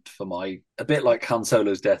earned for a bit like Han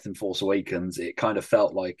Solo's death in Force Awakens. It kind of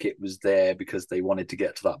felt like it was there because they wanted to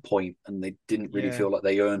get to that point, and they didn't really feel like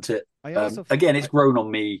they earned it. Again, it's grown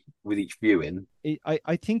on me with each viewing.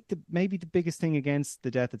 I think maybe the biggest thing against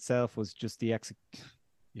the death itself was just the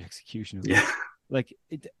execution of it. Like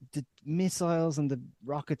the missiles and the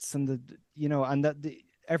rockets and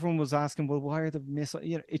everyone was asking, well, why are the missiles?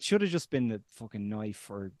 It should have just been the fucking knife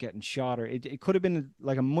or getting shot, or it could have been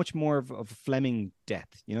like a much more of a Fleming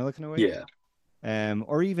death, that kind of way. Yeah.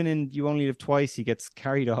 Or even in You Only Live Twice, he gets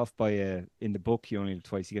carried off in the book You Only Live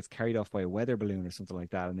Twice, he gets carried off by a weather balloon or something like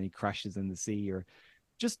that, and then he crashes in the sea, or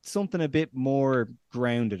just something a bit more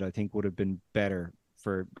grounded, I think would have been better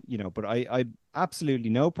for, but I absolutely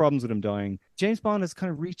no problems with him dying. James Bond has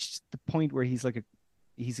kind of reached the point where he's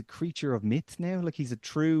a creature of myth now. Like he's a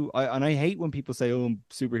true, and I hate when people say, oh,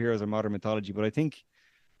 superheroes are modern mythology, but I think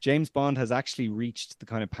James Bond has actually reached the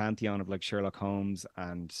kind of pantheon of like Sherlock Holmes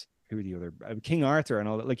and who are the other, King Arthur and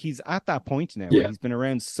all that. Like he's at that point now where he's been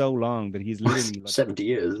around so long that he's literally like 70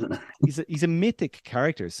 years, isn't it? He's a mythic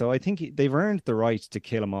character. So I think they've earned the right to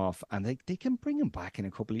kill him off, and they can bring him back in a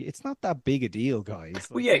couple of years. It's not that big a deal, guys.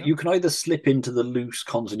 Well, you can either slip into the loose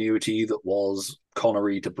continuity that was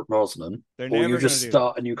Connery to Brosnan, or you just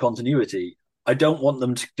start a new continuity. I don't want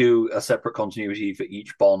them to do a separate continuity for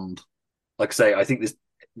each Bond. Like I say, I think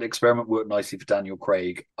the experiment worked nicely for Daniel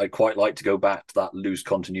Craig. I'd quite like to go back to that loose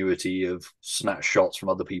continuity of snatch shots from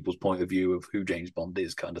other people's point of view of who James Bond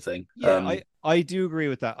is, kind of thing. Yeah, I do agree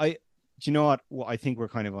with that. Do you know what? Well, I think we're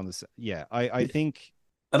kind of on this. Yeah, I think.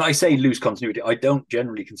 And I say loose continuity. I don't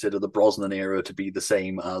generally consider the Brosnan era to be the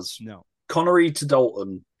same as Connery to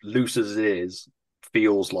Dalton. Loose as it is,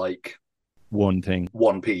 feels like one thing,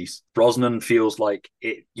 one piece. Brosnan feels like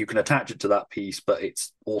you can attach it to that piece, but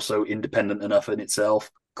it's also independent enough in itself.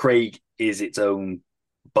 Craig is its own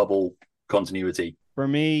bubble continuity. For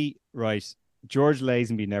me, right, George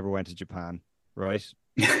Lazenby never went to Japan, right?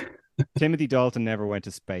 Timothy Dalton never went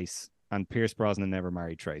to space, and Pierce Brosnan never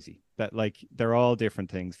married Tracy. That, like, they're all different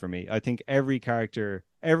things for me. I think every character,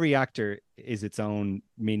 every actor is its own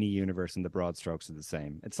mini universe, and the broad strokes are the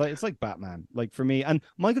same. It's like Batman, like for me. And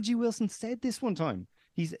Michael G. Wilson said this one time.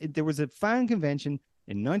 There was a fan convention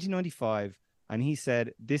in 1995. And he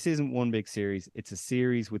said, this isn't one big series. It's a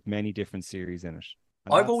series with many different series in it.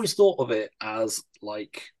 I've always thought of it as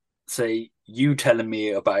like, say, you telling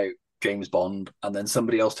me about James Bond and then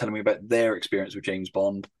somebody else telling me about their experience with James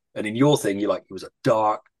Bond. And in your thing, you're like, it was a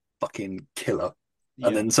dark fucking killer. Yeah.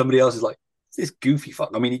 And then somebody else is like, this goofy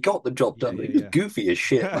fuck. I mean, he got the job done, but he was goofy as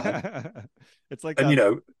shit, man. It's like, and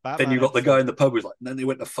then you got the guy in the pub who's like, and then they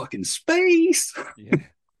went to fucking space. Yeah.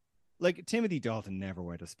 Like Timothy Dalton never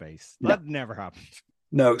went to space. That never happened.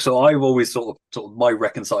 No, so I've always sort of my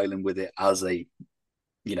reconciling with it as a,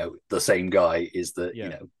 the same guy is that,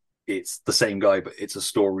 it's the same guy, but it's a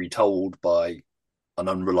story told by an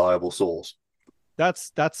unreliable source.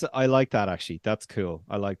 That's I like that, actually. That's cool.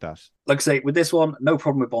 I like that. Like I say, with this one, no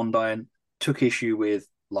problem with Bond dying. Took issue with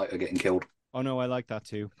Leiter getting killed. Oh no, I like that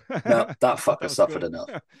too. No, that fucker suffered enough.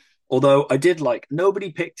 Although I did like,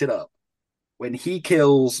 nobody picked it up when he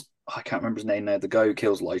kills, I can't remember his name now, the guy who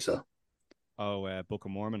kills Leiter. Oh, Book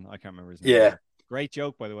of Mormon. I can't remember his name. Yeah. Great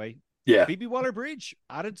joke, by the way. Yeah. Phoebe Waller-Bridge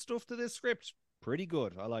added stuff to this script. Pretty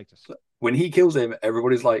good. I liked it. When he kills him,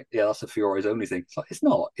 everybody's like, yeah, that's a Fiore's only thing. It's like, it's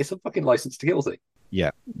not. It's a fucking license to kill thing.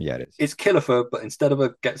 Yeah, it is. It's Killifer, but instead of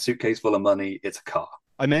a get suitcase full of money, it's a car.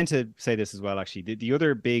 I meant to say this as well, actually. The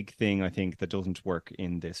other big thing I think that doesn't work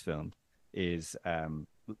in this film is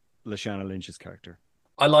Lashana Lynch's character.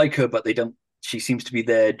 I like her, but they don't. She seems to be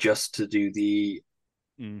there just to do the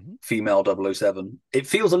female 007. It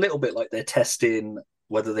feels a little bit like they're testing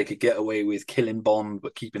whether they could get away with killing Bond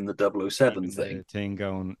but keeping the 007 Keeping thing. the thing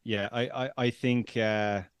going. Yeah, I think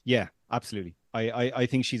yeah, absolutely. I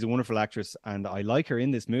think she's a wonderful actress and I like her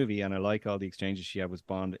in this movie and I like all the exchanges she had with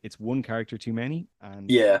Bond. It's one character too many, and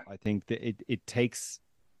Yeah. I think that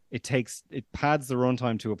it pads the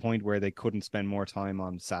runtime to a point where they couldn't spend more time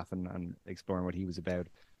on Safin and exploring what he was about.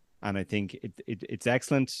 And I think it's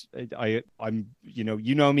excellent. I'm you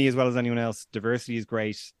know me as well as anyone else. Diversity is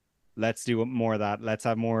great. Let's do more of that. Let's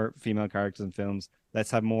have more female characters in films.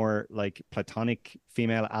 Let's have more like platonic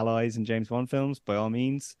female allies in James Bond films, by all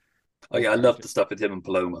means. Oh But yeah, I love the stuff with him and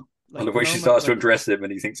Paloma. I like love when she Paloma, starts to like undress him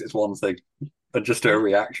and he thinks it's one thing, and just her and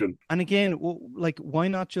reaction. and again, well, like why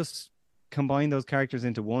not just combine those characters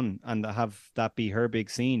into one and have that be her big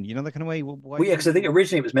scene? You know, that kind of way. Why Well, do yeah, we because I think need?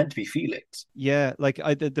 originally it was meant to be Felix. Yeah, like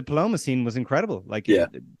the Paloma scene was incredible. Like Yeah.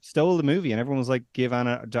 it stole the movie, and everyone was like, "Give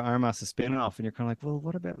Anna de Armas a spin off," and you're kind of like, "Well,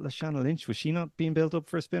 what about Lashana Lynch? Was she not being built up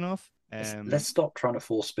for a spin off?" Let's stop trying to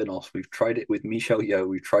force spin-offs. We've tried it with Michelle Yeoh.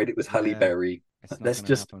 We've tried it with Halle Yeah, Berry. it's not Let's going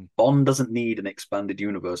to just happen. Bond doesn't need an expanded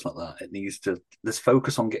universe like that. It needs to let's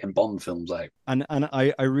focus on getting Bond films out. And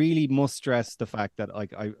I really must stress the fact that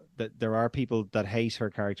like that there are people that hate her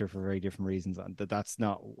character for very different reasons, and that's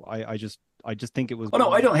not. I just think it was Oh no,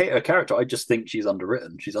 I one. don't hate her character. I just think she's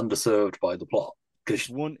underwritten. She's underserved by the plot because It's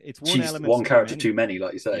one she's element one too character many. too many,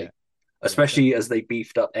 like you Yeah, say. yeah. That Especially as they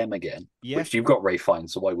beefed up M again, yeah, which you've got Ray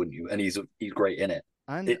Fiennes, so why wouldn't you? And he's great in it.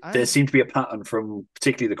 and There and seemed to be a pattern from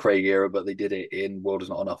particularly the Craig era, but they did it in World Is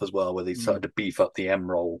Not Enough as well, where they mm. started to beef up the M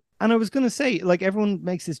role. And I was gonna say, like everyone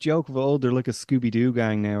makes this joke of, oh, they're like a Scooby Doo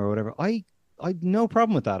gang now or whatever. I no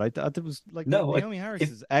problem with that. I thought it was like No, Naomi Harris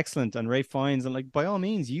if is excellent and Ray Fiennes, and like by all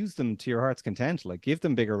means use them to your heart's content. Like give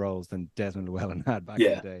them bigger roles than Desmond Llewellyn had back in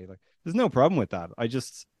the yeah, day. Like there's no problem with that. I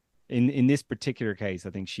just in this particular case,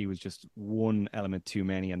 I think she was just one element too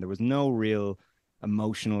many, and there was no real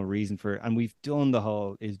emotional reason for it. And we've done the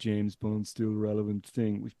whole is James Bond still relevant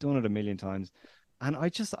thing. We've done it a million times. And I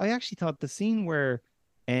actually thought the scene where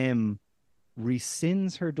M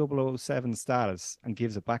rescinds her 007 status and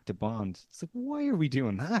gives it back to Bond. It's like, why are we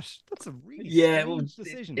doing that? That's a really yeah, well, strange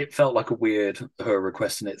decision. it felt like a weird her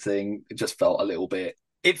requesting it thing. It just felt a little bit.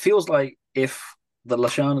 It feels like if the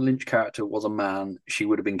Lashana Lynch character was a man, she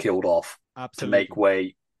would have been killed off to make Absolutely.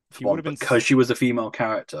 way for She would Bond. have been, But because she was a female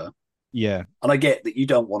character, yeah, and I get that you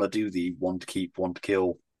don't want to do the one to keep, one to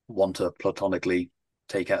kill, one to platonically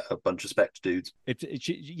take out a bunch of Spectre dudes.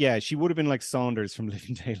 yeah, she would have been like Saunders from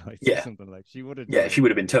Living Daylights or Yeah, something like. She would have yeah, died. she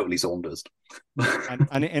would have been totally Saunders.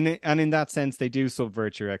 And in that sense, they do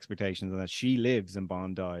subvert your expectations and that she lives and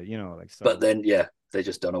Bond died. You know, like But so. then, yeah, they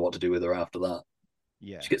just don't know what to do with her after that.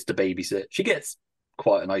 Yeah, She gets to babysit. She gets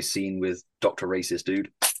quite a nice scene with Doctor Racist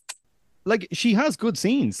Dude. like she has good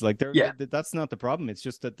scenes. Like Yeah, that's not the problem. It's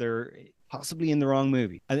just that they're possibly in the wrong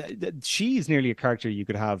movie. She's nearly a character you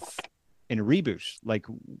could have in a reboot, like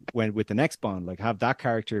when with the next Bond, like have that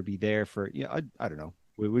character be there for. Yeah, I don't know.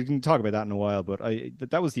 We can talk about that in a while, but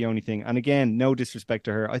that was the only thing. And again, no disrespect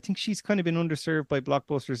to her. I think she's kind of been underserved by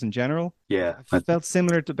blockbusters in general. yeah, I felt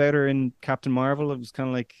similar to about her in Captain Marvel. It was kind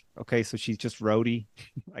of like, okay, so she's just Rhodey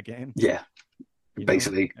again, yeah. you know.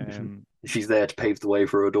 Basically, she's there to pave the way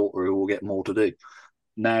for her daughter, who will get more to do.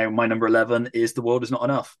 Now, my number 11 is The World Is Not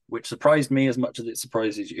Enough, which surprised me as much as it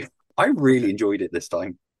surprises you. I really Okay. enjoyed it this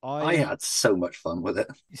time. I I had so much fun with it.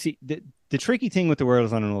 see the tricky thing with The World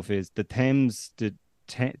Is Not Enough is the Yeah,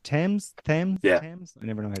 Thames. I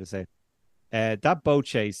never know how to say it. That boat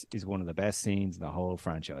chase is one of the best scenes in the whole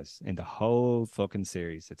franchise, in the whole fucking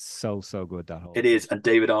series. It's so good, that whole it is. And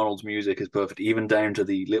David Arnold's music is perfect, even down to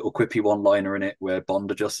the little quippy one liner in it where Bond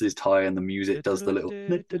adjusts his tie and the music does the little.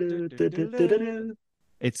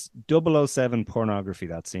 It's 007 pornography,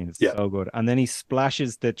 that scene. It's Yeah. so good. And then he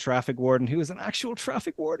splashes the traffic warden, who is an actual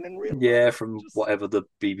traffic warden in real Yeah, life. from Just, whatever the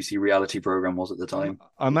BBC reality program was at the time.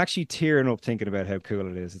 I'm actually tearing up thinking about how cool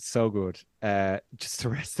it is. It's so good. Just the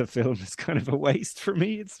rest of the film is kind of a waste for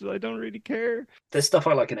me. I don't really care. There's stuff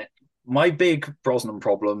I like in it. My big Brosnan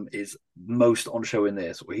problem is most on show in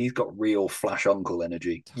this, where he's got real flash uncle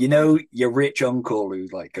energy. You know, your rich uncle who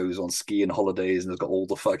like goes on skiing holidays and has got all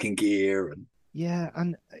the fucking gear and Yeah,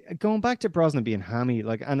 and going back to Brosnan being hammy,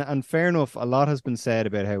 like, and fair enough, a lot has been said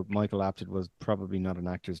about how Michael Apted was probably not an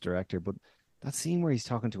actor's director, but that scene where he's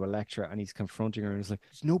talking to Electra and he's confronting her and he's like,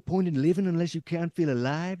 "There's no point in living unless you can't feel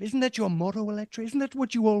alive. Isn't that your motto, Electra? Isn't that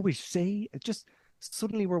what you always say?" It just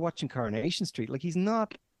suddenly we're watching Coronation Street. Like he's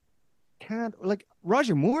not can't like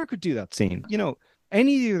Roger Moore could do that scene. You know,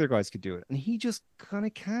 any of the other guys could do it, and he just kind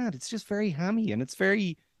of can't. It's just very hammy and it's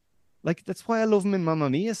very like that's why I love him in Mamma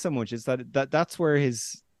Mia so much. Is that's where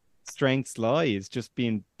his strengths lie, is just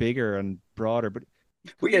being bigger and broader. But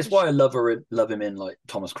Well, yeah, Kind it's of why I love him in like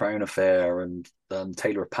Thomas Crown Affair and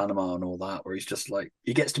Taylor of Panama and all that, where he's just like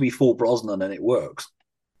he gets to be full Brosnan and it works.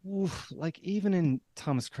 Oof, like even in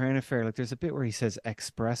Thomas Crown Affair, like there's a bit where he says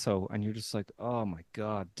espresso, and you're just like, oh my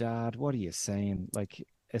God, Dad, what are you saying? Like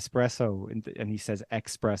espresso, and he says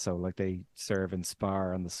espresso, like they serve in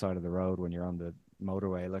Spar on the side of the road when you're on the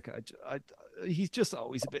motorway. Like he's just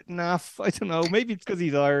always a bit naff. I don't know. Maybe it's because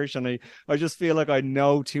he's Irish, and I just feel like I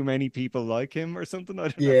know too many people like him or something. I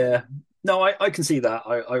don't know. Yeah, no, I can see that.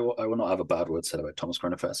 I will not have a bad word said about Thomas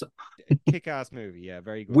Crown Affair. So Kick-ass movie, yeah,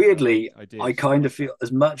 very good. weirdly, I I did kind of like that. feel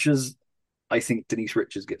as much as I think Denise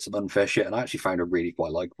Richards gets some unfair shit, and I actually found her really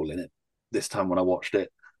quite likable in it this time when I watched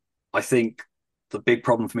it. I think the big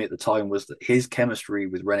problem for me at the time was that his chemistry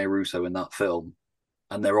with Rene Russo in that film,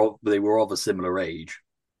 and they were of a similar age,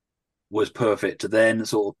 was perfect. To then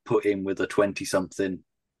sort of put in with a 20 something,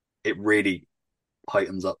 it really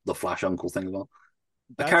heightens up the Flash Uncle thing as well.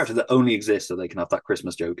 A character That's that only exists so they can have that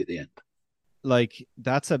Christmas joke at the end. like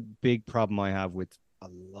that's a big problem I have with a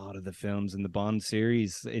lot of the films in the Bond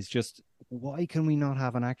series. Is just why can we not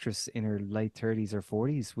have an actress in her late 30s or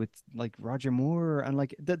 40s with like Roger Moore, and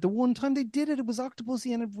like the one time they did it, it was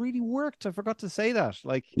Octopussy and it really worked. I forgot to say that.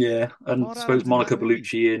 Like Yeah, and I Maud suppose Adams in that Monica movie,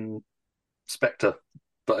 Bellucci in Spectre,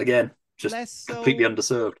 but again, just less completely so,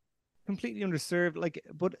 underserved. completely underserved. Like,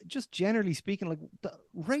 but just generally speaking, like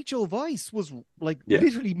Rachel Weisz was like Yeah,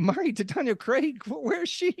 literally married to Daniel Craig. Where's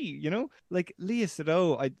she? You know, like Leah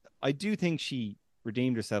Sado. I do think she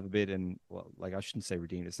redeemed herself a bit, and well, like I shouldn't say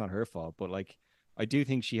redeemed. It's not her fault, but like I do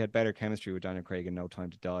think she had better chemistry with Daniel Craig in No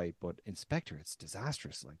Time to Die. But Inspector, it's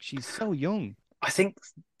disastrous. Like she's so young. I think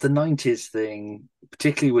the '90s thing,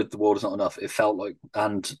 particularly with The World Is Not Enough, it felt like,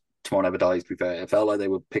 and Tomorrow Never Dies, to be fair, it felt like they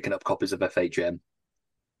were picking up copies of FHM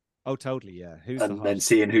Oh, totally. Yeah. Who's the and then hottest?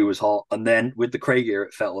 seeing who was hot. And then with the Craig era,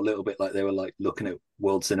 it felt a little bit like they were like looking at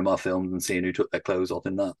world cinema films and seeing who took their clothes off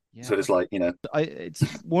in that. Yeah. So it's like, you know, It's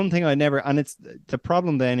one thing I never, and it's the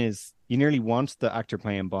problem then is you nearly want the actor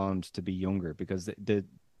playing Bond to be younger because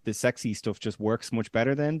the sexy stuff just works much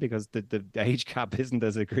better then because the age gap isn't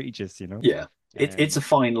as egregious, you know? yeah, it's a Um,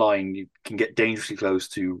 fine line. You can get dangerously close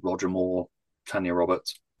to Roger Moore, Tanya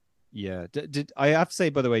Roberts. yeah. Did I have to say,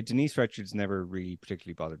 by the way, Denise Richards never really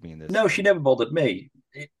particularly bothered me in this. No, she never bothered me.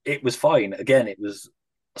 It was fine. Again, it was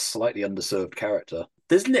a slightly underserved character.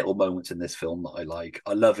 There's little moments in this film that I like.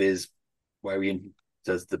 I love his where he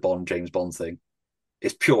does the Bond James Bond thing.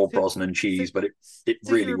 It's pure So, Brosnan so, cheese, but it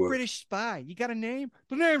so really you're a works. British spy. You got a name?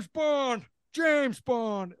 The name's Bond. James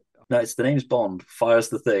Bond. No, it's the name's Bond, fires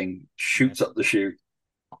the thing, Yeah. shoots up the chute.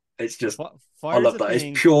 It's just I Fires love the that. It's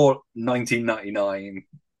thing. pure 1999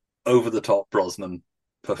 over the top Brosnan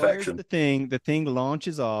Fires perfection. the thing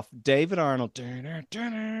launches off. David Arnold, "Dunner,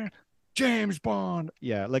 dunner, James Bond."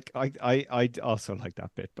 Yeah, like I also like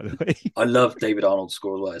that bit, by the way. I love David Arnold's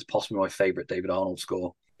score as well. It's possibly my favorite David Arnold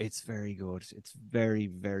score. It's very good. It's very,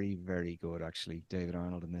 very, very good, actually. David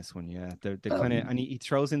Arnold in this one, yeah. The kind of, Um, and he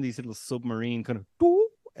throws in these little submarine kind of,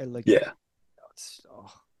 like, yeah, it's,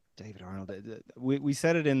 oh, David Arnold. We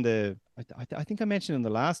said it in the, I think I mentioned in the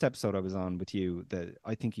last episode I was on with you that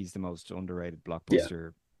I think he's the most underrated yeah,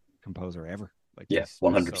 blockbuster composer ever. Like yeah, he's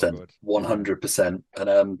one just hundred so percent, good. 100%.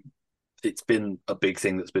 And it's been a big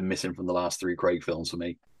thing that's been missing from the last three Craig films for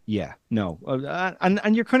me. Yeah, no,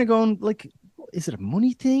 and you're kind of going like, is it a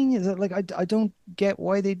money thing? Is it like I don't get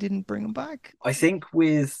why they didn't bring him back? I think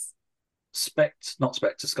with not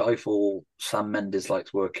Spectre, Skyfall, Sam Mendes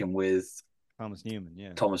likes working with Thomas Newman,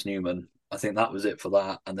 yeah. Thomas Newman. I think that was it for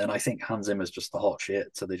that. And then I think Hans Zimmer's just the hot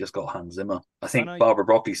shit. So they just got Hans Zimmer. I And think Barbara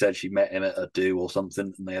Broccoli said she met him at a do or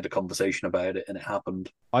something and they had a conversation about it and it happened.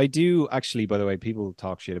 I do actually, by the way, people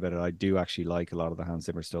talk shit about it. I do actually like a lot of the Hans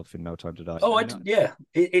Zimmer stuff in No Time to Die. Oh, And not yeah,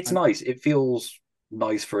 it's and, nice. It feels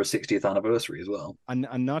nice for a 60th anniversary as well. and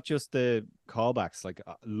not just the callbacks, like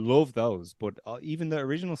I love those, but even the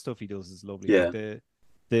original stuff he does is lovely. Like Yeah,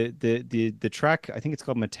 the track, I think it's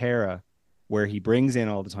called Matera, where he brings in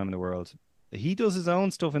All the Time in the World. He does his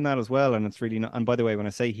own stuff in that as well, and it's really not. And by the way, when I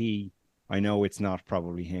say he, I know it's not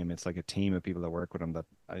probably him. It's like a team of people that work with him that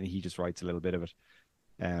he just writes a little bit of it.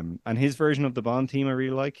 And his version of the Bond theme I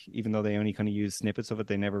really like, even though they only kind of use snippets of it,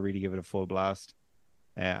 they never really give it a full blast.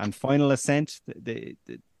 And Final Ascent, the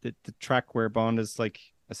track where Bond is like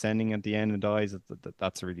ascending at the end and dies,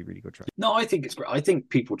 that's a really, really good track. no, I think it's great. I think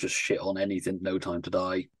people just shit on anything No Time to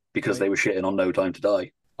Die because I they were shitting on No Time to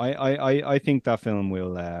Die. I think that film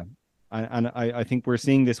will and I think we're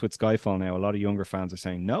seeing this with Skyfall now. A lot of younger fans are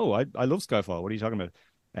saying, no, I love Skyfall. What are you talking about?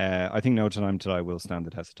 I think No Time to Die will stand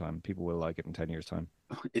the test of time. People will like it in 10 years' time.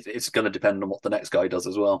 It's going to depend on what the next guy does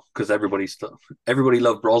as well, because Yeah. everybody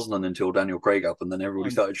loved Brosnan until Daniel Craig up, and then everybody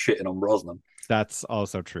Um, started shitting on Brosnan that's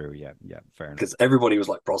also true. Yeah, yeah, fair enough. because everybody was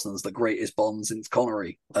like Brosnan's the greatest Bond since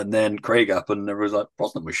Connery, and then Craig up, and everybody was like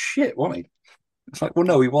Brosnan was shit, wasn't he? It's like, well,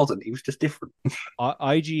 no, he wasn't. He was just different.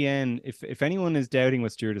 IGN, if anyone is doubting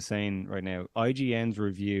what Stuart is saying right now, IGN's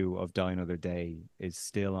review of Die Another Day is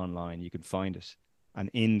still online. You can find it. And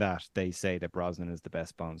in that, they say that Brosnan is the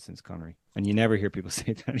best Bond since Connery. And you never hear people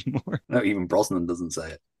say that anymore. No, even Brosnan doesn't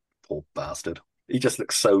say it. Poor bastard. He just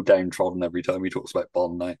looks so downtrodden every time he talks about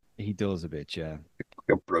Bond now. He does a bit, yeah.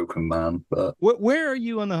 Like a broken man. But Where are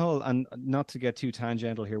you on the whole, and not to get too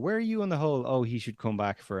tangential here, where are you on the whole, oh, he should come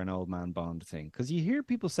back for an old man Bond thing? Because you hear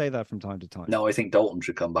people say that from time to time. no, I think Dalton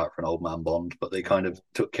should come back for an old man Bond, but they kind of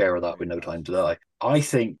took care of that with No Time to Die.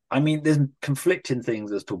 I mean, there's conflicting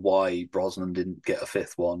things as to why Brosnan didn't get a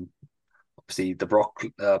fifth one. Obviously,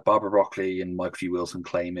 Barbara Broccoli and Michael G. Wilson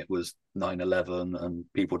claim it was 9/11 and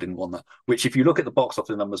people didn't want that. Which, if you look at the box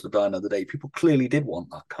office numbers for Die Another Day, people clearly did want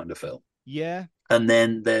that kind of film. Yeah. And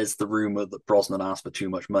then there's the rumor that Brosnan asked for too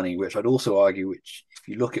much money, which I'd also argue, which if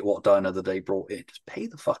you look at what Die Another Day brought in, just pay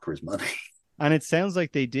the fucker his money. And it sounds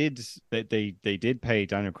like they did pay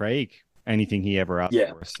Daniel Craig anything he ever asked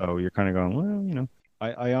Yeah. for. So you're kind of going, well,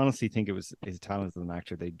 I honestly think it was his talent as an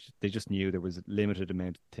actor. They just knew there was a limited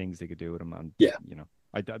amount of things they could do with him, and Yeah.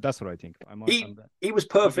 that's what I think. He was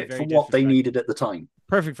perfect for what they needed at the time.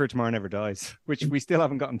 Perfect for Tomorrow Never Dies, which we still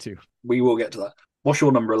haven't gotten to. We will get to that. What's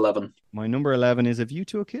your number 11? My number 11 is A View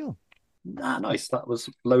to a Kill. Ah, nice. That was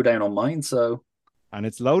low down on mine. So, and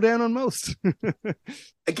it's low down on most.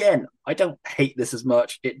 Again, I don't hate this as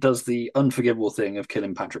much. It does the unforgivable thing of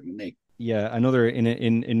killing Patrick Macnee. Yeah, another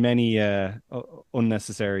in many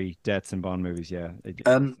unnecessary deaths in Bond movies. Yeah,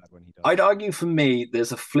 I'd argue for me,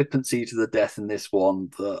 there's a flippancy to the death in this one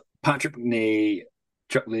that Patrick Macnee,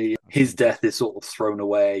 Chuck Lee, his death is sort of thrown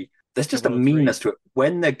away. There's just a meanness to it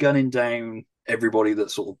when they're gunning down everybody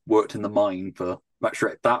that sort of worked in the mine for Max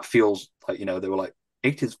Schreck. That feels like they were like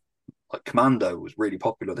 80s, like Commando was really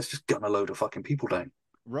popular. Let's just gun a load of fucking people down,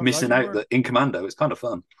 missing out that in Commando it's kind of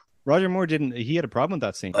fun. Roger Moore didn't. He had a problem with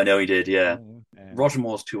that scene. I know he did. Yeah. Roger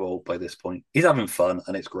Moore's too old by this point. He's having fun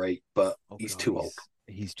and it's great, but he's too old.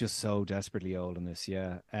 He's just so desperately old in this.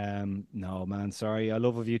 Yeah. No, man. Sorry. I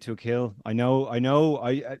love A View to a Kill. I know.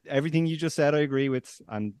 Everything you just said, I agree with.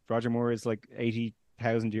 And Roger Moore is like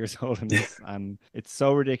 80,000 years old in this, and it's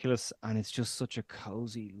so ridiculous. And it's just such a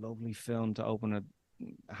cozy, lovely film to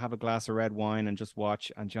have a glass of red wine and just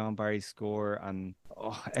watch, and John Barry's score and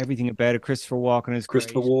everything about it. Christopher Walken is great.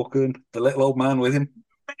 Walken, the little old man with him.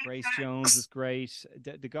 Grace Jones is great.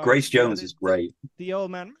 The guy, Grace Jones is great. The old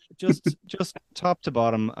man, just top to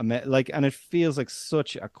bottom, and it feels like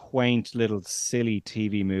such a quaint little silly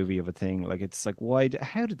TV movie of a thing. Like it's like,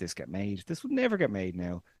 how did this get made? This would never get made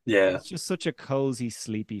now. Yeah, it's just such a cozy,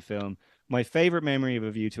 sleepy film. My favorite memory of A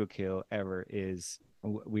View to a Kill ever is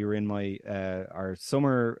we were in my our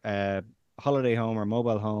summer holiday home, our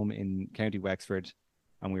mobile home in County Wexford,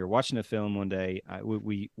 and we were watching a film one day.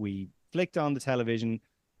 We flicked on the television.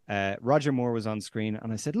 Roger Moore was on screen,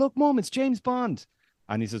 and I said, "Look, Mum, it's James Bond."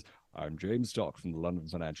 And he says, "I'm James Stock from the London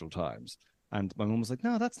Financial Times." And my mum was like,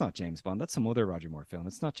 "No, that's not James Bond. That's some other Roger Moore film.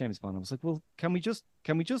 It's not James Bond." I was like, "Well, can we just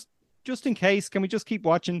in case, can we just keep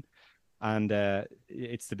watching?" And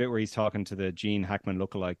it's the bit where he's talking to the Gene Hackman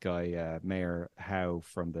lookalike guy, Mayor Howe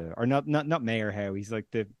not Mayor Howe. He's like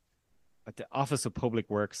at the Office of Public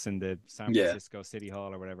Works in the San Francisco City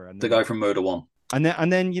Hall or whatever. And the guy from Murder One. And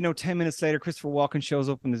then 10 minutes later, Christopher Walken shows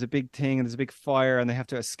up and there's a big thing and there's a big fire and they have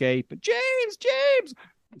to escape. But James,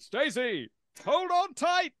 Stacy, hold on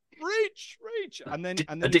tight, reach. And then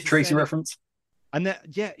a Dick Tracy reference. And then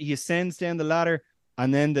he ascends down the ladder,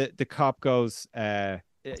 and then the cop goes, or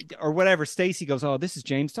whatever. Stacy goes, "Oh, this is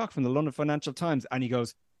James Stock from the London Financial Times," and he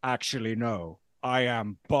goes, "Actually, no, I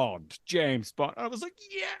am Bond, James Bond." And I was like,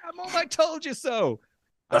 "Yeah, Mom, I told you so."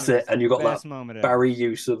 That's it. And you got that Barry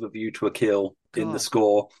use of A View to a Kill in the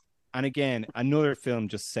score. And again, another film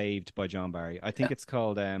just saved by John Barry. I think it's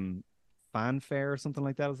called Fanfare or something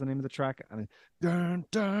like that is the name of the track. And dun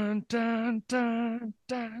dun dun dun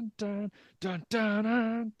dun dun dun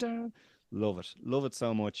dun dun. Love it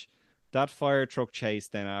so much. That fire truck chase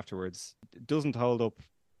then afterwards doesn't hold up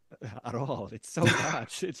at all. It's so bad.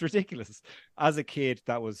 It's ridiculous. As a kid,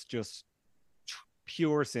 that was just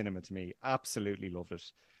pure cinema to me. Absolutely loved it.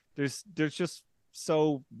 There's just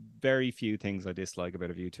so very few things I dislike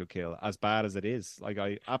about A View to a Kill, as bad as it is. Like,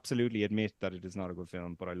 I absolutely admit that it is not a good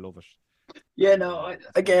film, but I love it. Yeah, no, That's one of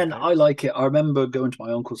my again, I favorites. like it. I remember going to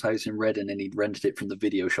my uncle's house in Reading and he'd rented it from the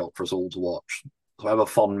video shop for us all to watch. So I have a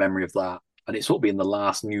fond memory of that. And it's sort of been the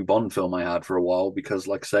last new Bond film I had for a while because,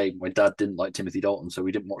 like I say, my dad didn't like Timothy Dalton, so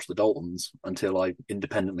we didn't watch the Daltons until I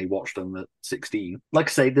independently watched them at 16. Like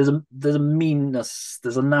I say, there's a meanness,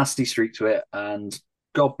 there's a nasty streak to it, and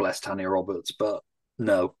God bless Tanya Roberts, but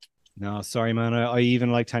no, No, sorry, man. I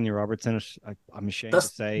even like Tanya Roberts in it. I'm ashamed to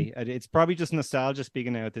that's say it's probably just nostalgia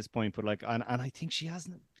speaking now at this point. But like, and I think she has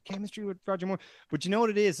chemistry with Roger Moore. But you know what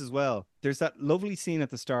it is as well. There's that lovely scene at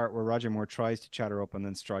the start where Roger Moore tries to chat her up and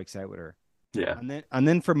then strikes out with her. yeah, And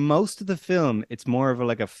then for most of the film, it's more of a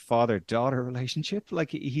like a father-daughter relationship.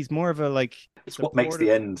 Like he's more of a like it's what makes the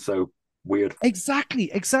supportive. end so weird. Exactly.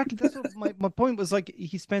 That's what my point was. Like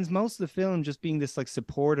he spends most of the film just being this like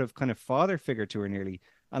supportive kind of father figure to her nearly.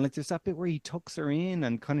 And like there's that bit where he tucks her in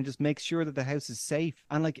and kind of just makes sure that the house is safe.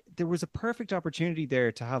 And like there was a perfect opportunity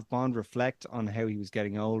there to have Bond reflect on how he was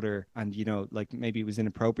getting older and like maybe it was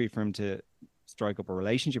inappropriate for him to strike up a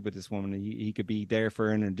relationship with this woman. He could be there for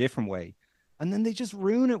her in a different way. And then they just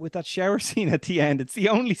ruin it with that shower scene at the end. It's the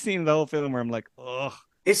only scene in the whole film where I'm like, ugh.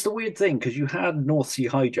 It's the weird thing because you had North Sea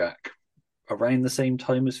Hijack around the same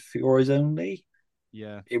time as Fiore's Only,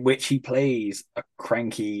 Yeah. in which he plays a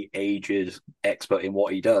cranky, aged expert in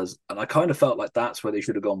what he does. And I kind of felt like that's where they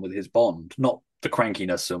should have gone with his Bond. Not the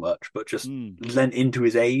crankiness so much, but just Mm. lent into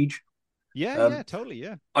his age. Yeah, Um, totally.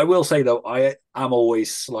 Yeah. I will say, though, I am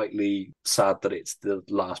always slightly sad that it's the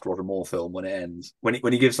last Roger Moore film when it ends. When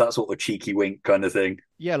he gives that sort of cheeky wink kind of thing.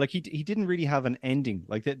 Yeah, like he didn't really have an ending.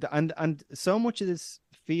 Like and so much of this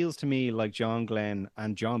feels to me like John Glenn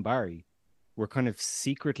and John Barry were kind of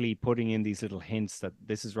secretly putting in these little hints that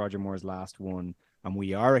this is Roger Moore's last one, and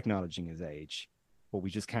we are acknowledging his age, but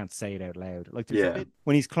we just can't say it out loud. Like there's a Yeah. bit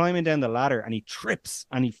when he's climbing down the ladder and he trips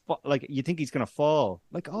and like you think he's gonna fall.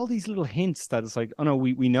 Like all these little hints that it's like, oh no,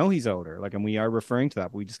 we know he's older, like, and we are referring to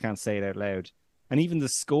that, but we just can't say it out loud. And even the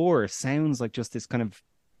score sounds like just this kind of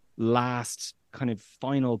last kind of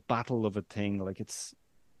final battle of a thing. Like it's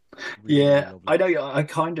really, really Yeah, I lovely. know. I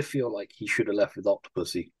kind of feel like he should have left with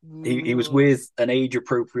Octopussy. He was Ugh. with an age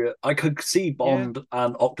appropriate. I could see Yeah, Bond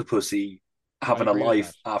and Octopussy I having a agree with that.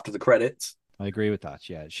 life after the credits. I agree with that.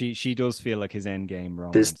 Yeah, she does feel like his end game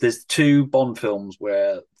There's romance. there's two Bond films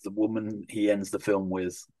where the woman he ends the film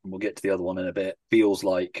with, and we'll get to the other one in a bit, feels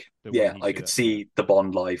like, The one yeah, he I should could have. Yeah, see the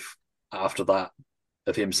Bond life after that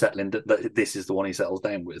of him settling. That this is the one he settles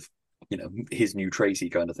down with. His new Tracy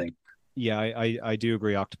kind of thing. yeah. I do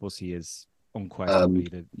agree. Octopussy is Um, unquestionably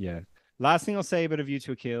the yeah. Last thing I'll say about A View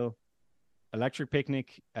to a Kill, Electric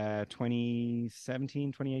Picnic,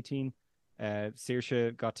 2017, 2018.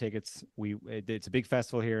 Saoirse got tickets. It's a big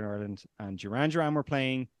festival here in Ireland, and Duran Duran were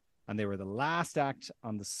playing, and they were the last act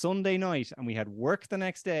on the Sunday night, and we had work the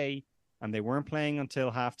next day, and they weren't playing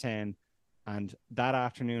until 10:30. And that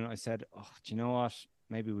afternoon, I said, "Oh, do you know what?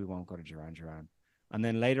 Maybe we won't go to Duran Duran." And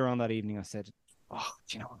then later on that evening, I said, "Oh,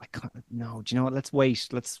 do you know what? I can't. No, do you know what? Let's wait.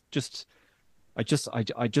 Let's just I just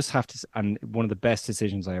have to, and one of the best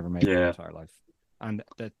decisions I ever made in my yeah, entire life. And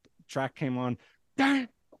the track came on, dun,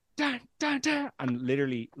 dun, dun, dun, and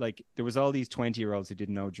literally, like, there was all these 20-year-olds who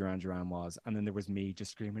didn't know Duran Duran was, and then there was me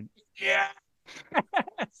just screaming, yes!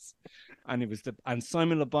 And it was and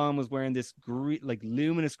Simon Le Bon was wearing this green, like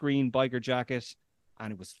luminous green biker jacket,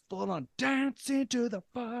 and it was full on dance into the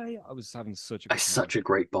fire. I was having such a good it's time. such a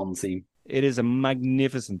great Bond theme. It is a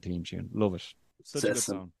magnificent theme tune. Love it. Such a So, good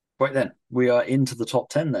song. right then, we are into the top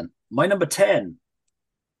 10 then. My number 10,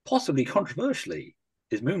 possibly controversially,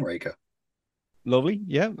 is Moonraker. Lovely.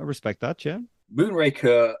 Yeah, I respect that. Yeah.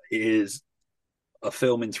 Moonraker is a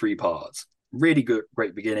film in three parts. Really good,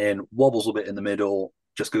 great beginning, wobbles a bit in the middle,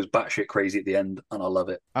 just goes batshit crazy at the end, and I love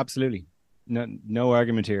it. Absolutely. No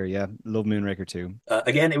argument here. Yeah. Love Moonraker too.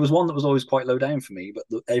 Again, it was one that was always quite low down for me,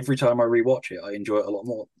 but every time I rewatch it, I enjoy it a lot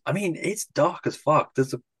more. I mean, it's dark as fuck.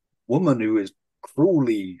 There's a woman who is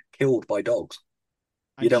cruelly killed by dogs.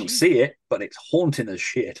 You And don't see it, but it's haunting as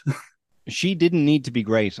shit. she didn't need to be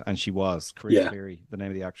great, and she was. Corinne Yeah, Cleary, the name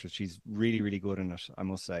of the actress. She's really, really good in it, I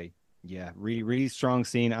must say. Yeah, really, really strong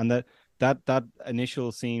scene. And that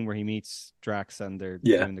initial scene where he meets Drax and they're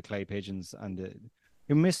yeah, doing the clay pigeons and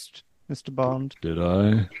you missed Mr. Bond. Did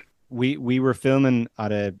I? We were filming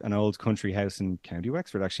at an old country house in County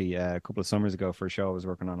Wexford actually a couple of summers ago for a show I was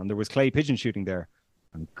working on, and there was clay pigeon shooting there.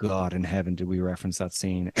 And God in heaven, did we reference that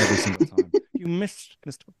scene every single time? You missed,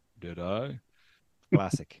 Mister. Did I?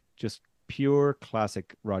 Classic, just pure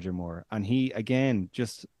classic Roger Moore. And he again,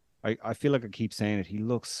 just I feel like I keep saying it. He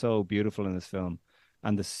looks so beautiful in this film,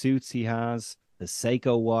 and the suits he has, the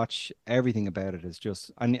Seiko watch, everything about it is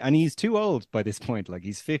just, and he's too old by this point. Like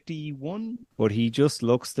he's 51, but he just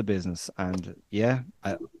looks the business. And yeah,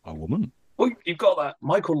 a woman. Well, you've got that.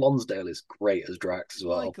 Michael Lonsdale is great as Drax as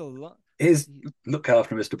well. Michael, His look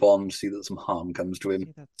after Mr. Bond, see that some harm comes to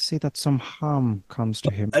him. see that some harm comes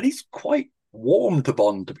to him. And he's quite warm to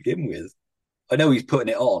Bond to begin with. I know he's putting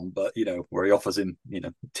it on, but where he offers him,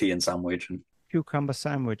 tea and sandwich and cucumber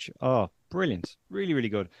sandwich. Oh, brilliant. Really, really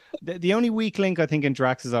good. The only weak link, I think, in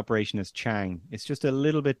Drax's operation is Chang. It's just a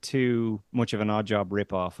little bit too much of an odd job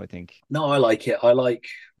rip-off, I think. No, I like it. Like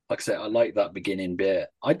I said, I like that beginning bit.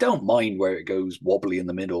 I don't mind where it goes wobbly in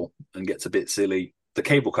the middle and gets a bit silly. The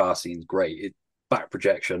cable car scene's great. Back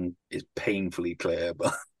projection is painfully clear,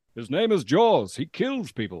 but his name is Jaws. He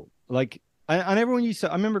kills people. Like, and everyone used to,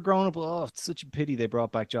 I remember growing up, oh, it's such a pity they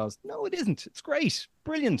brought back Jaws. No, it isn't. It's great.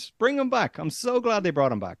 Brilliant. Bring him back. I'm so glad they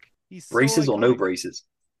brought him back. He's braces so or no braces?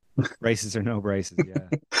 Braces or no braces,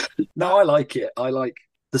 yeah. No, I like it. I like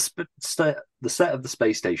the set of the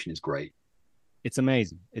space station is great. It's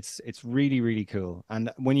amazing. It's really, really cool.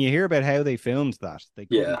 And when you hear about how they filmed that, they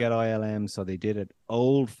couldn't get ILM, so they did it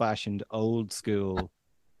old-fashioned, old school,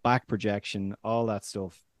 back projection, all that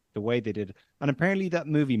stuff, the way they did it. And apparently that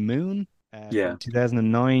movie Moon, in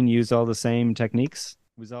 2009, used all the same techniques.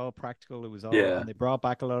 It was all practical. It was all, and they brought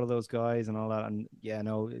back a lot of those guys and all that. And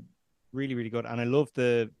really, really good. And I love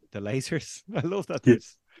the lasers. I love that.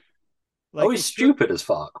 Like, it's stupid as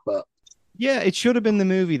fuck, but yeah, it should have been the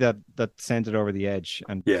movie that sent it over the edge,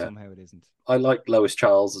 and somehow it isn't. I like Lois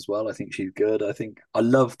Charles as well. I think she's good. I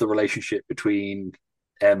love the relationship between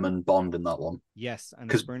M and Bond in that one. Yes, and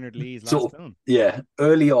because Bernard Lee's last film. Yeah,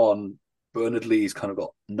 early on, Bernard Lee's kind of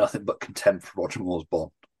got nothing but contempt for Roger Moore's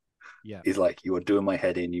Bond. Yeah, he's like, "You are doing my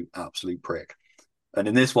head in, you absolute prick." And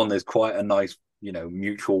in this one, there's quite a nice,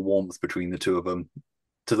 mutual warmth between the two of them.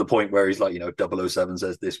 To the point where he's like, 007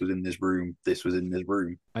 says this was in this room, this was in this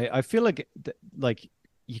room. I feel like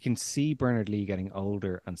you can see Bernard Lee getting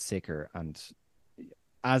older and sicker, and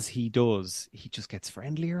as he does, he just gets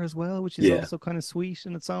friendlier as well, which is also kind of sweet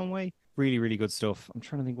in its own way. Really, really good stuff. I'm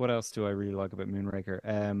trying to think, what else do I really like about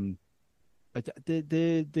Moonraker?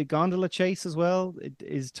 The gondola chase as well, it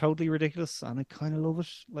is totally ridiculous, and I kind of love it.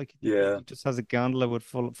 Like, it just has a gondola with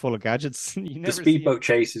full of gadgets. The speedboat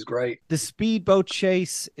chase is great. The speedboat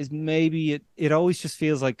chase is maybe it always just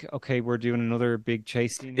feels like, okay, we're doing another big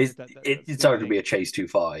chase scene. It's hard to be a chase too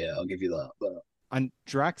far. Yeah, I'll give you that. But and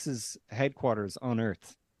Drax's headquarters on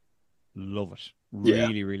Earth, love it.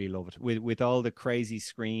 Really, really love it. With all the crazy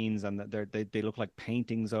screens, and they look like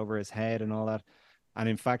paintings over his head and all that. And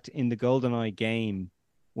in fact, in the GoldenEye game,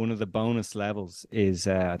 one of the bonus levels is,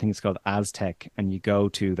 I think it's called Aztec, and you go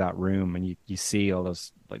to that room and you see all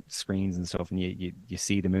those like screens and stuff, and you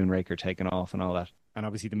see the Moonraker taking off and all that. And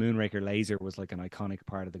obviously the Moonraker laser was like an iconic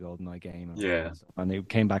part of the GoldenEye game. And they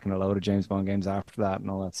came back in a load of James Bond games after that and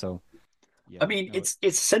all that. So, yeah, I mean, it's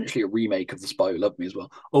essentially a remake of The Spy Who Loved Me as well.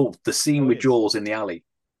 Oh, the scene with Jaws in the alley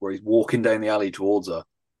where he's walking down the alley towards her.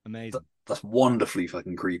 Amazing. That's wonderfully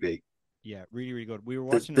fucking creepy. Yeah, really, really good. We were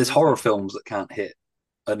watching. There's horror films that can't hit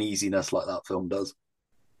uneasiness like that film does.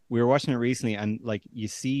 We were watching it recently, and like you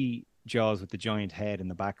see Jaws with the giant head in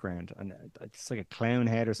the background, and it's like a clown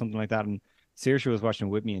head or something like that. And Saoirse was watching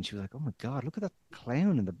with me, and she was like, "Oh my god, look at that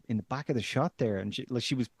clown in the back of the shot there!" And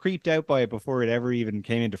she was creeped out by it before it ever even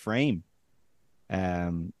came into frame.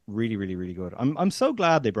 Really, really, really good. I'm so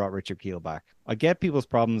glad they brought Richard Kiel back. I get people's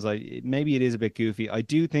problems. Maybe it is a bit goofy. I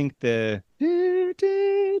do think the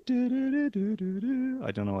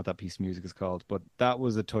I don't know what that piece of music is called, but that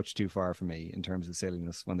was a touch too far for me in terms of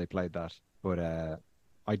silliness when they played that. But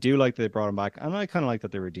I do like that they brought him back, and I kind of like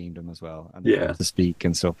that they redeemed him as well, and to speak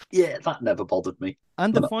and stuff. Yeah, that never bothered me.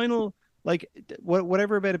 And the final, like,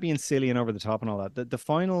 whatever about it being silly and over the top and all that, the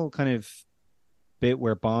final kind of bit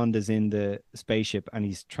where Bond is in the spaceship and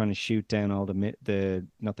he's trying to shoot down all the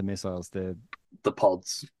not the missiles, the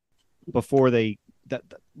pods before they. That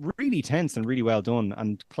really tense and really well done,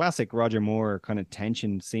 and classic Roger Moore kind of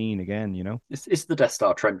tension scene again. It's the Death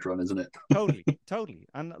Star trench run, isn't it? Totally.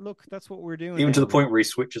 And look, that's what we're doing. Even to the point where he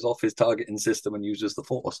switches off his targeting system and uses the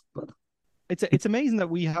Force. But it's amazing that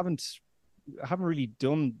we haven't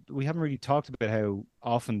really talked about how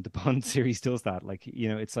often the Bond series does that. Like,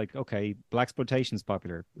 it's like, okay, blaxploitation's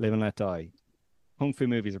popular, Live and Let Die, kung fu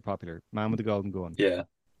movies are popular, Man with the Golden Gun. Yeah.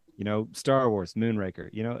 Star Wars, Moonraker.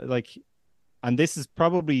 Like. And this is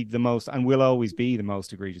probably the most, and will always be the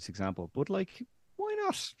most egregious example. But like, why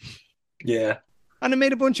not? Yeah. And it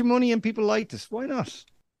made a bunch of money and people liked it. Why not?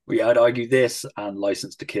 Well, yeah, I'd argue this and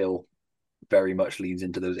License to Kill very much leans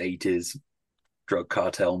into those 80s drug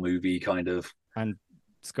cartel movie kind of. And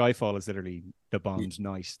Skyfall is literally the Bond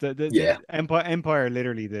night. Yeah, The Empire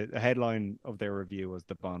literally the headline of their review was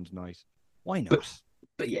the Bond night. Why but not?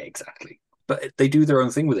 but yeah, exactly. But they do their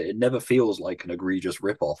own thing with it. It never feels like an egregious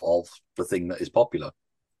rip-off of the thing that is popular,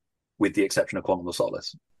 with the exception of Quantum of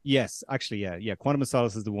Solace. Yes, actually, yeah. Quantum of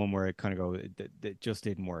Solace is the one where it kind of go, it just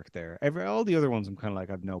didn't work there. All the other ones, I'm kind of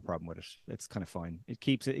like, I've no problem with it. It's kind of fine. It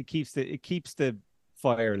keeps the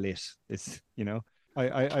fire lit. It's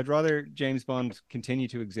I'd rather James Bond continue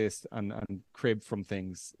to exist and crib from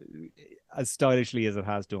things as stylishly as it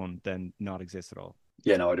has done than not exist at all.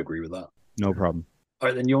 Yeah, no, I'd agree with that. No problem. All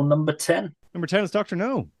right, then you're number 10. Number 10 is Doctor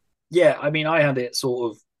No. Yeah, I mean, I had it sort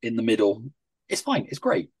of in the middle. It's fine. It's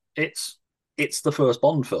great. It's the first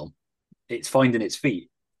Bond film. It's finding its feet.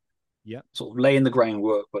 Yeah. Sort of laying the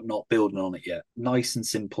groundwork, but not building on it yet. Nice and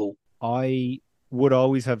simple. I would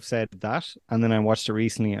always have said that. And then I watched it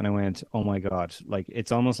recently and I went, oh my God. Like,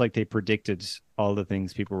 it's almost like they predicted all the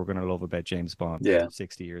things people were going to love about James Bond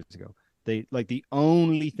 60 years ago. The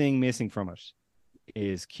only thing missing from it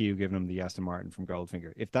is Q giving him the Aston Martin from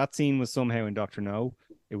Goldfinger. If that scene was somehow in Doctor No,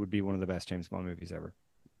 it would be one of the best James Bond movies ever.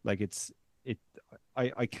 Like,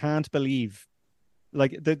 I can't believe,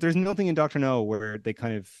 like, there's nothing in Doctor No where they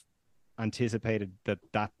kind of anticipated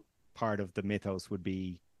that part of the mythos would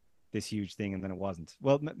be this huge thing, and then it wasn't.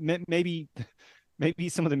 Well, maybe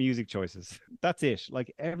some of the music choices. That's it.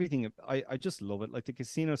 Like, everything, I just love it. Like, the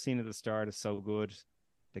casino scene at the start is so good.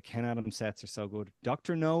 The Ken Adams sets are so good.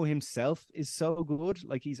 Dr. No himself is so good.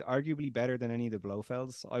 Like, he's arguably better than any of the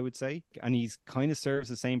Blofelds, I would say. And he's kind of serves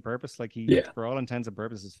the same purpose. Like, for all intents and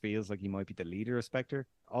purposes, feels like he might be the leader of Spectre.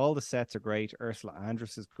 All the sets are great. Ursula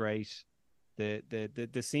Andress is great.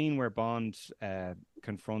 The scene where Bond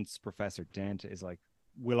confronts Professor Dent is like,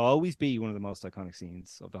 will always be one of the most iconic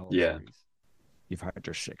scenes of the whole series. You've had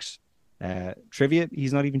your six. Trivia,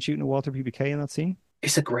 he's not even shooting a Walter PBK in that scene.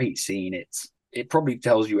 It's a great scene. It probably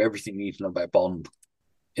tells you everything you need to know about Bond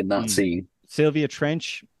in that scene. Sylvia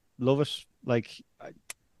Trench, love it. Like, I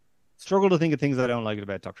struggle to think of things I don't like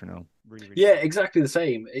about Doctor No. Really, really yeah, exactly the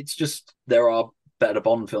same. It's just there are better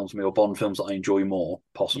Bond films to me, or Bond films that I enjoy more,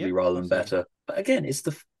 possibly rather than better. But again, it's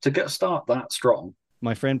to start that strong.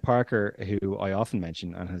 My friend Parker, who I often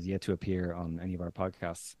mention and has yet to appear on any of our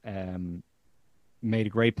podcasts, made a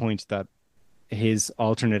great point that his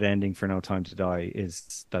alternate ending for No Time to Die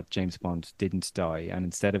is that James Bond didn't die, and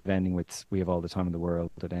instead of ending with "We Have All the Time in the World,"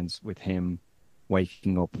 it ends with him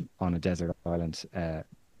waking up on a desert island,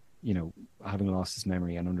 having lost his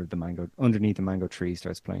memory, and underneath the mango tree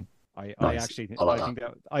starts playing. I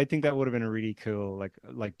think that would have been a really cool,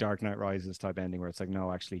 like Dark Knight Rises type ending, where it's like,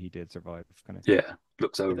 no, actually he did survive. Kind of. Yeah,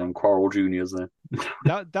 looks over on Quarrel Junior's there.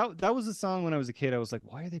 that was a song when I was a kid. I was like,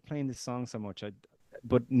 why are they playing this song so much?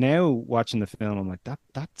 But now watching the film, I'm like,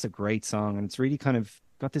 that's a great song, and it's really kind of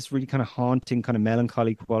got this really kind of haunting, kind of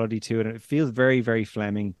melancholy quality to it, and it feels very, very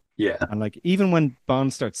Fleming. Yeah, and like even when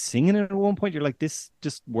Bond starts singing it at one point, you're like, this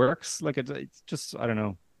just works. Like it's just, I don't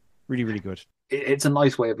know, really, really good. It's a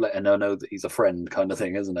nice way of letting her know that he's a friend, kind of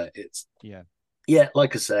thing, isn't it? Yeah.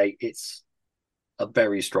 Like I say, it's a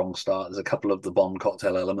very strong start. There's a couple of the Bond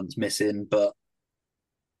cocktail elements missing, but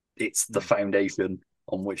it's the foundation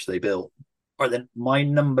on which they built. All right, then my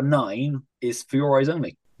number 9 is For Your Eyes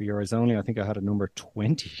Only. For Your Eyes Only, I think I had a number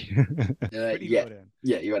 20. Yeah,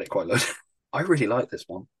 you had it quite low. I really like this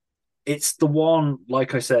one. It's the one,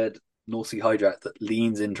 like I said, North Sea Hijack, that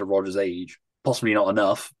leans into Roger's age. Possibly not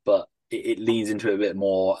enough, but it leans into it a bit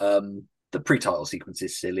more. The pre-title sequence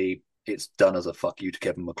is silly. It's done as a fuck you to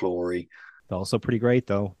Kevin McClory. Also pretty great,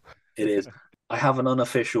 though. It is. I have an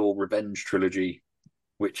unofficial revenge trilogy,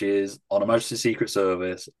 which is On Her Majesty's Secret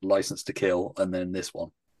Service, License to Kill, and then this one.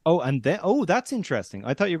 That's interesting.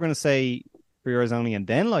 I thought you were going to say For Your Eyes Only and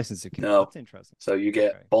then License to Kill. No. That's interesting. So you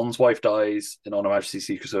get Bond's wife dies in On Her Majesty's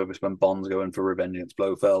Secret Service when Bond's going for revenge against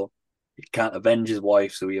Blofeld. He can't avenge his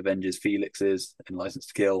wife, so he avenges Felix's in License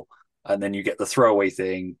to Kill. And then you get the throwaway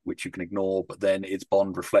thing, which you can ignore, but then it's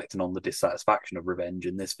Bond reflecting on the dissatisfaction of revenge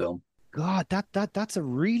in this film. God, that's a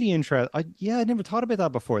really interesting. I never thought about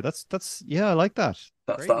that before. That's I like that.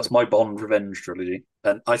 That's my Bond revenge trilogy,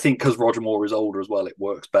 and I think because Roger Moore is older as well, it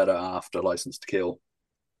works better after License to Kill,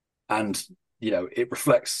 and it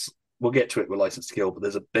reflects. We'll get to it with License to Kill, but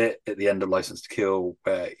there's a bit at the end of License to Kill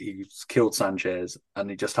where he's killed Sanchez, and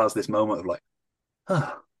he just has this moment of like,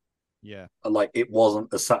 yeah, like it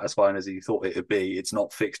wasn't as satisfying as he thought it would be. It's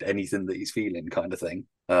not fixed anything that he's feeling, kind of thing.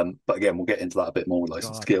 But again, we'll get into that a bit more with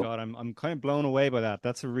License to Kill. God, I'm kind of blown away by that.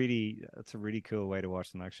 That's a really cool way to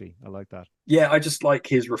watch them. Actually, I like that. Yeah, I just like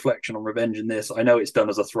his reflection on revenge in this. I know it's done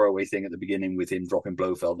as a throwaway thing at the beginning with him dropping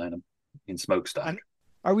Blofeld down in Smokestack.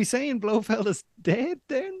 Are we saying Blofeld is dead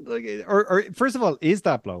then? Like, or first of all, is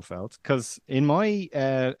that Blofeld? Because in my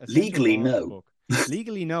Essential Legally, Bond no. book,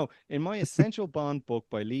 legally no. In my Essential Bond book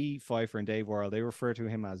by Lee Pfeiffer and Dave Worrell, they refer to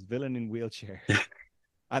him as villain in wheelchair,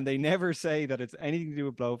 and they never say that it's anything to do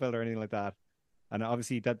with Blofeld or anything like that. And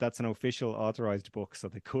obviously, that's an official authorized book, so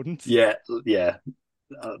they couldn't. Yeah, yeah,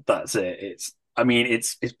 that's it. I mean,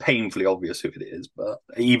 it's painfully obvious who it is, but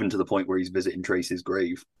even to the point where he's visiting Tracy's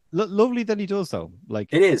grave. Lovely that he does though. Like,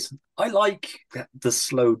 It is. I like the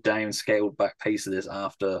slowed down, scaled back pace of this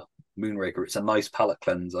after Moonraker. It's a nice palate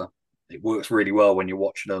cleanser. It works really well when you're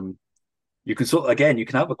watching them. You can you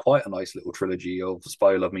can have quite a nice little trilogy of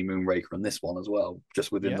Spy Who Loved Me, Moonraker, and this one as well,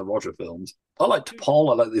 just within yeah, the Roger films. I like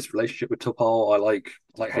T'Pol. I like this relationship with T'Pol. I like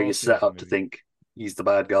how you're Paul's such a set fun up to movie. think he's the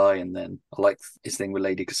bad guy, and then I like his thing with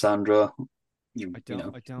Lady Cassandra. I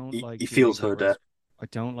don't like He Julie feels her Glover's. death. I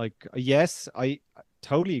don't like. Yes, I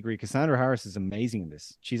totally agree. Cassandra Harris is amazing in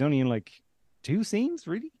this. She's only in like two scenes,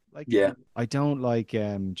 really. Like, Yeah, I don't like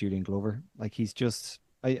Julian Glover. Like, he's just.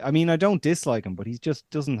 I mean, I don't dislike him, but he just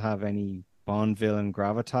doesn't have any Bond villain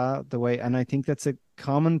gravitas the way. And I think that's a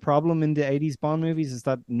common problem in the '80s Bond movies is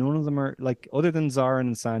that none of them are like, other than Zarin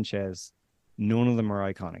and Sanchez, none of them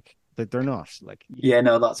are iconic. That they're not like. yeah,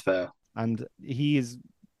 no, that's fair. And he is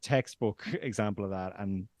textbook example of that.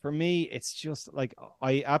 And for me, it's just like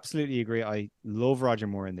I absolutely agree. I love Roger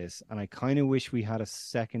Moore in this, and I kind of wish we had a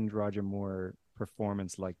second Roger Moore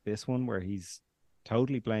performance like this one, where he's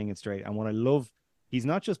totally playing it straight. And what I love, he's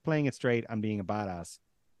not just playing it straight and being a badass.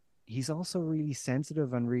 He's also really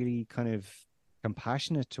sensitive and really kind of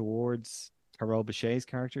compassionate towards Carole Boucher's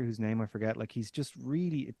character, whose name I forget. Like, he's just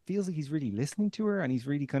really, it feels like he's really listening to her, and he's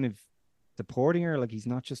really kind of supporting her. Like, he's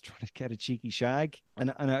not just trying to get a cheeky shag.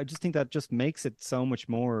 And I just think that just makes it so much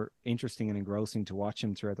more interesting and engrossing to watch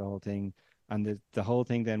him throughout the whole thing. And the whole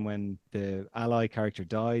thing then when the ally character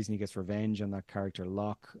dies and he gets revenge on that character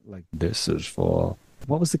Locke, like, this is for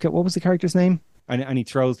what was the character's name? And he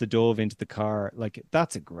throws the dove into the car. Like,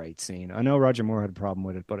 that's a great scene. I know Roger Moore had a problem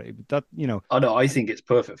with it, but that, you know, I know. I think it's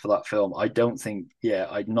perfect for that film. I don't think. Yeah,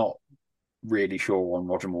 I'm not really sure on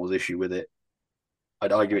Roger Moore's issue with it.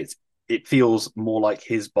 I'd argue it feels more like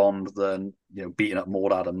his Bond than beating up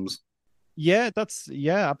Maud Adams. yeah,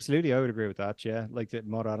 absolutely. I would agree with that. Yeah, like the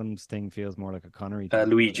Maud Adams thing feels more like a Connery thing. But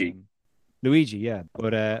Luigi. Luigi, yeah.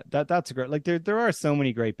 But that's a great, like, there are so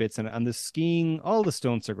many great bits in it. And the skiing, all the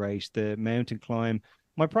stunts are great. The mountain climb.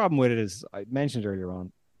 My problem with it is I mentioned earlier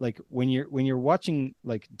on, like, when you're watching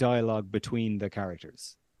like dialogue between the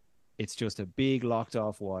characters, it's just a big locked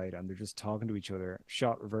off wide and they're just talking to each other,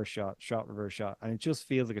 shot, reverse shot, and it just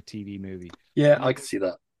feels like a TV movie. Yeah, And I then can see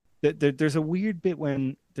that. there's a weird bit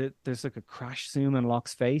when there's like a crash zoom on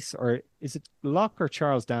Locke's face, or is it Locke or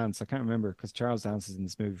Charles Dance? I can't remember, because Charles Dance is in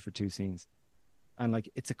this movie for two scenes, and like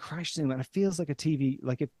it's a crash zoom, and it feels like a TV,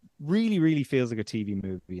 like it really, really feels like a TV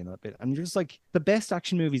movie in that bit. And you're just like, the best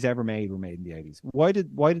action movies ever made were made in the '80s. Why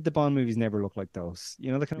did the Bond movies never look like those?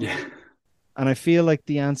 You know, the kind of Yeah, way. And I feel like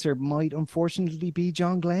the answer might unfortunately be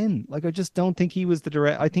John Glenn. Like, I just don't think he was the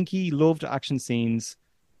direct. I think he loved action scenes,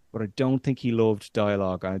 but I don't think he loved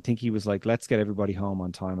dialogue. I think he was like, let's get everybody home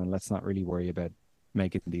on time and let's not really worry about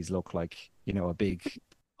making these look like, a big.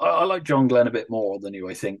 I like John Glenn a bit more than you,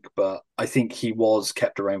 I think, but I think he was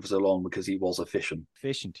kept around for so long because he was efficient.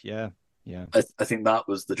 Efficient. Yeah. Yeah. I think that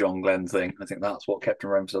was the John Glenn thing. I think that's what kept him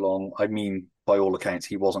around for so long. I mean, by all accounts,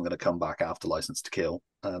 he wasn't going to come back after License to Kill.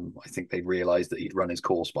 I think they realized that he'd run his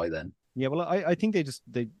course by then. Yeah, well, I think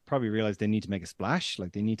they probably realized they need to make a splash.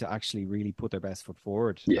 Like, they need to actually really put their best foot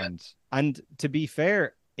forward. Yeah. And to be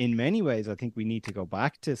fair, in many ways, I think we need to go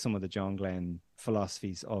back to some of the John Glenn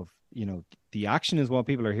philosophies of, the action is what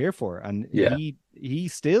people are here for. And Yeah. he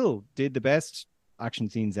still did the best action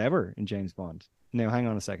scenes ever in James Bond. Now, hang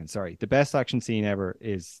on a second. Sorry. The best action scene ever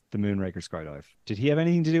is the Moonraker skydive. Did he have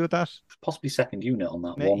anything to do with that? Possibly second unit on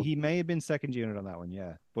that one. He may have been second unit on that one,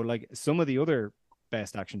 yeah. But like, some of the other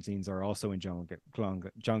best action scenes are also in John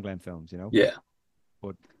Glenn films, Yeah.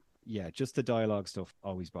 But yeah, just the dialogue stuff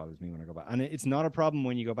always bothers me when I go back. And it's not a problem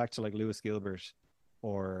when you go back to like Lewis Gilbert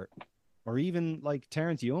or even like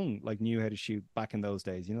Terrence Young, like, knew how to shoot back in those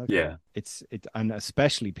days, Yeah. And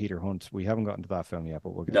especially Peter Hunt. We haven't gotten to that film yet,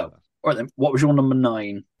 but we'll get to that. All right then. What was your number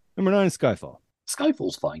 9? Number 9 is Skyfall.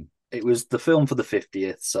 Skyfall's fine. It was the film for the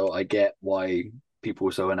 50th, so I get why people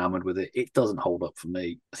were so enamored with it. It doesn't hold up for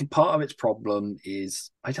me. I think part of its problem is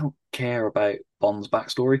I don't care about Bond's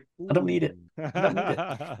backstory. I don't need it. I don't need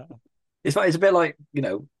it. It's a bit like,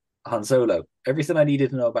 Han Solo. Everything I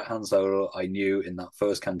needed to know about Han Solo, I knew in that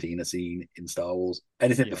first cantina scene in Star Wars.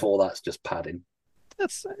 Anything before that's just padding.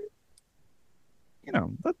 That's,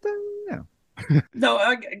 but yeah. No,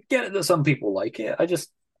 I get it that some people like it. It was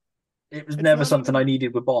It's never not something even I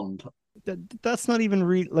needed with Bond. that's not even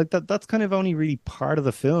really like that. That's kind of only really part of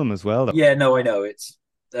the film as well, though. Yeah, no, I know.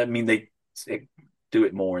 I mean, they do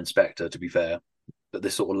it more in Spectre, to be fair, but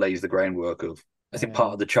this sort of lays the groundwork of. I think part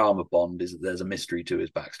of Um, the charm of Bond is that there's a mystery to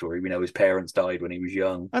his backstory. We know his parents died when he was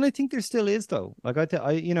young. and I think there still is though. Like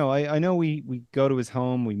I know we go to his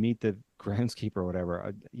home, we meet the groundskeeper or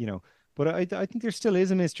whatever. But I think there still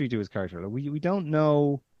is a mystery to his character. Like, we don't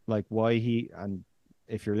know like why he and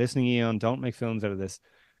if you're listening, Ian, don't make films out of this.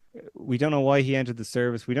 We don't know why he entered the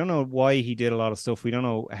service. We don't know why he did a lot of stuff. We don't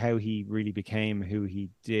know how he really became who he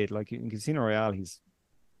did. Like in Casino Royale, he's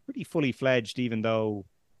pretty fully fledged, even though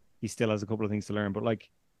he still has a couple of things to learn. But like,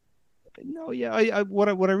 no, yeah, what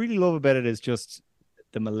I really love about it is just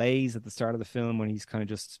the malaise at the start of the film when he's kind of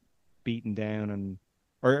just beaten down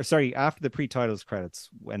or sorry, after the pre-titles credits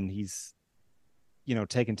when he's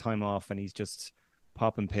taking time off and he's just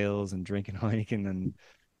popping pills and drinking Heineken and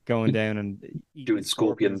going down and eating Doing scorpion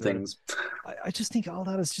scorpions or whatever. things. I just think all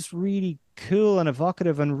that is just really cool and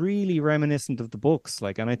evocative and really reminiscent of the books.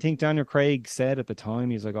 Like, and I think Daniel Craig said at the time,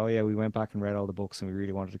 he's like, "Oh yeah, we went back and read all the books and we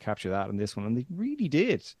really wanted to capture that in this one," and they really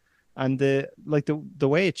did. And the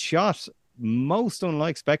way it's shot, most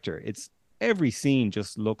unlike Spectre, it's every scene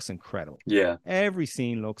just looks incredible. Yeah, Every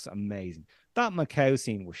scene looks amazing. That Macau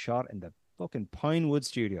scene was shot in the fucking Pinewood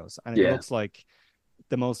Studios, and it yeah, looks like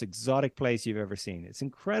the most exotic place you've ever seen. It's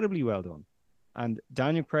incredibly well done. And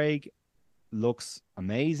Daniel Craig looks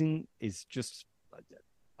amazing. Is just,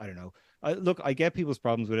 I don't know. Look, I get people's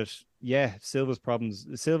problems with it. Yeah, Silva's plot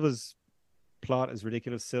is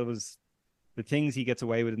ridiculous. Silva's the things he gets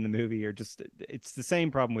away with in the movie are just, it's the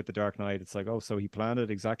same problem with The Dark Knight. It's like, oh, so he planned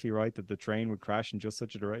it exactly right that the train would crash in just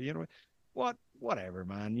such a direction. Whatever,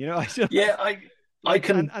 man. I just yeah. I like,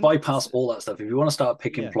 can and bypass all that stuff. If you want to start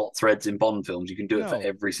picking yeah, plot threads in Bond films, you can do it for no,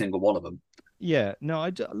 every single one of them. yeah, no,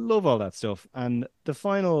 love all that stuff. And the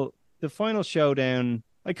final showdown,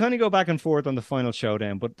 I kind of go back and forth on the final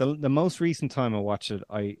showdown, but the most recent time I watched it,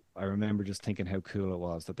 I remember just thinking how cool it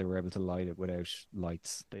was that they were able to light it without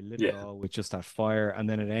lights. They lit it Yeah, all with just that fire, and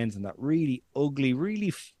then it ends in that really ugly,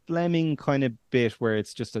 really Fleming kind of bit where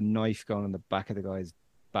it's just a knife going in the back of the guy's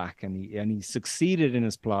back, and he succeeded in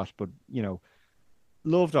his plot, but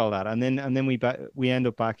loved all that. And then we end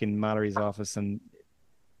up back in Mallory's office, and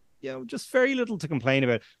just very little to complain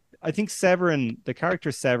about. I think Severin, the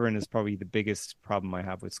character Severin, is probably the biggest problem I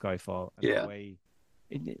have with Skyfall, and the yeah, way,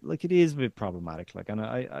 it is a bit problematic. Like, and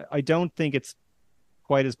I don't think it's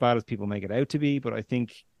quite as bad as people make it out to be, but I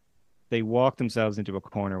think they walk themselves into a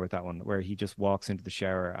corner with that one, where he just walks into the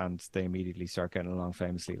shower and they immediately start getting along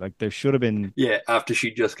famously. Like, there should have been. yeah. After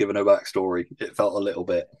she'd just given her backstory, it felt a little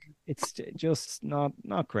bit. It's just not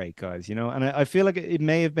great, guys. And I feel like it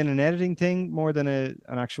may have been an editing thing more than an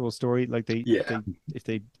actual story. Like, Yeah, if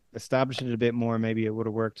they established it a bit more, maybe it would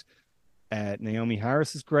have worked. Naomi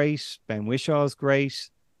Harris is great. Ben Wishaw is great.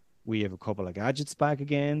 We have a couple of gadgets back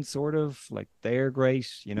again, sort of like they're great.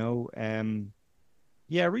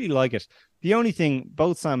 Yeah, I really like it. The only thing,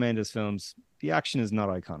 both Sam Mendes films, the action is not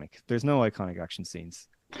iconic. There's no iconic action scenes,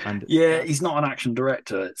 and yeah. He's that's not an action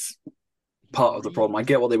director. It's he part of the problem. I really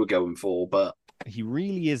get what they were going for, but he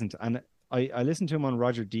really isn't. And I listened to him on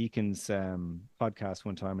Roger Deakins' podcast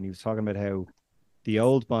one time, and he was talking about how the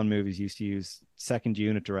old Bond movies used to use second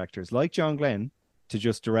unit directors like John Glenn to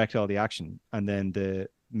just direct all the action, and then the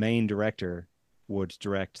main director would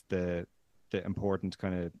direct the important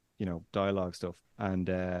kind of dialogue stuff. And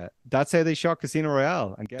that's how they shot Casino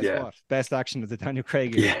Royale. And guess yeah, what? Best action of the Daniel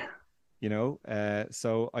Craig era. yeah,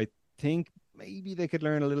 So I think maybe they could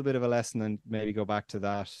learn a little bit of a lesson and maybe go back to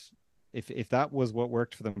that if that was what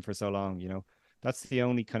worked for them for so long. That's the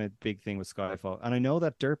only kind of big thing with Skyfall. And I know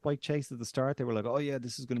that dirt bike chase at the start, they were like, oh yeah,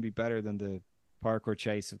 this is going to be better than the parkour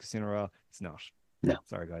chase of Casino Royale. It's not. no,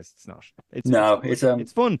 Sorry guys, it's not. It's no. good.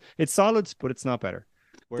 It's fun. It's solid, but it's not better.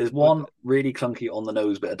 There's But one really clunky on the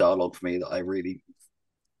nose bit of dialogue for me that I really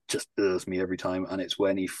just irks me every time, and it's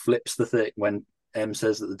when he flips the thing when M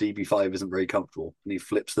says that the DB5 isn't very comfortable, and he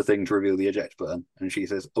flips the thing to reveal the eject button, and she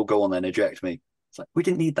says, "Oh, go on then, eject me." It's like we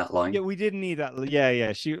didn't need that yeah, line. we didn't need that. Yeah,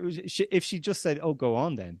 yeah. She if she just said, "Oh, go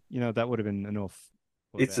on," then that would have been enough.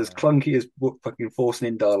 But It's as clunky as fucking forcing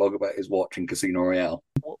in dialogue about his watch in Casino Royale.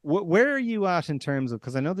 where are you at in terms of?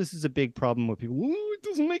 Because I know this is a big problem with people. Oh, it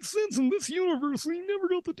doesn't make sense in this universe. He never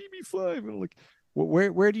got the DB5, and like,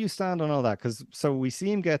 where do you stand on all that? Because so we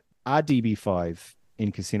see him get a DB5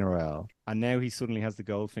 in Casino Royale, and now he suddenly has the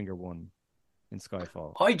Goldfinger one in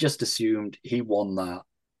Skyfall. I just assumed he won that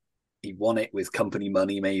he won it with company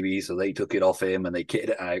money, maybe, so they took it off him and they kitted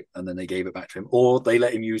it out and then they gave it back to him, or they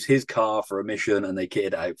let him use his car for a mission and they kitted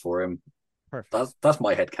it out for him. Perfect. That's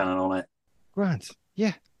my headcanon on it. Grant.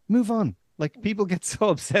 Yeah. Move on. Like people get so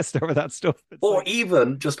obsessed over that stuff. It's Or like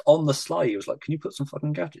even just on the sly, he was like, "Can you put some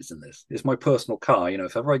fucking gadgets in this? It's my personal car. You know,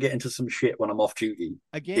 if ever I get into some shit when I'm off duty,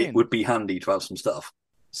 it again, would be handy to have some stuff."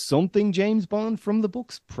 something James Bond from the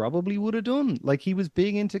books probably would have done. Like he was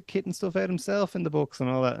big into kitting stuff out himself in the books and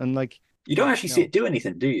all that. And like, You don't yeah, actually see no, it do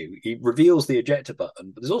anything, do you? He reveals the ejector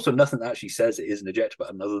button, but there's also nothing that actually says it is an ejector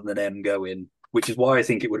button other than M going, which is why I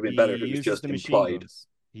think it would have been better he if it was uses just the machine implied. guns.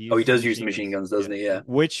 He Oh, he uses the does use the machine machine guns. guns, Yeah, doesn't he? Yeah.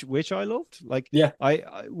 which I loved. Like Yeah. I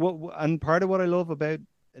what and part of what I love about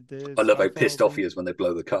the I love how Skyfall pissed off he thing, is when they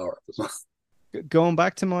blow the car up as well. going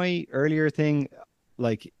back to my earlier thing,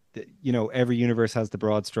 like every universe has the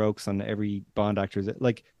broad strokes and every Bond actor is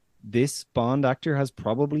like this Bond actor has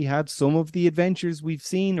probably had some of the adventures we've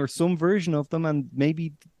seen or some version of them, and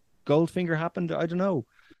maybe Goldfinger happened. I don't know.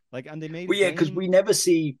 Like, and they made a Well, yeah, because game. we never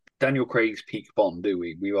see Daniel Craig's peak Bond, do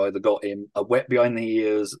we? We've either got him a wet behind the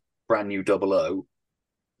ears, brand new double O,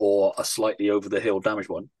 or a slightly over the hill damaged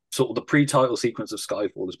one. Sort of the pre-title sequence of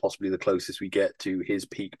Skyfall is possibly the closest we get to his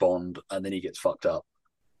peak Bond, and then he gets fucked up.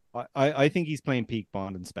 I think he's playing peak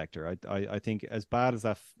Bond Inspector. I think as bad as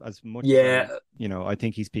that, as much as Yeah, I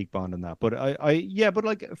think he's peak Bond in that. But yeah, but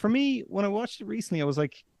like for me, when I watched it recently, I was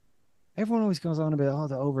like, everyone always goes on about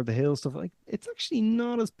the over the hill stuff. Like it's actually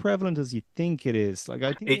not as prevalent as you think it is. Like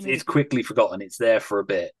I think they it's made quickly forgotten. It's there for a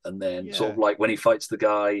bit, and then sort yeah. of like when he fights the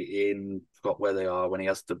guy in forgot where they are when he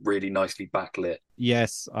has the really nicely backlit.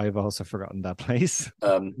 Yes, I've also forgotten that place.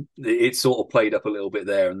 It's sort of played up a little bit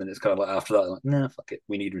there, and then it's kind of like after that, like, nah, fuck it,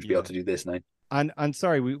 we need him to be able Yeah. to do this now. And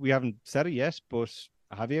sorry, we haven't said it yet, but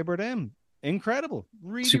Javier Bardem, incredible,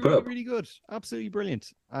 really, really, Superb. really good, absolutely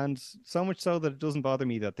brilliant, and so much so that it doesn't bother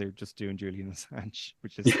me that they're just doing Julian Assange,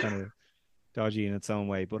 which is kind of dodgy in its own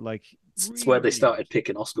way, but like It's really, where they really good. started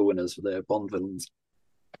picking Oscar winners for their Bond villains.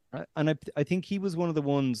 And I think he was one of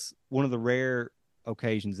the rare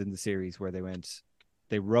occasions in the series where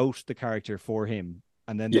they wrote the character for him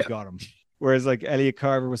and then they Yeah, got him. Whereas like Elliot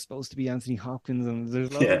Carver was supposed to be Anthony Hopkins, and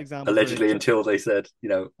there's loads of yeah. examples where Allegedly, until they said,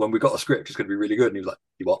 when we got a script, it's going to be really good, and he was like,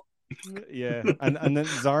 "You what?" yeah, and then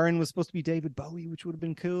Zarin was supposed to be David Bowie, which would have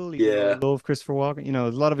been cool, even though I Yeah, love Christopher Walken.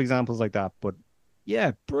 There's a lot of examples like that, but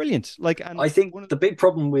yeah, brilliant. Like, and I think one of the big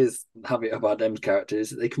problem with Javier Bardem's character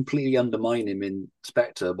is that they completely undermine him in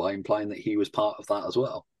Spectre by implying that he was part of that as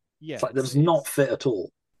well. yeah, It's like that was not it's fit at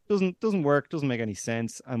all. doesn't work, doesn't make any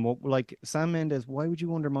sense. And what like Sam Mendes, why would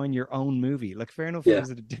you undermine your own movie? Like, fair enough, if it Yeah, was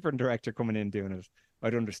a different director coming in doing it,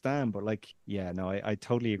 I'd understand. But like, yeah, no, I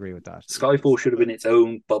totally agree with that. Skyfall should Stuff have been like its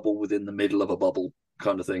own bubble within the middle of a bubble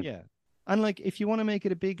kind of thing. yeah. And like if you want to make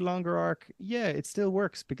it a big longer arc, yeah, it still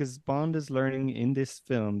works because Bond is learning in this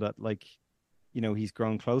film that like, he's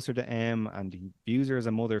grown closer to M and he views her as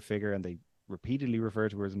a mother figure and they repeatedly refer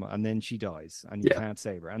to her as and then she dies and you Yeah. can't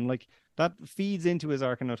save her. And like that feeds into his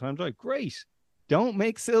arc in No Time to Die. Great. Don't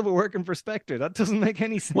make Silva working for Spectre. That doesn't make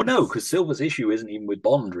any Well, no, sense. because Silver's issue isn't even with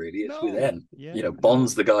Bond, really. It's with No. M. Yeah.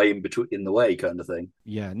 Bond's No. the guy in between, in the way, kind of thing.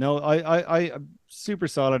 Yeah. No, I super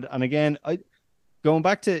solid. And again, going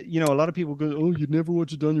back to, a lot of people go, oh, you'd never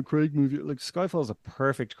watch a Daniel Craig movie. Like Skyfall is a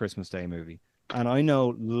perfect Christmas Day movie. And I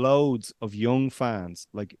know loads of young fans,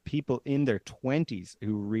 like people in their 20s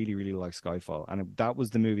who really, really like Skyfall. And that was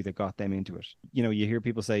the movie that got them into it. You hear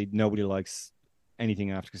people say nobody likes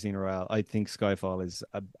anything after Casino Royale. I think Skyfall is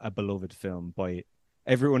a beloved film by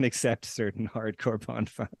everyone except certain hardcore Bond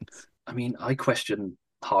fans. I mean, I question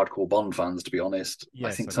hardcore Bond fans, to be honest. I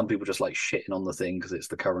Yes, think I some know. people just like shitting on the thing because it's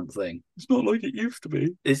the current thing. It's not like it used to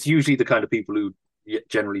be. It's usually the kind of people who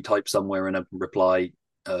generally type somewhere in a reply,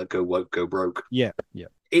 go woke, go broke. Yeah, yeah.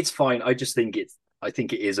 It's fine. I think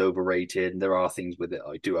it is overrated. There are things with it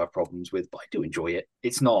I do have problems with, but I do enjoy it.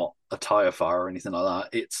 It's not a tire fire or anything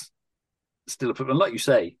like that. It's still and like you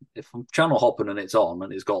say, if I'm channel hopping and it's on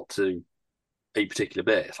and it's got to a particular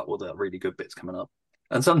bit, it's like, well, there are really good bits coming up.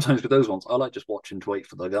 And sometimes with those ones, I like just watching to wait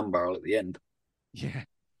for the gun barrel at the end. Yeah.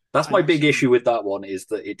 That's And my big actually, issue with that one is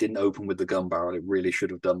that it didn't open with the gun barrel. It really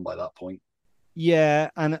should have done by that point. yeah,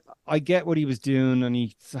 and I get what he was doing, and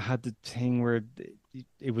he had the thing where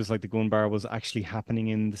it was like the gun bar was actually happening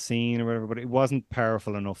in the scene or whatever, but it wasn't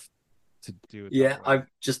powerful enough to do it that Yeah, way. I've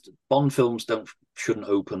just Bond films don't shouldn't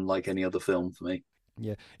open like any other film for me.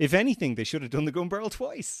 Yeah. If anything, they should have done the gun barrel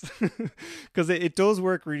twice because it does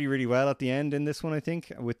work really, really well at the end in this one, I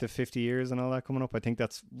think, with the 50 years and all that coming up. I think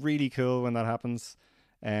that's really cool when that happens.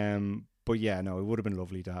 But yeah, no, it would have been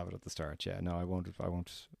lovely to have it at the start. Yeah, no, I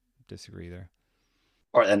won't disagree there.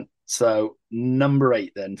 All right then. So number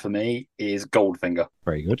 8 then for me is Goldfinger.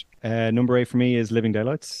 Very good. Number 8 for me is Living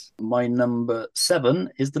Daylights. My number 7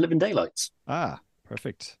 is The Living Daylights. Ah,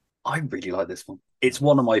 perfect. I really like this one. It's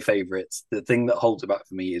one of my favorites. The thing that holds it back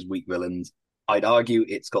for me is weak villains. I'd argue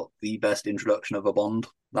it's got the best introduction of a Bond.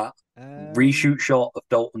 That reshoot shot of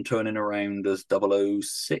Dalton turning around as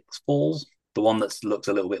 006 falls, the one that looks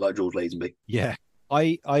a little bit like George Lazenby. Yeah.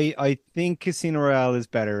 I think Casino Royale is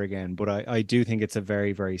better again, but I do think it's a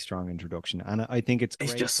very, very strong introduction. And I think it's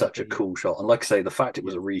great. It's just such a cool shot. And like I say, the fact it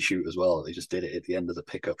was a reshoot as well, they just did it at the end of the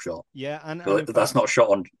pickup shot. Yeah, and that's fact, not shot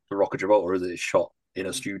on the Rock of Gibraltar, is it? It's shot in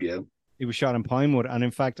a studio. It was shot in Pinewood. And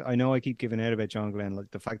in fact, I know I keep giving out about John Glenn,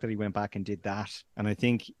 like the fact that he went back and did that. And I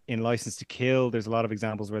think in License to Kill, there's a lot of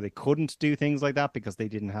examples where they couldn't do things like that because they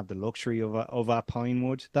didn't have the luxury of a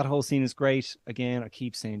Pinewood. That whole scene is great. Again, I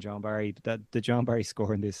keep saying John Barry, that the John Barry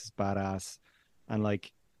score in this is badass. And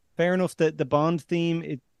like, fair enough that the Bond theme,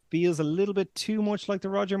 it feels a little bit too much like the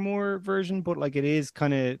Roger Moore version, but like it is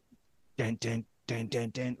kind of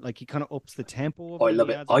like he kind of ups the tempo. I love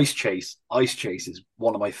it. Ice Chase is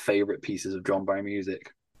one of my favorite pieces of John Barry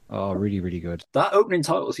music. Oh, really, really good. That opening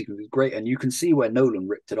title sequence is great, and you can see where Nolan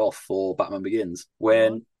ripped it off for Batman Begins.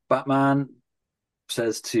 When Batman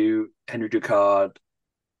says to Henry Ducard,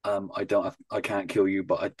 I can't kill you,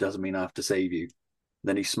 but it doesn't mean I have to save you.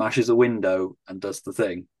 Then he smashes a window and does the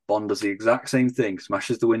thing. Bond does the exact same thing,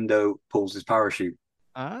 smashes the window, pulls his parachute.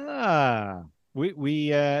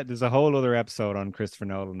 We there's a whole other episode on Christopher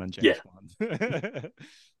Nolan and James Bond.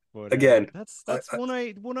 But again, that's one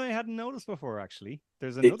I hadn't noticed before. Actually,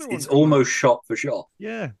 there's another one. It's almost shot for shot.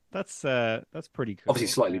 Yeah, that's pretty cool. Obviously,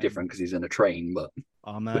 slightly different because he's in a train, but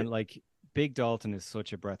oh man, like Big Dalton is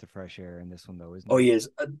such a breath of fresh air in this one, though, isn't he? Oh, he is.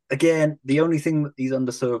 Again, the only thing that he's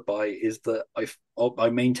underserved by is that I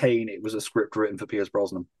maintain it was a script written for Pierce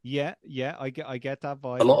Brosnan. Yeah, I get that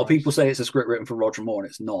vibe. A lot of people say it's a script written for Roger Moore, and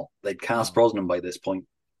it's not. They'd cast Brosnan by this point,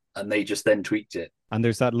 and they just then tweaked it. And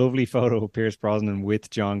there's that lovely photo of Pierce Brosnan with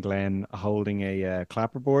John Glenn holding a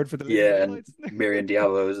clapperboard for the and Miriam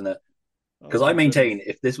Diallo, isn't it? Because I maintain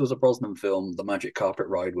if this was a Brosnan film, the magic carpet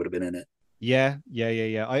ride would have been in it. Yeah.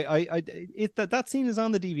 That scene is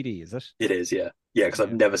on the DVD, is it? It is, yeah. Yeah, because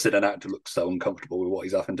I've never seen an actor look so uncomfortable with what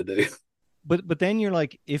he's having to do. But then you're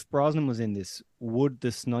like, if Brosnan was in this, would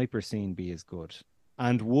the sniper scene be as good?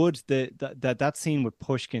 And would that scene with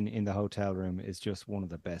Pushkin in the hotel room is just one of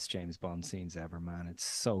the best James Bond scenes ever, man. It's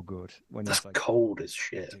so good. When that's like, cold as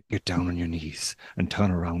shit. Get down on your knees and turn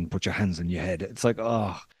around, put your hands on your head. It's like,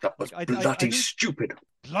 oh, that was bloody stupid.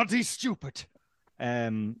 Bloody stupid.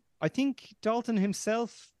 I think Dalton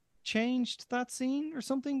himself changed that scene or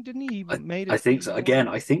something, didn't he? Made it. I think so. Again,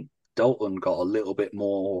 I think Dalton got a little bit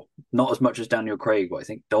more, not as much as Daniel Craig, but I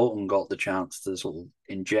think Dalton got the chance to sort of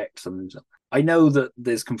inject some. I know that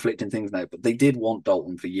there's conflicting things now, but they did want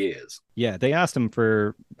Dalton for years. Yeah, they asked him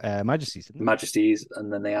for Majesties, didn't they? Majesties,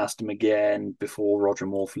 and then they asked him again before Roger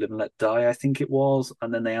Moore for Live and Let Die, I think it was,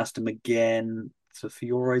 and then they asked him again for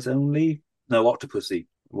Your Eyes Only. No, Octopussy,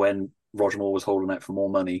 when Roger Moore was holding out for more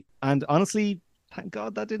money. And honestly, thank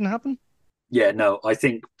God that didn't happen. Yeah, no, I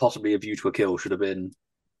think possibly A View to a Kill should have been.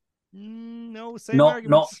 No, same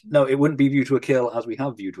arguments. No, it wouldn't be View to a Kill as we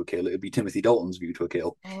have View to a Kill. It would be Timothy Dalton's View to a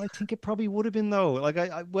Kill. Oh, I think it probably would have been though. Like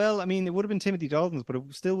it would have been Timothy Dalton's, but it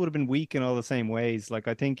still would have been weak in all the same ways. Like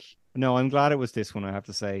I think, no, I'm glad it was this one. I have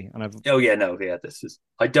to say, and this is.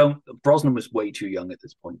 Brosnan was way too young at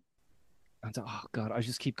this point. And oh God, I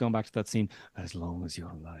just keep going back to that scene. As long as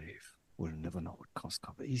you're alive, we'll never know what cost.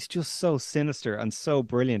 He's just so sinister and so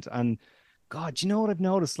brilliant. And God, you know what I've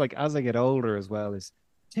noticed? Like as I get older as well is.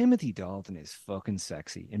 Timothy Dalton is fucking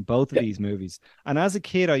sexy in both of these movies. And as a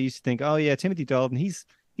kid, I used to think, oh yeah, Timothy Dalton, he's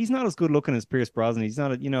not as good looking as Pierce Brosnan. He's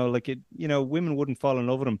not, women wouldn't fall in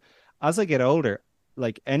love with him. As I get older,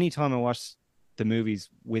 like anytime I watch the movies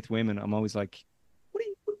with women, I'm always like, what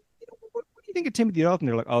do you think of Timothy Dalton?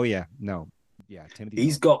 They're like, oh yeah, no. Yeah, Timothy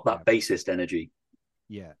He's Dalton, got that bassist energy.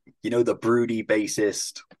 Yeah. The broody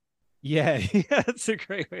bassist. Yeah, that's a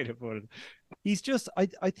great way to put it. He's just,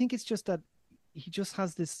 I think it's just that he just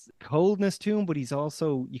has this coldness to him, but he's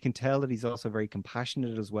also, you can tell that he's also very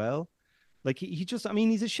compassionate as well. Like he just, I mean,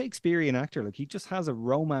 he's a Shakespearean actor. Like he just has a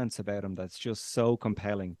romance about him that's just so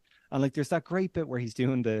compelling. And like, there's that great bit where he's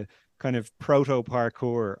doing the kind of proto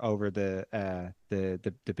parkour over the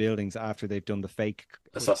buildings after they've done the fake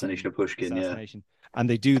assassination of Pushkin. Yeah. And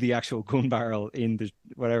they do the actual gun barrel in the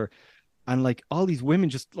whatever. And like all these women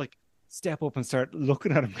just like step up and start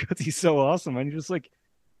looking at him because he's so awesome. And you're just like,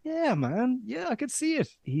 Yeah, man. Yeah, I could see it.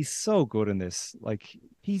 He's so good in this. Like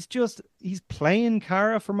he's playing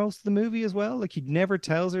Kara for most of the movie as well. Like he never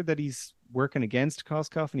tells her that he's working against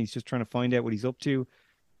Koskov and he's just trying to find out what he's up to.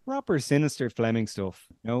 Proper sinister Fleming stuff,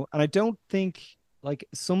 you know? And I don't think like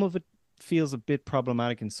some of it feels a bit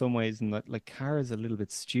problematic in some ways, and like Kara's a little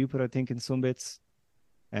bit stupid, I think, in some bits.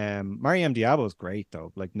 Mariam Diabo is great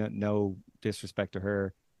though. Like no disrespect to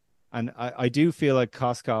her. And I do feel like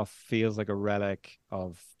Koskov feels like a relic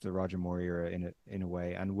of the Roger Moore era in a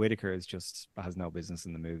way, and Whitaker is just has no business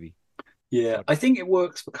in the movie. Yeah, But I think it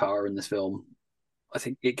works for Kara in this film. I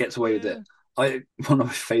think it gets away with it. yeah, I One of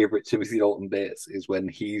my favorite Timothy Dalton bits is when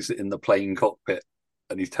he's in the plane cockpit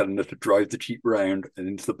and he's telling her to drive the jeep round and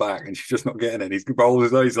into the back, and she's just not getting it. He's rolls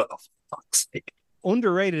his eyes like, "Oh, for fuck's sake!"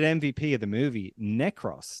 underrated MVP of the movie,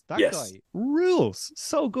 Necros. That Yes, guy rules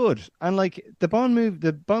so good. And like the Bond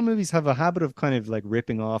movies have a habit of kind of like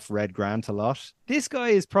ripping off Red Grant a lot. This guy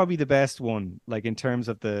is probably the best one, like in terms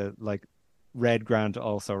of the like Red Grant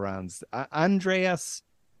also runs. Andreas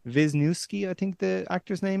Wisniewski, I think the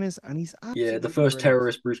actor's name is, and he's yeah, the absolutely first brilliant.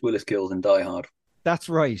 terrorist Bruce Willis kills in Die Hard. That's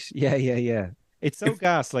right. Yeah, yeah, yeah. It's so If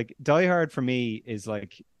gas. Like Die Hard for me is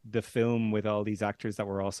like the film with all these actors that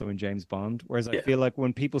were also in James Bond. Whereas I yeah, feel like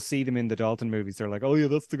when people see them in the Dalton movies, they're like, "Oh yeah,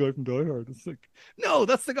 that's the guy from Die Hard." It's like, no,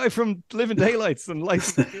 that's the guy from Living Daylights and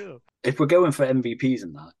License to Kill. if we're going for MVPs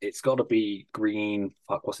in that, it's got to be Green.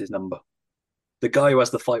 Fuck, what's his number? The guy who has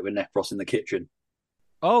the fight with Necros in the kitchen.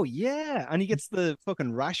 Oh yeah, and he gets the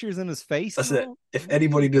fucking rashers in his face That's and it. all. If Really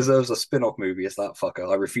anybody good. deserves a spin-off movie, it's that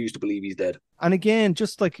fucker. I refuse to believe he's dead. And again,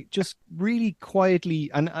 just really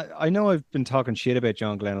quietly, and I know I've been talking shit about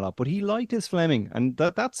John Glenn a lot, but he liked his Fleming, and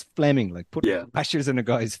that's Fleming, like putting Yeah. rashers in a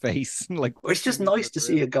guy's face, like Well, it's just putting him through nice a to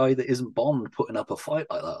see grill. a guy that isn't Bond putting up a fight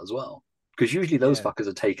like that as well. Because usually those Yeah. fuckers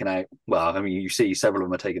are taken out. Well, I mean, you see several of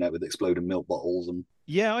them are taken out with exploding milk bottles, and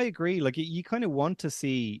Yeah, I agree. Like you kind of want to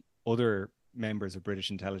see other members of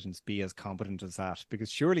British intelligence be as competent as that,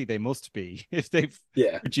 because surely they must be if they've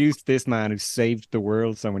yeah. produced this man who saved the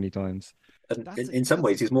world so many times. And That's in some that's a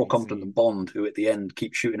ways, he's more great competent than scene. Bond, who at the end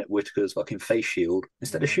keeps shooting at Whitaker's fucking face shield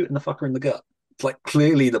instead of Yeah. shooting the fucker in the gut. It's like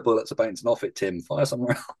clearly the bullets are bouncing off it, Tim. Fire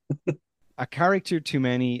somewhere else. A character too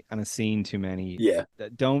many and a scene too many. Yeah.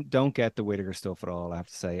 Don't get the Whittaker stuff at all, I have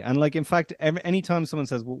to say. And like in fact, anytime someone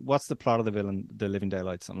says, well, "What's the plot of the villain, the Living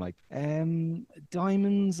Daylights?" I'm like,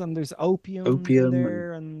 diamonds and there's opium in Opium and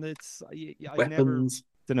there, and it's I never weapons.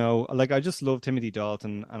 don't know. Like I just love Timothy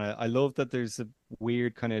Dalton, and I love that there's a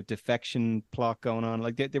weird kind of defection plot going on.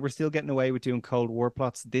 Like they were still getting away with doing Cold War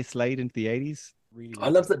plots this late into the 80s. Really I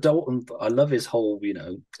loved love it. that Dalton. I love his whole,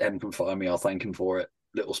 M can fire me, I'll thank him for it.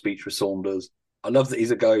 Little speech with Saunders. I love that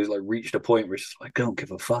he's a guy who's like reached a point where it's like, I don't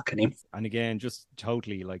give a fuck anymore. And again, just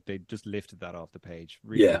totally like they just lifted that off the page.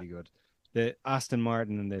 Really, Yeah, really good. The Aston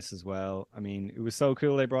Martin in this as well. I mean, it was so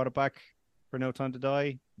cool they brought it back for No Time to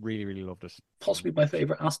Die. Really, really loved it. possibly my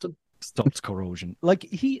favorite Aston. Stops corrosion. Like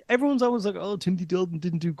everyone's always like, "Oh, Timothy Dalton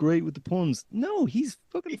didn't do great with the puns." No, he's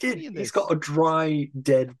fucking He did. funny in He's this. got a dry,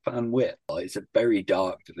 deadpan wit. Like, it's a very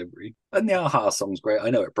dark delivery. And the Aha song's great. I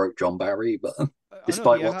know it broke John Barry, but I know the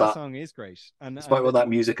despite what Aha that song is great, despite what that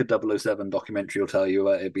music of 007 documentary will tell you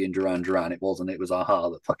about it being Duran Duran, it wasn't. It was Aha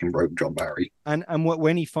that fucking broke John Barry.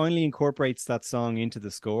 when he finally incorporates that song into the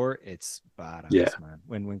score, it's Yeah. badass, man.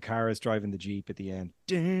 When Kara's driving the Jeep at the end,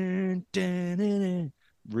 dun, dun, dun, dun.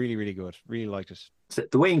 Really, really good. Really liked it. So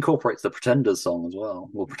the way he incorporates the Pretenders song as well,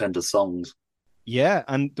 or Pretenders songs. Yeah,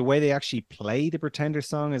 and the way they actually play the Pretender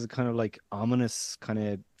song is a kind of like ominous kind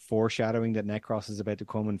of foreshadowing that Necros is about to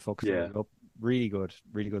come and fuck Yeah. things up. Really good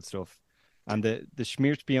stuff. And the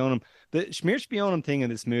Schmierspionum, the Schmierspionum thing in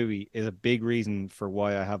this movie is a big reason for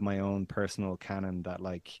why I have my own personal canon that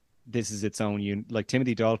like this is its own like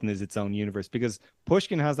Timothy Dalton is its own universe, because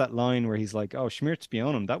Pushkin has that line where he's like, "Oh,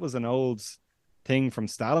 Schmierspionum, that was an old thing from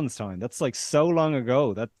Stalin's time. That's like so long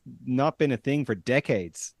ago. That's not been a thing for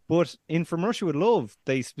decades." But in From Russia with Love,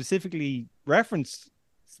 they specifically referenced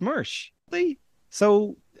Smersh.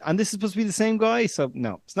 So, and this is supposed to be the same guy. So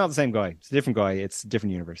no, it's not the same guy. It's a different guy. It's a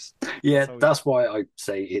different universe. Yeah, So that's why I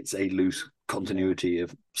say it's a loose yeah, continuity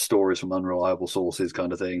of stories from unreliable sources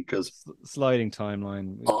kind of thing. Because sliding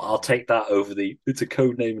timeline. I'll Yeah. take that over the it's a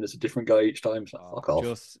code name and it's a different guy each time. So fuck off.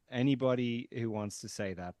 Just anybody who wants to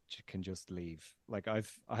say that can just leave. Like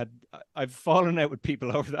I've fallen out with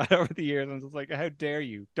people over that over the years. I'm just like, how dare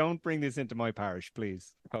you? Don't bring this into my parish,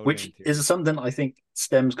 please. Code Which name theory. is something I think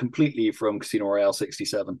stems completely from Casino Royale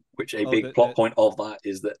 67, which a Oh, big plot point of that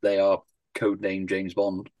is that they are codenamed James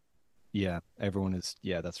Bond. yeah, everyone is.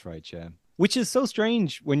 Yeah, that's right. Yeah. Which is so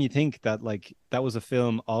strange when you think that like that was a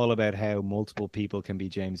film all about how multiple people can be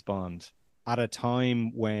James Bond. at a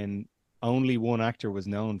time when only one actor was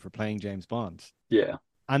known for playing James Bond. Yeah.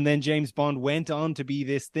 And then James Bond went on to be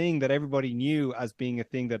this thing that everybody knew as being a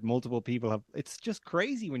thing that multiple people have. It's just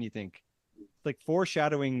crazy when you think. It's like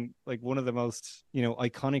foreshadowing like one of the most,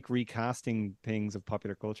 iconic recasting things of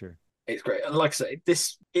popular culture. It's great. And like I say,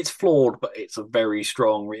 it's flawed, but it's a very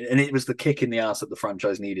strong, and it was the kick in the ass that the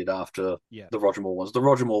franchise needed after the Roger Moore ones. The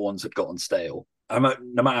Roger Moore ones had gotten stale. No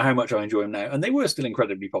matter how much I enjoy them now, and they were still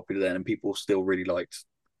incredibly popular then, and people still really liked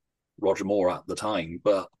Roger Moore at the time,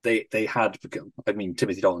 but they had become, I mean,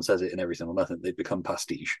 Timothy Dalton says it in Everything or Nothing, they'd become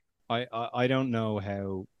pastiche. I don't know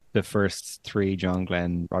how the first three John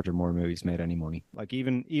Glenn Roger Moore movies made any money. Like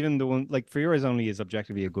even the one like For Your Eyes Only is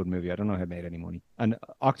objectively a good movie. I don't know how it made any money. And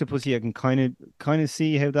Octopussy, I can kind of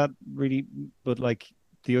see how that really, but like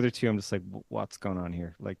the other two, I'm just like, what's going on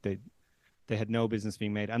here? Like they had no business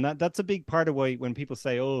being made. And that's a big part of why when people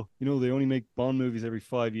say, oh, they only make Bond movies every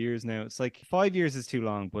 5 years now. It's like 5 years is too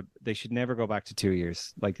long, but they should never go back to 2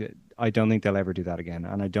 years. Like, I don't think they'll ever do that again.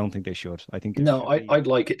 And I don't think they should. I think I'd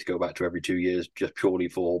like it to go back to every 2 years just purely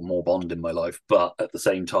for more Bond in my life. But at the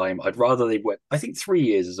same time, I'd rather they went. I think 3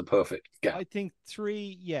 years is a perfect gap. I think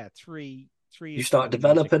three. You start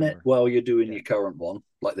developing it while you're doing your current one,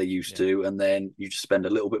 like they used to, and then you just spend a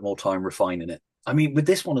little bit more time refining it. I mean, with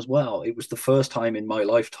this one as well, it was the first time in my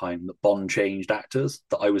lifetime that Bond changed actors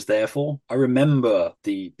that I was there for. I remember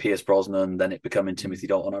the Pierce Brosnan, then it becoming Timothy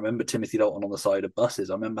Dalton. I remember Timothy Dalton on the side of buses.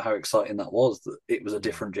 I remember how exciting that was, that it was a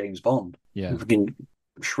different James Bond. Yeah. Fucking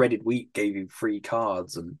Shredded Wheat gave you free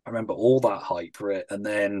cards, and I remember all that hype for it. And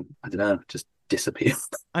then, I don't know, just disappeared.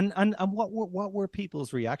 And what were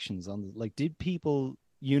people's reactions on, like, did people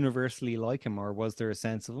universally like him, or was there a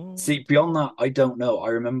sense of See, beyond that, I don't know. I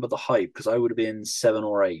remember the hype because I would have been 7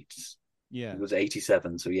 or 8. Yeah, it was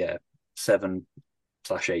 87, so yeah,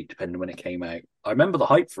 7/8 depending when it came out. I remember the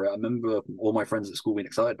hype for it. I remember all my friends at school being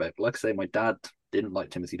excited about it, but like I say, my dad didn't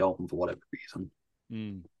like Timothy Dalton for whatever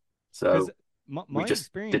reason. So we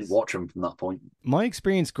just didn't watch him from that point. My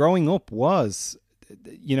experience growing up was,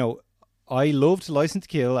 I loved License to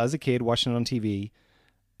Kill as a kid, watching it on TV.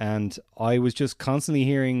 And I was just constantly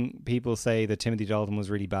hearing people say that Timothy Dalton was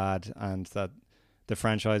really bad and that the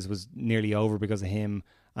franchise was nearly over because of him,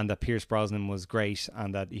 and that Pierce Brosnan was great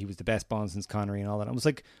and that he was the best Bond since Connery and all that. I was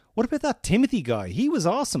like, what about that Timothy guy? He was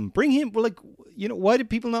awesome. Bring him. Well, like, why did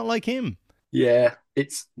people not like him? Yeah,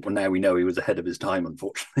 now we know he was ahead of his time,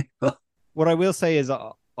 unfortunately. What I will say is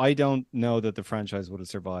I don't know that the franchise would have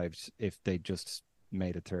survived if they just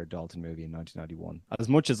made a third Dalton movie in 1991. As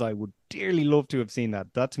much as I would dearly love to have seen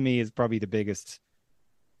that to me is probably the biggest,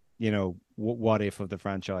 what if of the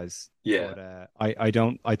franchise. Yeah. But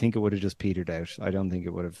I think it would have just petered out. I don't think it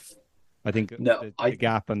would have. I think the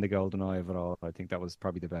gap and the golden eye of it all, I think that was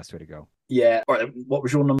probably the best way to go. Yeah. All right. What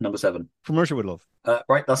was your number 7? From Russia with Love.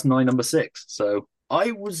 Right. That's my number 6. So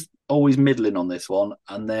I was always middling on this one.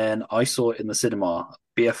 And then I saw it in the cinema.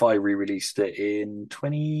 BFI re-released it in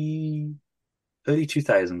early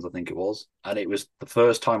 2000s, I think it was, and it was the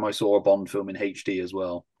first time I saw a Bond film in HD as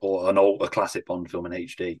well, or a classic Bond film in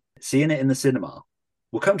HD. Seeing it in the cinema,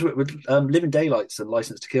 we'll come to it with Living Daylights and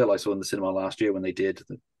License to Kill. I saw in the cinema last year when they did.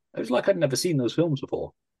 It was like I'd never seen those films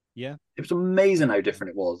before. Yeah, it was amazing how different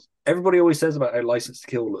it was. Everybody always says about how License to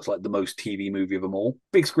Kill looks like the most TV movie of them all.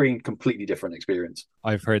 Big screen, completely different experience.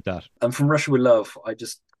 I've heard that. And From Russia with Love,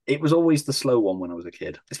 it was always the slow one when I was a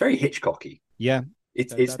kid. It's very Hitchcocky. Yeah.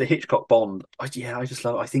 It's the Hitchcock Bond. I just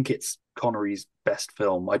love it. I think it's Connery's best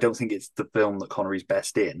film. I don't think it's the film that Connery's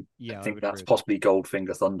best in. Yeah, I think that's possibly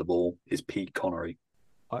Goldfinger, Thunderball is peak Connery.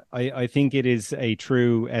 I think it is a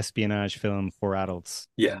true espionage film for adults.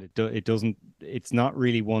 Yeah. It's not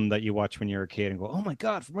really one that you watch when you're a kid and go, oh my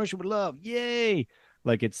God, From Russia with Love, yay!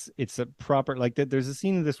 Like it's a proper, like there's a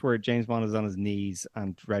scene in this where James Bond is on his knees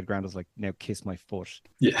and Red Grant like, now kiss my foot.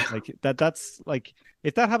 Yeah. Like that's like,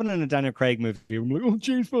 if that happened in a Daniel Craig movie, I'm like, oh,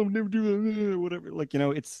 James Bond never do that, whatever. Like,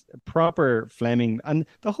 it's a proper Fleming, and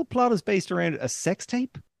the whole plot is based around a sex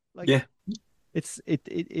tape. Like, yeah. It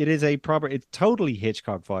is a proper, it's totally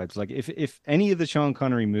Hitchcock vibes. Like if any of the Sean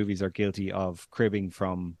Connery movies are guilty of cribbing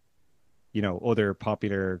from, other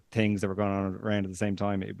popular things that were going on around at the same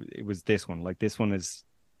time, it was this one. Like, this one is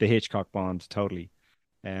the Hitchcock Bond totally.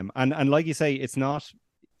 And like you say, it's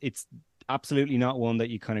absolutely not one that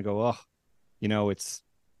you kind of go, oh, it's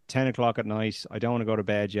 10 o'clock at night, I don't want to go to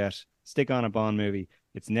bed yet, stick on a Bond movie.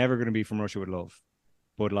 It's never going to be From Russia with Love.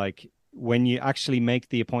 But like, when you actually make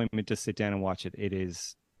the appointment to sit down and watch it, it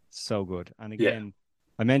is so good. And again,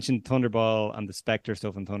 I mentioned Thunderball and the Spectre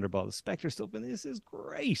stuff in Thunderball. The Spectre stuff in this is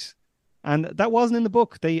great. And that wasn't in the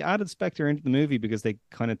book. They added Spectre into the movie because they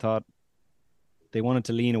kind of thought they wanted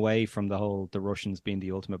to lean away from the Russians being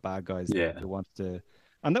the ultimate bad guys. Yeah. They wanted to,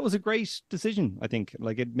 and that was a great decision, I think.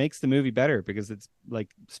 Like, it makes the movie better because it's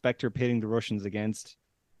like Spectre pitting the Russians against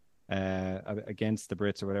the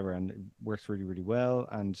Brits or whatever, and it works really, really well.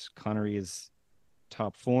 And Connery is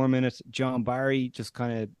top form in it. John Barry just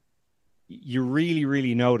kind of, you really,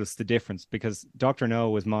 really notice the difference because Dr.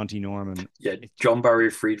 No was Monty Norman. Yeah, John Barry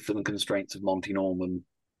freed from the constraints of Monty Norman.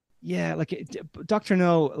 Yeah, like Dr.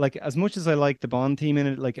 No, like as much as I like the Bond theme in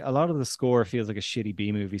it, like a lot of the score feels like a shitty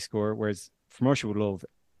B movie score, whereas From Russia with Love,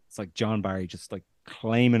 it's like John Barry just like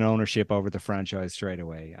claiming ownership over the franchise straight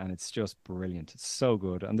away, and it's just brilliant. It's so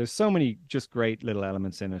good, and there's so many just great little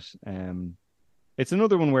elements in it. It's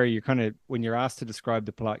another one where you're kind of, when you're asked to describe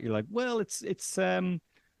the plot, you're like, well, it's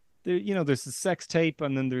there, there's the sex tape,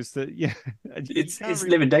 and then there's the It's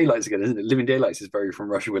Living Daylights again, isn't it? Living Daylights is very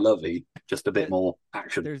From Russia with Lovey, just a bit more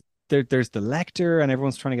action. There's the Lecter, and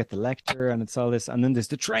everyone's trying to get the Lecter, and it's all this, and then there's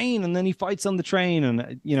the train, and then he fights on the train,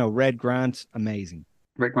 and Red Grant, amazing.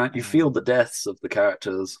 Red Grant, you feel the deaths of the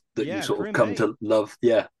characters that you sort of come to love.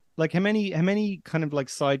 Yeah, like how many kind of like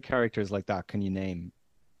side characters like that can you name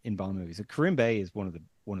in Bond movies? Like, Karim Bey is one of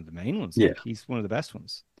the main ones. Yeah, like, he's one of the best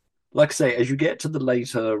ones. Like I say, as you get to the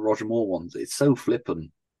later Roger Moore ones, it's so flippant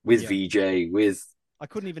with VJ, with I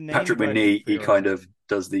couldn't even name Patrick Macnee. He kind of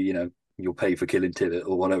does the you'll pay for killing Tibbet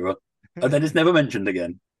or whatever, and then it's never mentioned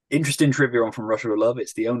again. Interesting trivia on From Russia with Love.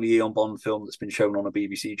 It's the only Eon Bond film that's been shown on a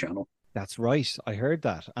BBC channel. That's right. I heard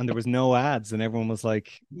that. And there was no ads, and everyone was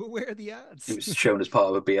like, well, where are the ads? It was shown as part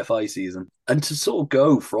of a BFI season. And to sort of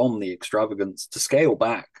go from the extravagance to scale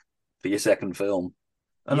back for your second film.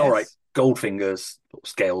 And all right, Goldfinger's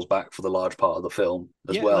scales back for the large part of the film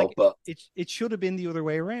as well. Like, but it should have been the other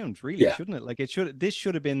way around, really, shouldn't it? Like, this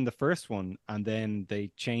should have been the first one, and then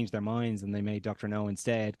they changed their minds and they made Dr. No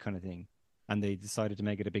instead, kind of thing. And they decided to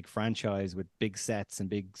make it a big franchise with big sets and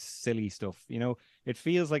big silly stuff. It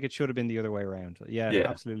feels like it should have been the other way around. Yeah,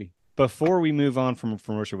 absolutely. Before we move on from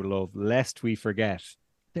Russia with Love, lest we forget,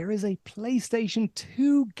 there is a PlayStation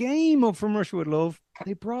 2 game of From Russia with Love.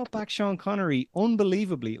 They brought back Sean Connery,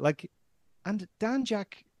 unbelievably. And Dan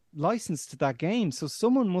Jack licensed that game. So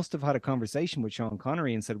someone must have had a conversation with Sean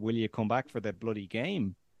Connery and said, will you come back for that bloody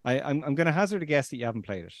game? I'm going to hazard a guess that you haven't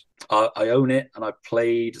played it. I own it, and I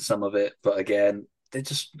played some of it, but again, they're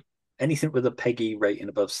just anything with a PEGI rating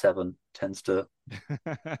above 7 tends to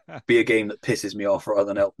be a game that pisses me off rather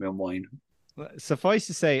than help me unwind. Suffice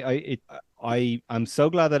to say, I'm so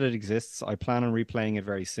glad that it exists. I plan on replaying it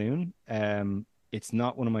very soon. It's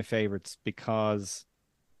not one of my favorites because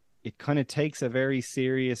it kind of takes a very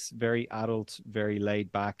serious, very adult, very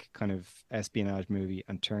laid back kind of espionage movie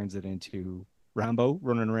and turns it into Rambo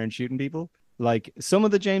running around shooting people. Like, some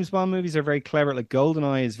of the James Bond movies are very clever. Like,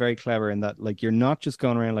 GoldenEye is very clever in that, like, you're not just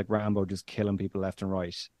going around like Rambo just killing people left and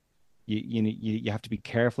right. You have to be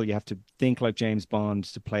careful. You have to think like James Bond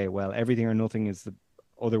to play it well. Everything or Nothing is the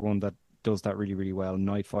other one that does that really, really well.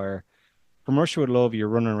 Nightfire. From Russia with Love, you're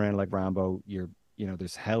running around like Rambo.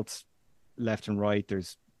 There's health left and right.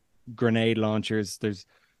 There's grenade launchers. There's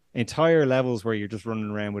entire levels where you're just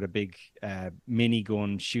running around with a big mini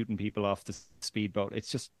gun shooting people off the speedboat.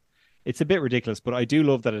 It's a bit ridiculous, but I do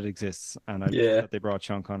love that it exists, and I love that they brought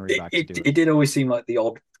Sean Connery back to do it. It did always seem like the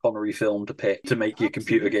odd Connery film to pick to make your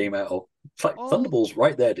computer game out of. It's like Thunderball's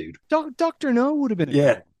right there, dude. Dr. No would have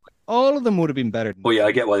been all of them would have been better. Well, yeah,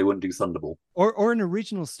 I get why they wouldn't do Thunderball. Or an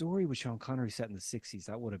original story with Sean Connery set in the 60s.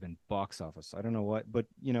 That would have been box office. I don't know what, but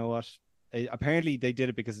you know what? Apparently they did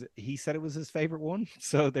it because he said it was his favorite one,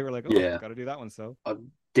 so they were like, got to do that one. So I've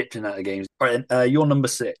dipped in out of games. All right, you're number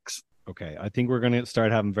 6. Okay, I think we're going to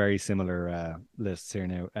start having very similar lists here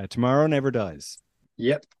now. Tomorrow Never Dies.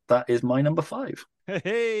 Yep, that is my number 5.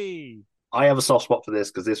 Hey, I have a soft spot for this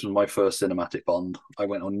because this was my first cinematic Bond. I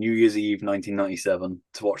went on New Year's Eve 1997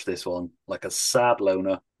 to watch this one like a sad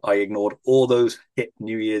loner. I ignored all those hip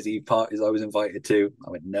New Year's Eve parties I was invited to.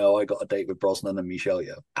 I went, no, I got a date with Brosnan and Michelle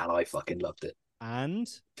Yeoh, and I fucking loved it. And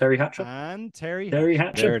Terry Hatcher. Terry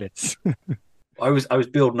Hatcher. There it is. I was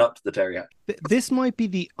building up to the Terry Hatcher. This might be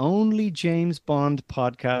the only James Bond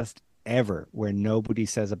podcast ever where nobody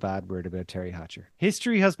says a bad word about Terry Hatcher.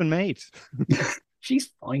 History has been made.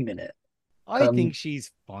 She's fine in it. I think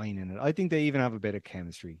she's fine in it. I think they even have a bit of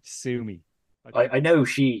chemistry. Sue me. I know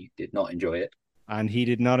she did not enjoy it. And he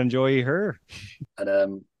did not enjoy her.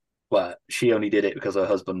 And well, she only did it because her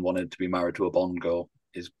husband wanted to be married to a Bond girl,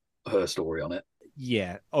 is her story on it.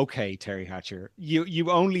 Yeah, okay, Terry Hatcher.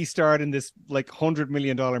 You only starred in this like $100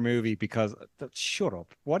 million movie because shut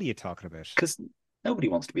up. What are you talking about? Because nobody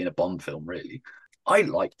wants to be in a Bond film, really. I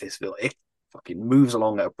like this film. It fucking moves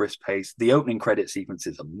along at a brisk pace. The opening credit sequence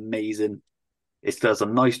is amazing. It does a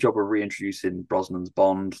nice job of reintroducing Brosnan's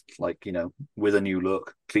Bond, like, with a new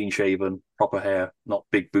look, clean shaven, proper hair, not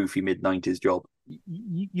big boofy mid-90s job.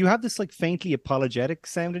 You have this like faintly apologetic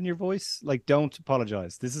sound in your voice. Like, don't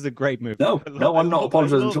apologize. This is a great movie. No, no, I'm not I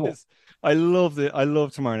apologizing at love all. this. I love it. I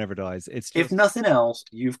love Tomorrow Never Dies. It's If just nothing else,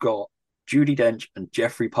 you've got Judi Dench and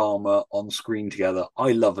Jeffrey Palmer on screen together.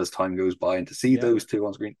 I love as time goes by, and to see yeah. those two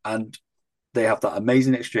on screen, and they have that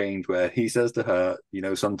amazing exchange where he says to her,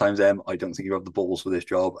 sometimes I don't think you have the balls for this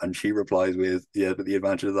job, and she replies with, yeah, but the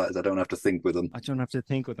advantage of that is I don't have to think with them. I don't have to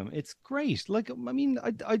think with them. It's great. Like, I mean,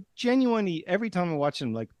 I genuinely every time I watch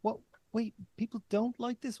him, like, what? Wait, people don't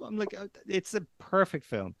like this one. I'm like, it's a perfect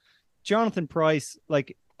film. Jonathan Pryce,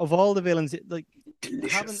 like, of all the villains, like,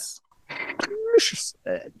 Delicious. Delicious.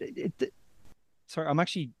 Sorry, I'm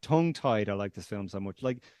actually tongue tied. I like this film so much.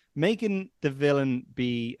 Like, making the villain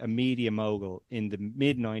be a media mogul in the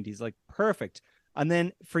mid 90s, like, perfect. And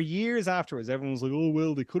then for years afterwards, everyone was like, oh,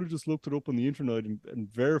 well, they could have just looked it up on the internet and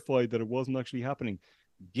verified that it wasn't actually happening.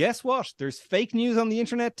 Guess what? There's fake news on the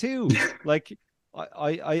internet too. Like,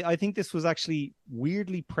 I think this was actually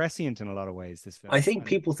weirdly prescient in a lot of ways, this film. I think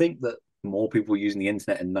people think that more people were using the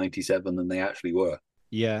internet in 97 than they actually were.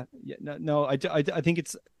 Yeah. No, I think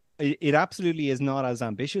it absolutely is not as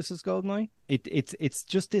ambitious as Goldeneye. It's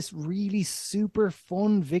just this really super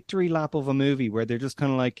fun victory lap of a movie where they're just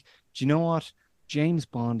kind of like, do you know what? James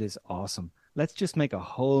Bond is awesome. Let's just make a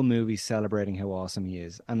whole movie celebrating how awesome he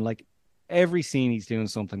is. And like every scene he's doing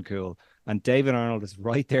something cool. And David Arnold is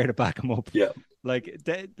right there to back him up. Yeah. Like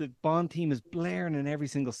the Bond theme is blaring in every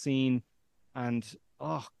single scene. And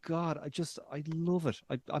oh God, I love it.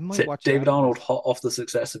 I might watch David Arnold hot off the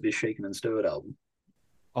success of his Shaken and Stirred album.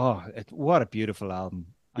 Oh, what a beautiful album.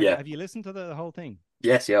 Yeah. Have you listened to the whole thing?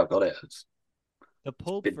 Yes, yeah, I've got it. The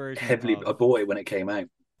pulp version. I bought it when it came out.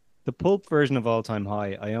 The pulp version of All Time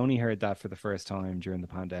High, I only heard that for the first time during the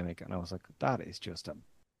pandemic, and I was like, that is just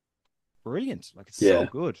brilliant. Like, it's so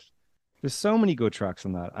good. There's so many good tracks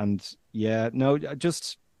on that. And yeah, no,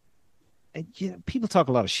 just people talk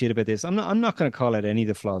a lot of shit about this. I'm not going to call out any of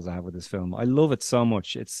the flaws I have with this film. I love it so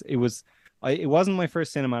much. It wasn't my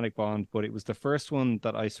first cinematic Bond, but it was the first one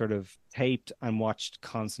that I sort of taped and watched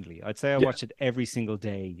constantly. I'd say I watched it every single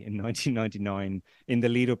day in 1999 in the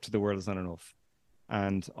lead up to The World Is Not Enough.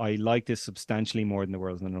 And I like this substantially more than The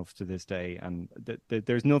World Is Not Enough to this day. And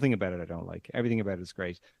there's nothing about it I don't like. Everything about it is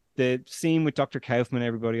great. The scene with Dr. Kaufman,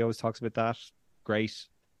 everybody always talks about that. Great.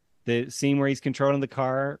 The scene where he's controlling the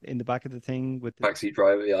car in the back of the thing with the backseat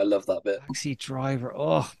driver. Yeah, I love that bit. Backseat driver.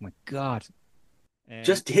 Oh my God.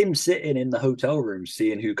 Just him sitting in the hotel room,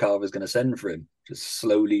 seeing who Carver's going to send for him, just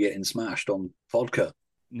slowly getting smashed on vodka.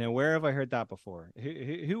 Now, where have I heard that before?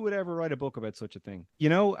 Who would ever write a book about such a thing?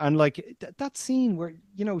 And like that scene where,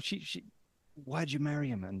 she, why'd you marry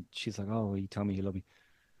him? And she's like, oh, he told me he loved me.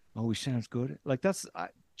 Oh, he sounds good. Like, that's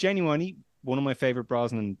genuinely one of my favorite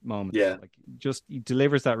Brosnan moments. Yeah. Like, just he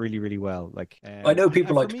delivers that really, really well. Like, I know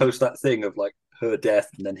people like to post that thing of like her death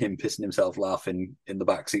and then him pissing himself laughing in the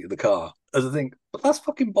backseat of the car as a thing, but that's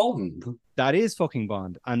fucking Bond. That is fucking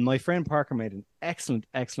Bond. And my friend Parker made an excellent,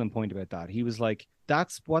 excellent point about that. He was like,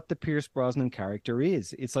 that's what the Pierce Brosnan character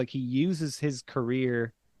is. It's like he uses his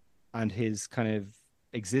career and his kind of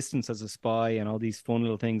existence as a spy and all these fun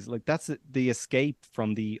little things. Like, that's the escape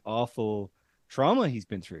from the awful trauma he's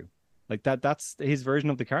been through. Like, that's his version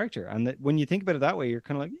of the character. And when you think about it that way, you're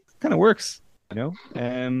kind of like, it kind of works,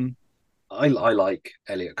 I like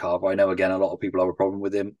Elliot Carver. I know, again, a lot of people have a problem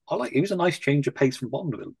with him. He was a nice change of pace from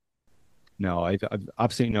Bondville. No, I've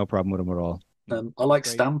absolutely no problem with him at all. I like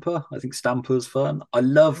Stamper. I think Stamper's fun. I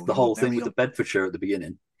love the whole thing with the Bedfordshire at the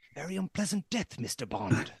beginning. Very unpleasant death, Mr.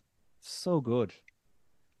 Bond. So good.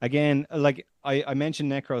 Again, like I mentioned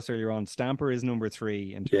Necros earlier on, Stamper is number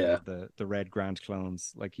 3 in terms of the Red Grant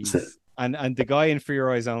clones. Like, he's and the guy in For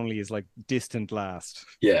Your Eyes Only is like distant last.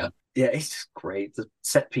 Yeah, it's just great. The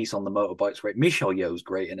set piece on the motorbike's great. Michelle Yeoh's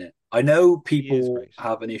great in it. I know people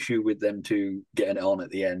have an issue with them two getting it on at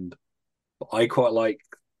the end, but I quite like.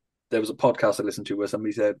 There was a podcast I listened to where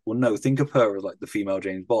somebody said, well, no, think of her as like the female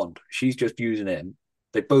James Bond. She's just using him.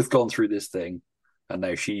 They've both gone through this thing, and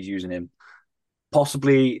now she's using him.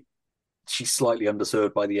 Possibly she's slightly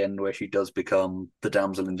underserved by the end where she does become the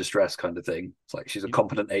damsel in distress kind of thing. It's like she's a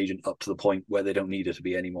competent agent up to the point where they don't need her to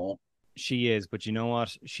be anymore. She is, but you know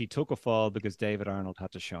what? She took a fall because David Arnold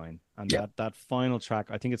had to shine. And that final track,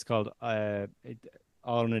 I think it's called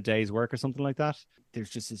All in a Day's Work or something like that. There's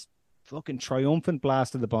just this fucking triumphant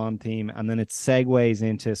blast of the Bond theme, and then it segues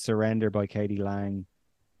into Surrender by Katie Lang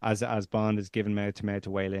as Bond is given mouth to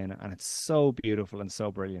Wei Lin, and it's so beautiful and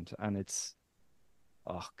so brilliant. And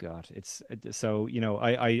Oh God, it's so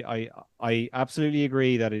I absolutely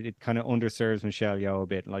agree that it kind of underserves Michelle Yeoh a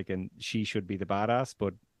bit, like, and she should be the badass,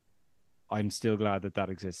 but I'm still glad that that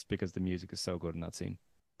exists because the music is so good in that scene.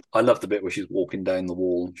 I love the bit where she's walking down the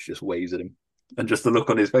wall and she just waves at him, and just the look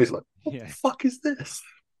on his face, like, what the Yeah. fuck is this?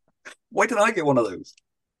 Why did I get one of those?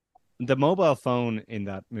 The mobile phone in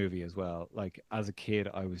that movie as well. Like as a kid,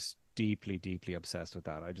 I was deeply, deeply obsessed with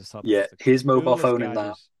that. I just thought that Yeah, was the his mobile coolest phone in gadget.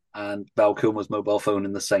 that and Val Kilmer's mobile phone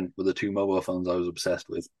in The Saint were the two mobile phones I was obsessed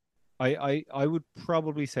with. I would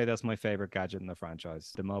probably say that's my favorite gadget in the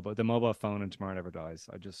franchise. The mobile phone and Tomorrow Never Dies.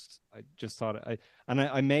 I just thought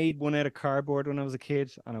I made one out of cardboard when I was a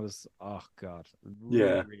kid, and I was, oh God, Yeah,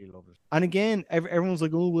 really, really loved it. And again, everyone's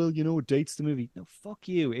like, oh well, it dates the movie. No, fuck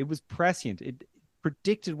you. It was prescient. It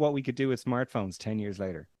predicted what we could do with smartphones 10 years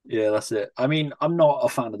later. yeah, that's it. I mean, I'm not a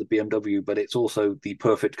fan of the BMW, but it's also the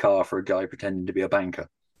perfect car for a guy pretending to be a banker.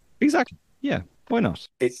 Exactly. Yeah. Why not?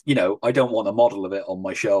 It's, I don't want a model of it on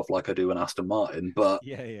my shelf like I do an Aston Martin, but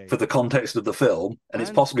Yeah, yeah, for yeah. the context of the film, and it's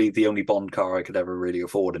And possibly the only Bond car I could ever really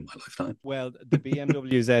afford in my lifetime. well, the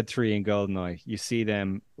BMW Z3 and Goldeneye, you see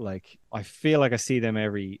them like I feel like I see them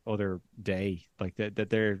every other day. Like that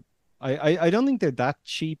they're I don't think they're that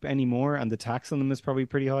cheap anymore, and the tax on them is probably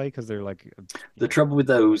pretty high because they're like The trouble with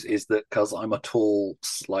those is that because I'm a tall,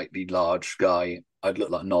 slightly large guy, I'd look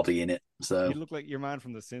like Noddy in it. you So, look like your man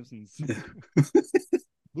from The Simpsons.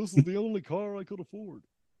 This is the only car I could afford.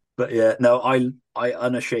 but yeah, no, I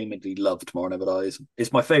unashamedly love Tomorrow Never Dies.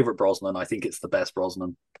 It's my favorite Brosnan. I think it's the best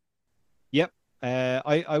Brosnan. Yep.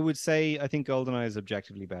 I would say I think GoldenEye is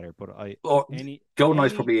objectively better, but I Or any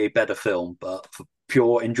Goldeneye's any probably a better film, but for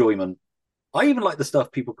pure enjoyment, I even like the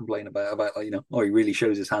stuff people complain about like, oh, he really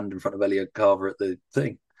shows his hand in front of Elliot Carver at the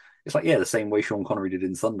thing. It's like, yeah, the same way Sean Connery did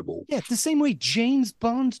in Thunderball. yeah, the same way James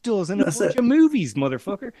Bond does in a That's bunch it. of movies,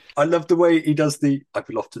 motherfucker. I love the way he does the "I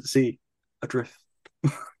be off to the sea, adrift,"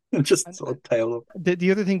 and just And sort of tail up.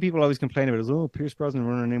 the other thing people always complain about is, oh, Pierce Brosnan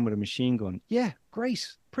running in with a machine gun. Yeah, great,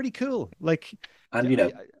 pretty cool. Like, And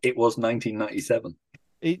it was 1997.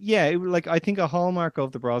 like I think a hallmark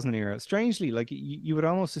of the Brosnan era. Strangely, like you would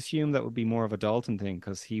almost assume that would be more of a Dalton thing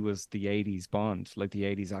because he was the '80s Bond, like the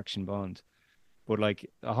 '80s action Bond. But like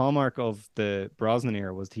a hallmark of the Brosnan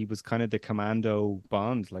era was he was kind of the commando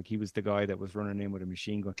Bond, like he was the guy that was running in with a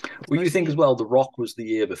machine gun, Well, you think especially as well, The Rock was the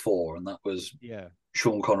year before, and that was yeah.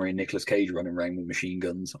 Sean Connery and Nicolas Cage running around with machine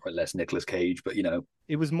guns, or less Nicolas Cage, but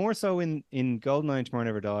It was more so in GoldenEye and Tomorrow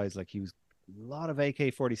Never Dies. Like he was a lot of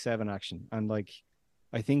AK-47 action, and like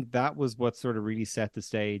I think that was what sort of really set the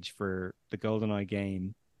stage for the GoldenEye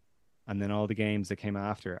game, and then all the games that came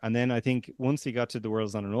after. And then I think once he got to The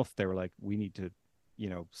World's Not Enough, they were like, we need to,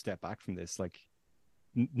 step back from this. Like,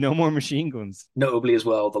 no more machine guns. notably as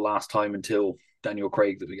well, the last time until Daniel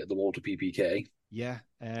Craig that we get the Walter PPK Yeah,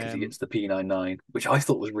 because he gets the P99, which I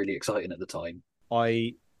thought was really exciting at the time.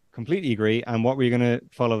 I completely agree. And what were you going to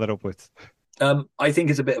follow that up with? I think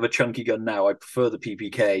it's a bit of a chunky gun now. I prefer the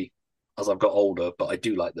PPK as I've got older, but I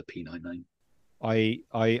do like the P99. I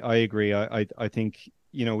agree. I think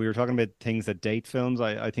we were talking about things that date films.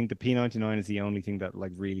 I think the P99 is the only thing that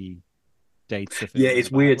like really dates the Yeah, film in a it's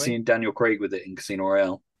bad weird way. seeing Daniel Craig with it in Casino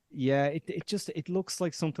Royale. Yeah, it just it looks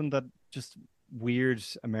like something that just weird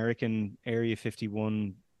American Area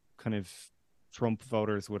 51 kind of Trump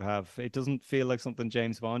voters would have. It doesn't feel like something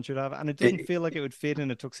James Bond should have, and it doesn't It, feel like it would fit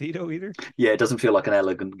in a tuxedo either. yeah, it doesn't feel like an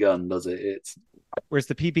elegant gun, does it? It's Whereas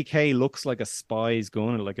the PPK looks like a spy's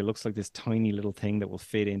gun, like it looks like this tiny little thing that will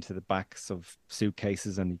fit into the backs of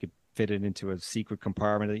suitcases, and you could fit it into a secret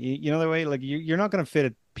compartment. You know the way, like you're not going to fit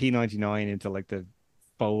a P99 into like the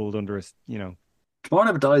fold under a. Tomorrow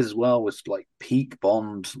Never Dies as well was like peak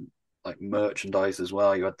Bond like merchandise as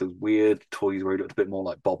well. You had the weird toys where he looked a bit more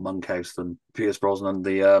like Bob Monkhouse than Pierce Brosnan.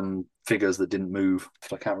 The figures that didn't move.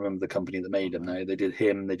 I can't remember the company that made them now. They did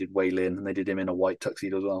him, they did Wei Lin, and they did him in a white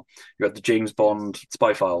tuxedo as well. You had the James Yes. Bond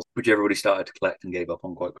spy files, which everybody started to collect and gave up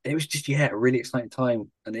on quite. It was just a really exciting time,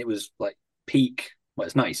 and it was like peak. Well,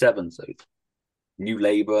 it's 97, so it's New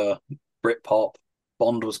Labour, Britpop.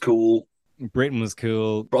 Bond was cool. Britain was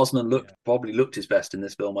cool. Brosnan Yeah. probably looked his best in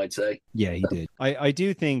this film, I'd say. Yeah, he did. I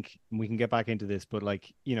do think we can get back into this, but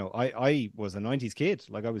like, I was a 90s kid.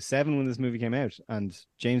 Like I was 7 when this movie came out, and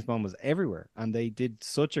James Bond was everywhere. And they did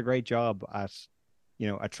such a great job at,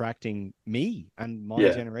 attracting me and my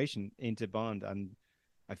Yeah, generation into Bond. And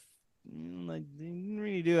like, they didn't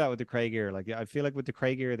really do that with the Craig era. Like, I feel like with the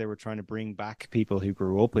Craig era, they were trying to bring back people who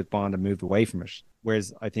grew up with Bond and moved away from it.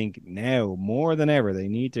 Whereas I think now, more than ever, they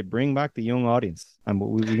need to bring back the young audience. And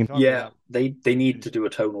we can talk about that. They need to do a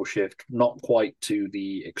tonal shift, not quite to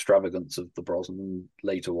the extravagance of the Brosnan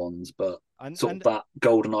later ones, but sort of that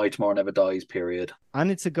golden eye tomorrow never dies period.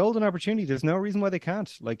 And it's a golden opportunity. There's no reason why they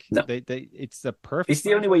can't. Like, no. It's a perfect. It's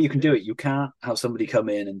the only way you can do it. You can't have somebody come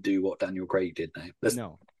in and do what Daniel Craig did now.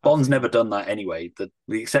 No. Bond's never done that anyway.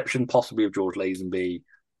 The exception possibly of George Lazenby.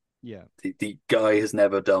 Yeah. The guy has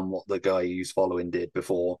never done what the guy who's following did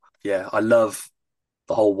before. Yeah, I love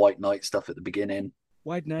the whole White Knight stuff at the beginning.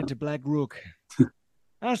 White Knight to Black Rook.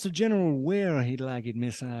 Ask the general where he'd like it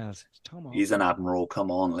missiles. He's an admiral.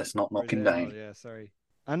 Come on, let's not knock him down. Yeah, sorry.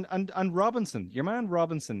 And Robinson, your man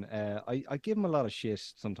Robinson, I give him a lot of shit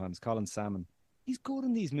sometimes, Colin Salmon. He's good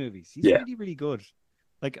in these movies. He's really, really good.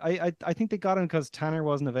 Like, I think they got him because Tanner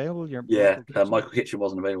wasn't available. Michael Kitchen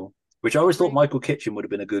wasn't available. Which I always thought Michael Kitchen would have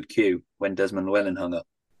been a good cue when Desmond Llewellyn hung up.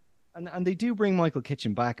 And they do bring Michael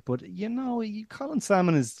Kitchen back, but Colin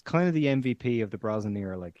Salmon is kind of the MVP of the Brosnan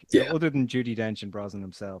era, like other than Judi Dench and Brosnan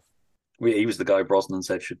himself. He was the guy Brosnan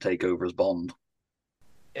said should take over as Bond.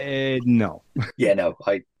 No. Yeah, no.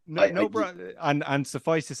 And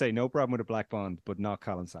suffice to say, no problem with a black Bond, but not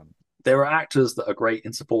Colin Salmon. There are actors that are great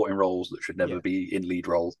in supporting roles that should never be in lead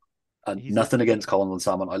roles. And nothing against Colin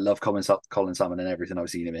Salmon. I love Colin Salmon in everything I've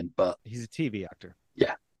seen him in, but he's a TV actor.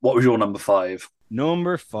 Yeah. What was your number 5?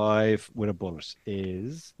 Number 5 with a bullet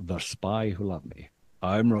is The Spy Who Loved Me.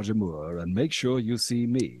 I'm Roger Moore, and make sure you see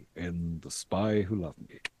me in The Spy Who Loved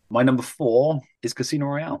Me. My number 4 is Casino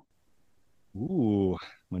Royale. Ooh,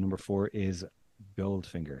 my number 4 is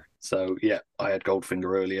Goldfinger. So, yeah, I had Goldfinger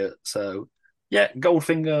earlier. So, yeah,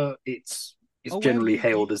 Goldfinger, it's generally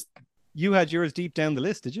hailed as... You had yours deep down the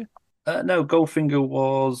list, did you? No, Goldfinger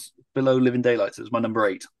was below Living Daylights. It was my number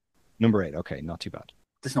 8. Number 8, okay, not too bad.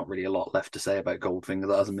 There's not really a lot left to say about Goldfinger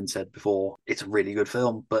that hasn't been said before. It's a really good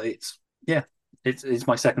film, but it's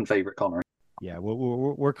my second favorite Connery. Yeah,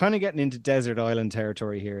 we're kind of getting into desert island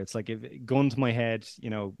territory here. It's like, if gun to my head,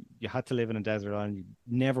 you had to live in a desert island, you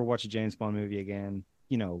never watch a James Bond movie again.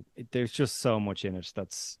 There's just so much in it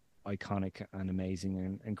that's iconic and amazing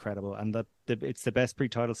and incredible, and that it's the best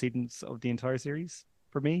pre-title sequence of the entire series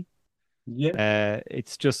for me. Yeah,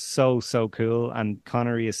 it's just so cool, and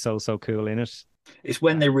Connery is so cool in it. It's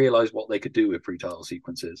when they realized what they could do with pre-title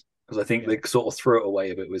sequences, because I think they sort of threw it away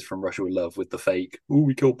a bit with From Russia with Love with the fake, "Ooh,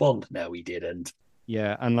 we killed Bond." No, we didn't.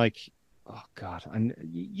 Yeah, and like, oh god, and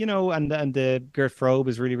and the Gert Frobe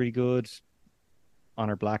is really, really good.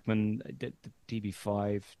 Honor Blackman, the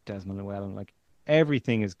DB5, Desmond Llewellyn, like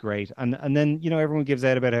everything is great. And then everyone gives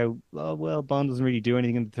out about how Bond doesn't really do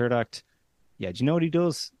anything in the third act. Yeah, do you know what he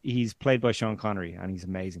does? He's played by Sean Connery, and he's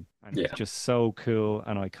amazing. And he's just so cool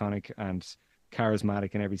and iconic and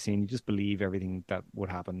charismatic in every scene. You just believe everything that would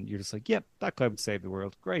happen. You're just like, yep, that guy would save the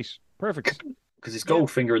world. Great. Perfect. Because it's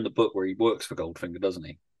Goldfinger in the book where he works for Goldfinger, doesn't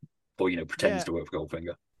he? Or, pretends to work for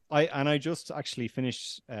Goldfinger. I just actually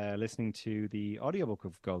finished listening to the audiobook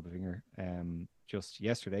of Goldfinger just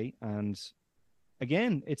yesterday, and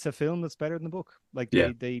again, it's a film that's better than the book. Like,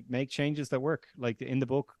 they make changes that work. Like, in the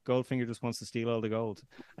book, Goldfinger just wants to steal all the gold,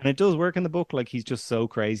 and it does work in the book. Like, he's just so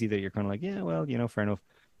crazy that you're kind of like, yeah, well, fair enough.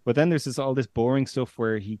 But then there's all this boring stuff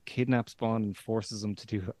where he kidnaps Bond and forces him to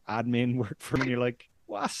do admin work for him. And you're like,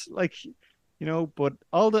 what? Like, but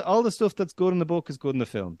all the stuff that's good in the book is good in the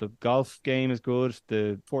film. The golf game is good.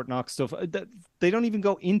 The Fort Knox stuff, they don't even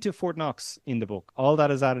go into Fort Knox in the book. All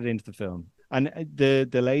that is added into the film. And the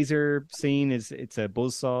laser scene it's a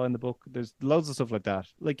buzzsaw in the book. There's loads of stuff like that.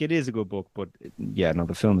 Like, it is a good book, but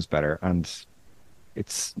the film is better. And I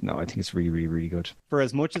think it's really, really, really good. For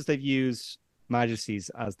as much as they've used Majesties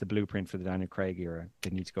as the blueprint for the Daniel Craig era, they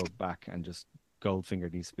need to go back and just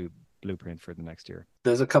Goldfinger needs to be blueprint for the next year.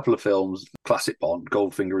 There's a couple of films, classic Bond.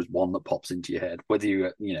 Goldfinger is one that pops into your head, whether you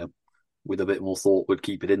with a bit more thought would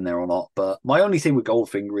keep it in there or not. But my only thing with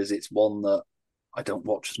Goldfinger is it's one that I don't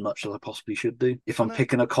watch as much as I possibly should do. If I'm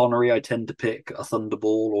picking a Connery, I tend to pick a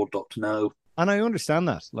Thunderball or Dr. No. And I understand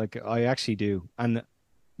that. Like, I actually do. And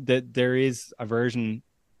there is a version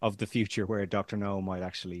of the future where Dr. No might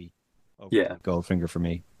actually Goldfinger for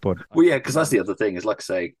me. But because that's the other thing is, like I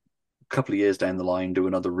say, a couple of years down the line, do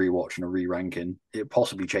another rewatch and a re-ranking, it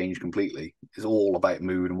possibly change completely. It's all about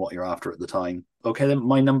mood and what you're after at the time. Okay, then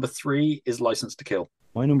my number 3 is License to Kill.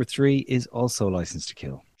 My number 3 is also License to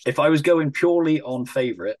Kill. If I was going purely on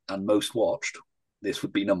favorite and most watched, this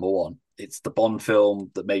would be number one. It's the Bond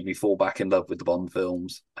film that made me fall back in love with the Bond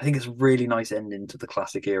films. I think it's a really nice ending to the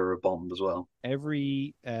classic era of Bond as well.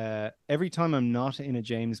 Every time I'm not in a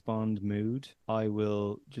James Bond mood, I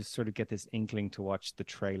will just sort of get this inkling to watch the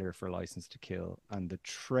trailer for License to Kill. And the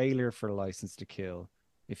trailer for License to Kill,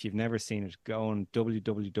 if you've never seen it, go on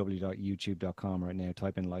www.youtube.com right now,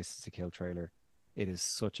 type in License to Kill trailer. It is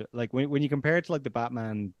such a, like, when you compare it to like the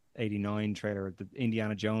Batman 89 trailer, the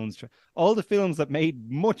Indiana Jones, all the films that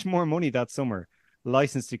made much more money that summer,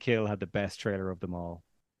 License to Kill had the best trailer of them all.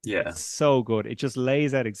 Yeah. It's so good. It just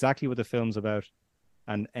lays out exactly what the film's about.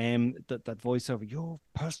 And that voiceover, your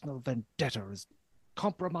personal vendetta is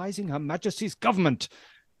compromising Her Majesty's government.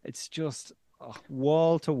 It's just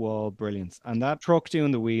wall to wall brilliance. And that truck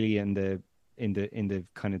doing the wheelie in the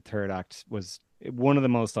kind of third act was one of the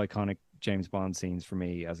most iconic James Bond scenes for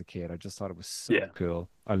me as a kid. I just thought it was so cool.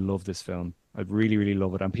 I love this film. I really, really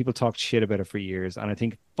love it. And people talked shit about it for years. And I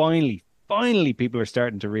think finally people are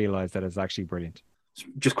starting to realize that it's actually brilliant.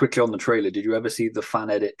 Just quickly on the trailer, did you ever see the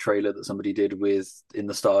fan edit trailer that somebody did with in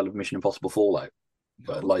the style of Mission Impossible Fallout?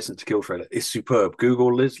 License to Kill trailer. It's superb.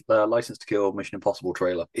 Google License to Kill Mission Impossible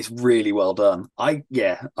trailer. It's really well done. I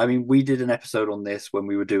mean, we did an episode on this when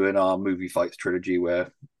we were doing our movie fights trilogy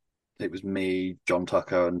where it was me, John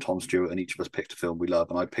Tucker, and Tom Stewart, and each of us picked a film we love,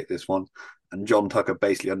 and I picked this one. And John Tucker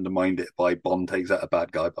basically undermined it by Bond takes out a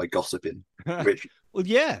bad guy by gossiping. Which, well,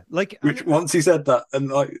 yeah, like once he said that,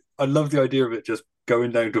 and I love the idea of it just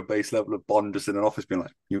going down to a base level of Bond just in an office being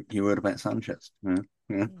like, you heard about Sanchez?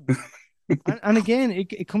 Yeah. and again,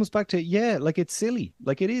 it comes back to like it's silly,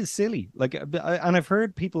 like it is silly, like, and I've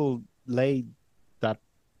heard people lay that,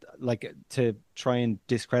 like, to try and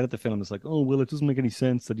discredit the film. It's like, oh well, it doesn't make any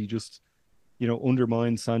sense that he just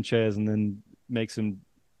undermines Sanchez and then makes him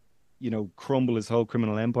crumble his whole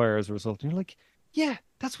criminal empire as a result. And you're like, yeah,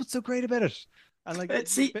 that's what's so great about it. And like,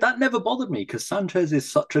 see, that never bothered me because Sanchez is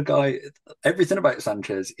such a guy. Everything about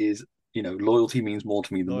Sanchez is, loyalty means more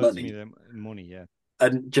to me than money. Money, yeah.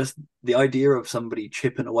 And just the idea of somebody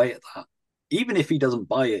chipping away at that, even if he doesn't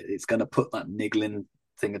buy it, it's going to put that niggling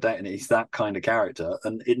thing of doubt in it. He's that kind of character,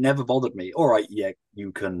 and it never bothered me. All right, yeah,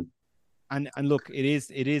 you can. And look, it is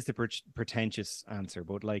the pretentious answer,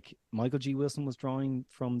 but like Michael G. Wilson was drawing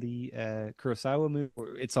from the Kurosawa movie.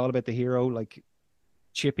 It's all about the hero, like,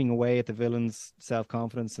 chipping away at the villain's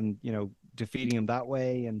self-confidence and defeating him that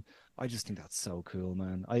way. And I just think that's so cool,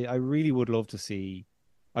 man. I really would love to see,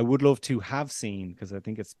 I would love to have seen, because I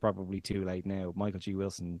think it's probably too late now, Michael G.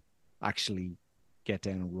 Wilson actually get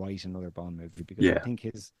down and write another Bond movie, because I think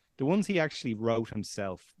the ones he actually wrote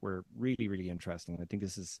himself were really, really interesting. I think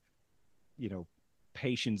this is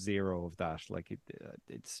patient zero of that. Like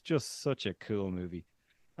it's just such a cool movie.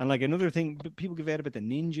 And like another thing, people give out about the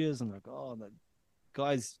ninjas and like, oh, the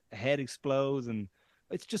guy's head explodes, and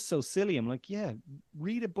it's just so silly. I'm like, yeah,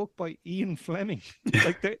 read a book by Ian Fleming.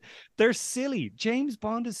 Like they're silly. James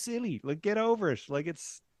Bond is silly. Like, get over it. Like,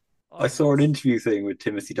 it's. I saw an interview thing with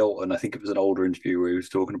Timothy Dalton. I think it was an older interview where he was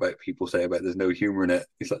talking about people say about there's no humor in it.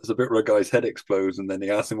 He's like, there's a bit where a guy's head explodes, and then he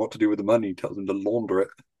asks him what to do with the money. He tells him to launder it.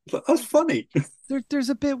 It's like, that's funny. There's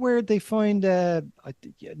a bit where they find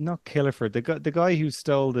not Killerford, the guy who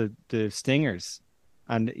stole the stingers,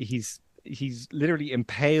 and he's literally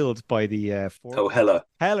impaled by the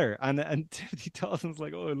Heller, and Timothy Dalton's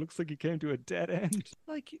like, oh, it looks like he came to a dead end.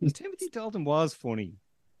 Like, Timothy Dalton was funny.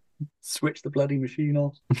 Switch the bloody machine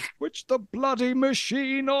off. Switch the bloody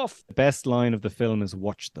machine off. The best line of the film is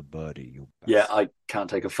 "Watch the birdie." Yeah, I can't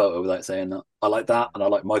take a photo without saying that. I like that, and I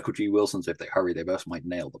like Michael G. Wilson's "If they hurry, they both might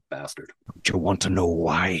nail the bastard." Don't you want to know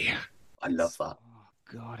why? I love that. Oh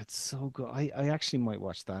God, it's so good. I actually might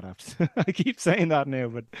watch that after. I keep saying that now,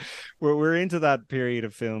 but we're into that period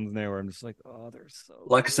of films now where I'm just like, oh, they're so.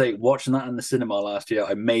 Like good. I say, watching that in the cinema last year,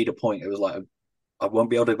 I made a point. It was like, I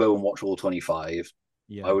won't be able to go and watch all 25.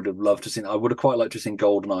 Yeah. I would have loved to see. I would have quite liked to have seen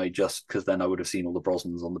GoldenEye, just because then I would have seen all the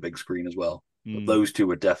Brosnans on the big screen as well. But those two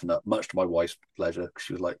were definite, much to my wife's pleasure.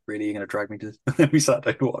 She was like, "Really, you're going to drag me to this?" And then we sat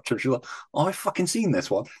down to watch, and she was like, "Oh, I've fucking seen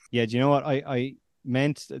this one." Yeah, do you know what? I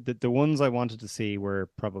meant that the ones I wanted to see were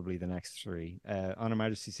probably the next three: On Her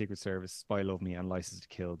Majesty's Secret Service, Spy Love Me, and License to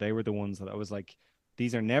Kill. They were the ones that I was like,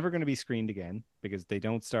 these are never going to be screened again because they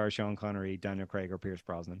don't star Sean Connery, Daniel Craig, or Pierce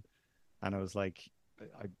Brosnan. And I was like,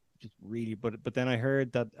 I just really, but then I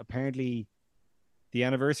heard that apparently the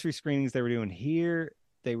anniversary screenings they were doing here,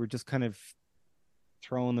 they were just kind of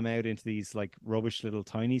throwing them out into these like rubbish little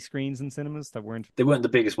tiny screens in cinemas that weren't the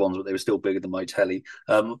biggest ones, but they were still bigger than my telly.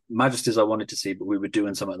 Majesty's I wanted to see, but we were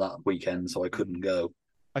doing some at that weekend, so I couldn't go.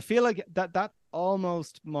 I feel like that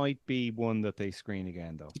almost might be one that they screen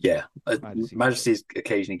again, though. Yeah, Majesty should. Majesty's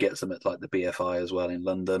occasionally gets them at like the BFI as well in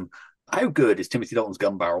London. How good is Timothy Dalton's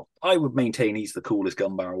gun barrel? I would maintain he's the coolest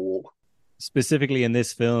gun barrel walk. Specifically in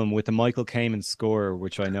this film with the Michael Kamen score,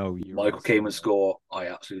 which I know you're Michael also Kamen score, I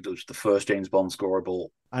absolutely was the first James Bond score I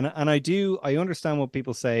bought. and I understand what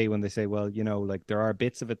people say when they say, well, like there are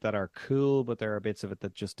bits of it that are cool, but there are bits of it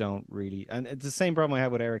that just don't really. And it's the same problem I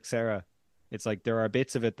have with Eric Serra. It's like there are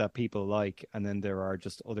bits of it that people like, and then there are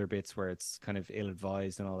just other bits where it's kind of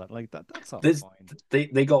ill-advised and all that. Like that's all There's, fine.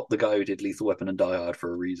 they got the guy who did Lethal Weapon and Die Hard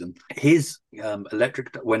for a reason. His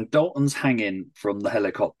electric when Dalton's hanging from the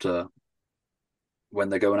helicopter when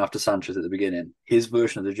they're going after Sanchez at the beginning, his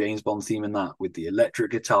version of the James Bond theme in that with the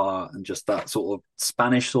electric guitar and just that sort of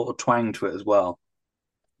Spanish sort of twang to it as well.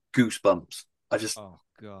 Goosebumps. Oh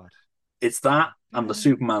God. It's that and the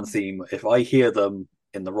Superman theme. If I hear them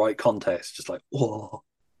in the right context, just like, oh.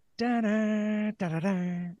 Da-da,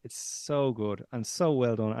 da-da-da. It's so good and so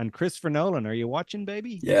well done. And Christopher Nolan, are you watching,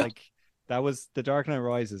 baby? Yeah. Like that was The Dark Knight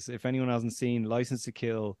Rises. If anyone hasn't seen License to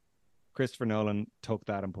Kill, Christopher Nolan took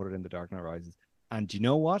that and put it in The Dark Knight Rises. And do you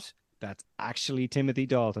know what? That's actually Timothy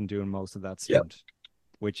Dalton doing most of that stunt. Yep.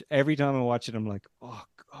 Which every time I watch it, I'm like, oh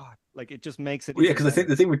God. Like it just makes it. Well, yeah, because I think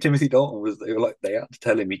the thing with Timothy Dalton was they had to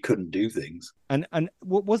tell him he couldn't do things. And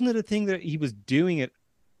wasn't it a thing that he was doing it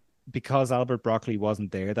because Albert Broccoli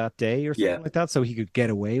wasn't there that day or something like that, so he could get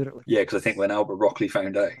away with it? Like, yeah, because I think when Albert Broccoli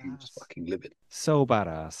found out, he was fucking livid. So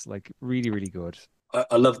badass. Like really, really good.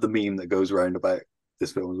 I love the meme that goes around about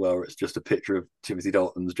this film as well, where it's just a picture of Timothy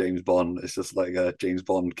Dalton's James Bond. It's just like James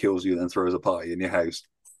Bond kills you and then throws a party in your house.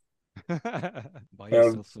 Buy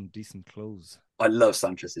yourself some decent clothes. I love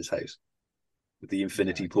Sanchez's house with the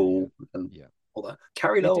infinity pool and all that.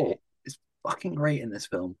 Carrie Lowell is fucking great in this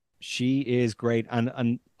film. She is great,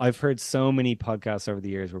 and I've heard so many podcasts over the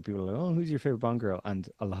years where people are like, "Oh, who's your favorite Bond girl?" And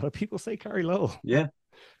a lot of people say Carrie Lowell. Yeah.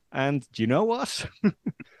 And do you know what?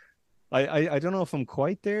 I don't know if I'm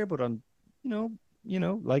quite there, but I'm,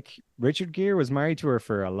 like Richard Gere was married to her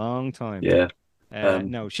for a long time. Yeah.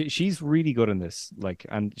 No, she's really good in this. Like,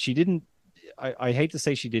 and she didn't. I hate to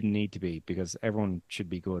say she didn't need to be because everyone should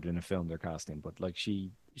be good in a film they're casting, but like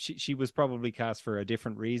she was probably cast for a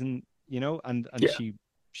different reason, and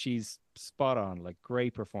she's spot on. Like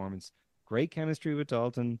great performance, great chemistry with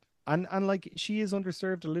Dalton. And like she is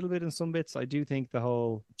underserved a little bit in some bits. I do think the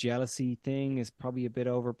whole jealousy thing is probably a bit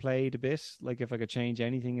overplayed a bit. Like if I could change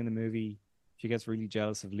anything in the movie, she gets really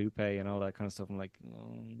jealous of Lupe and all that kind of stuff. I'm like,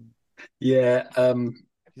 oh. Yeah.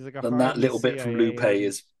 She's like and that little CIA bit from Lupe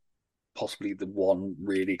is possibly the one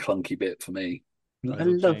really clunky bit for me. I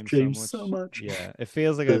love James so much. Yeah, it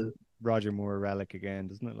feels like a Roger Moore relic again,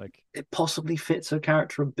 doesn't it? Like it possibly fits her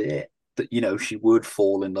character a bit. That she would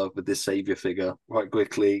fall in love with this savior figure quite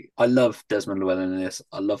quickly. I love Desmond Llewellyn in this.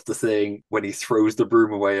 I love the thing when he throws the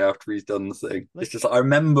broom away after he's done the thing. It's just I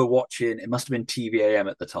remember watching. It must have been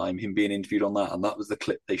TVAM at the time. Him being interviewed on that, and that was the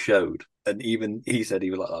clip they showed. And even he said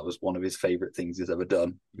he was like that was one of his favorite things he's ever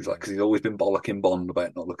done. He was like because he's always been bollocking Bond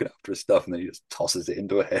about not looking after his stuff, and then he just tosses it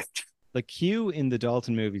into a hedge. Like Q in the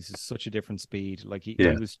Dalton movies is such a different speed. Like he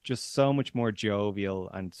was just so much more jovial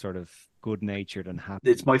and sort of good-natured and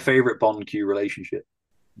happy. It's my favorite Bond Q relationship.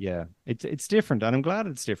 Yeah, it's different, and I'm glad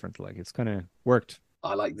it's different. Like it's kind of worked.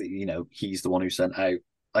 I like that. He's the one who sent out.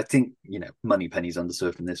 I think Moneypenny's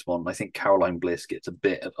underserved in this one. I think Caroline Bliss gets a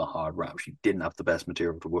bit of a hard rap. She didn't have the best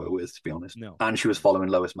material to work with, to be honest. No, and she was following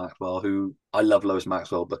Lois Maxwell, who I love Lois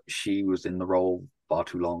Maxwell, but she was in the role far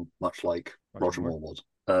too long, much like Roger Moore was.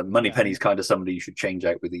 Moneypenny's kind of somebody you should change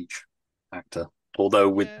out with each actor.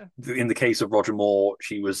 Although in the case of Roger Moore,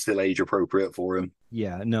 she was still age appropriate for him.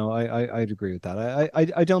 Yeah, no, I'd agree with that.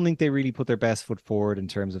 I don't think they really put their best foot forward in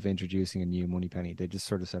terms of introducing a new Moneypenny. They just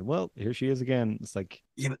sort of said, "Well, here she is again." It's like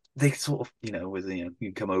but they sort of with you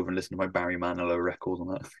can come over and listen to my Barry Manilow records on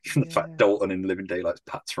that. The fact Dalton in Living Daylights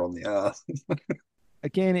pats her on the ass.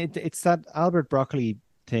 Again, it's that Albert Broccoli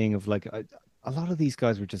thing of like. A lot of these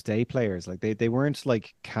guys were just day players. Like they weren't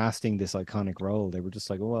like casting this iconic role. They were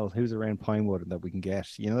just like, oh, well, who's around Pinewood that we can get?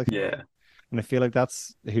 Yeah. And I feel like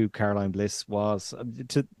that's who Caroline Bliss was.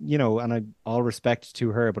 And I all respect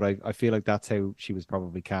to her, but I feel like that's how she was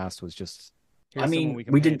probably cast. Was just. I mean,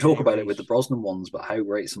 we didn't talk about it with the Brosnan ones, but how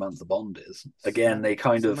great Samantha Bond is. Again, they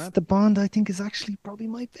kind of Samantha Bond, I think, is actually probably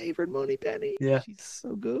my favorite Moneypenny. Yeah, she's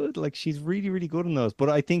so good. Like she's really, really good in those. But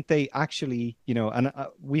I think they actually, and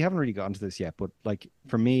we haven't really gotten to this yet. But like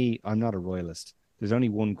for me, I'm not a royalist. There's only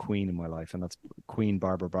one queen in my life, and that's Queen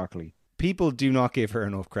Barbara Broccoli. People do not give her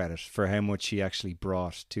enough credit for how much she actually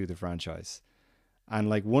brought to the franchise. And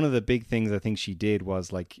like one of the big things I think she did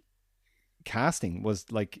was like casting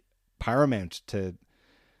was like paramount to,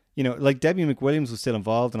 like Debbie McWilliams was still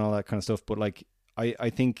involved and all that kind of stuff, but like I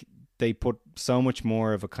think they put so much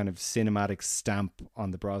more of a kind of cinematic stamp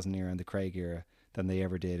on the Brosnan era and the Craig era than they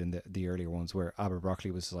ever did in the earlier ones, where Albert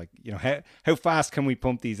Broccoli was like, how fast can we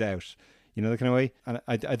pump these out? The kind of way. And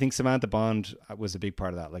I think Samantha Bond was a big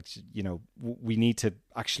part of that. Like, we need to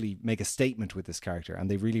actually make a statement with this character. And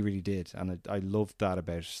they really, really did. And I loved that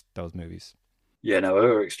about those movies. Yeah, no,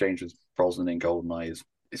 her exchange with Brosnan in GoldenEye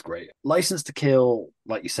is great. License to Kill,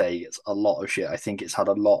 like you say, it's a lot of shit. I think it's had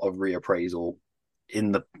a lot of reappraisal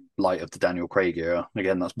in the light of the Daniel Craig era.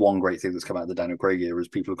 Again, that's one great thing that's come out of the Daniel Craig era is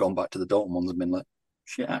people have gone back to the Dalton ones and been like,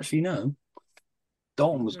 shit, actually, no.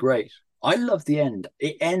 Dalton was great. I love the end.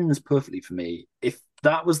 It ends perfectly for me. If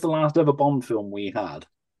that was the last ever Bond film we had,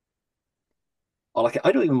 I like it.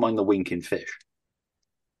 I don't even mind the winking fish.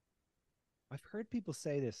 I've heard people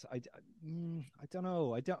say this. I don't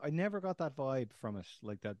know. I never got that vibe from it.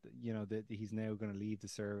 Like that, that he's now going to leave the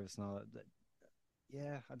service and all that.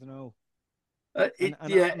 Yeah, I don't know.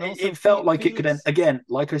 It felt like it could end again.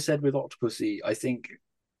 Like I said with Octopussy, I think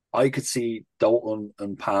I could see Dalton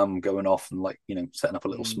and Pam going off and setting up a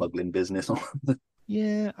little smuggling business.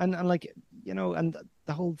 Yeah, and like and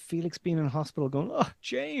the whole Felix being in hospital, going, "Oh,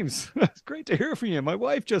 James, it's great to hear from you. My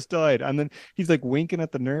wife just died," and then he's like winking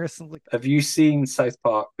at the nurse. And like, have you seen South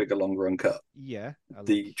Park: Bigger, Longer, Uncut? Yeah,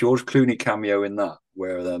 the George Clooney cameo in that,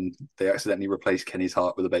 where they accidentally replace Kenny's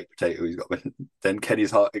heart with a baked potato. He's got then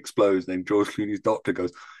Kenny's heart explodes, and then George Clooney's doctor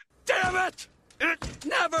goes, "Damn it! It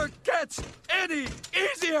never gets any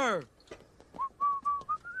easier."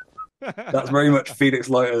 That's very much Felix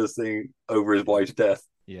Leiter's thing over his wife's death.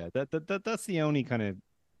 Yeah, that's the only kind of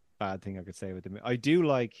bad thing I could say with him. I do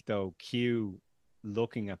like though Q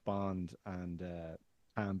looking at Bond and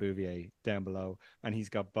Pam Bouvier down below, and he's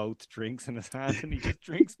got both drinks in his hand, and he just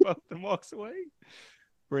drinks both and walks away.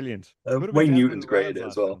 Brilliant. Wayne Newton's great at it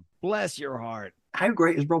as well. Film. Bless your heart. How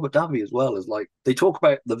great is Robert Davi as well? Is like they talk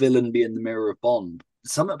about the villain being the mirror of Bond.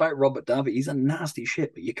 Something about Robert Davi, he's a nasty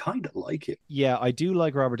shit, but you kind of like it. Yeah, I do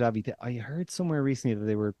like Robert Davi. I heard somewhere recently that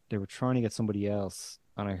they were trying to get somebody else,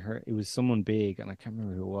 and I heard it was someone big, and I can't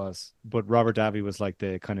remember who it was. But Robert Davi was like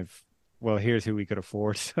the kind of, well, here's who we could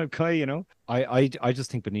afford guy, I just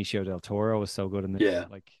think Benicio del Toro was so good in this. Yeah.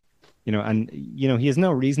 Like, and he has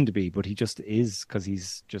no reason to be, but he just is, because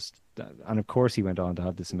he's just, and of course he went on to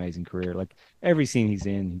have this amazing career. Like every scene he's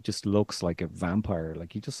in, he just looks like a vampire.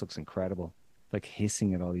 Like he just looks incredible. Like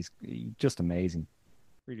hissing at all these, just amazing.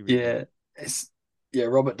 Really, really good.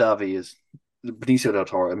 Robert Davi is Benicio del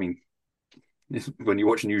Toro. I mean, when you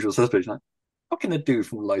watch Unusual Suspects, like, what can a dude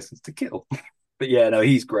from License to Kill? But yeah, no,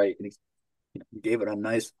 he's great, and he gave it a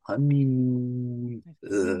nice honeymoon.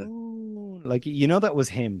 Like that was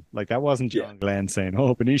him. Like that wasn't John Glenn saying,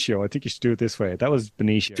 "Oh, Benicio, I think you should do it this way." That was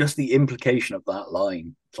Benicio. Just the implication of that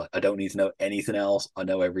line. It's like, I don't need to know anything else. I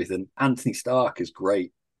know everything. Anthony Stark is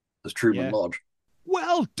great as Truman Lodge.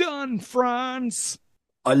 Well done, Franz.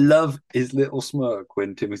 I love his little smirk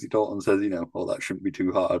when Timothy Dalton says, "Oh, that shouldn't be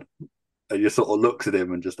too hard." And he just sort of looks at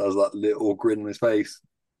him and just has that little grin on his face.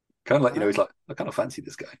 Kind of like, he's like, I kind of fancy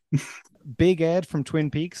this guy. Big Ed from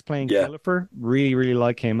Twin Peaks playing Killifer. Really, really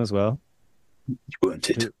like him as well. You earned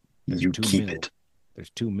it. You keep it.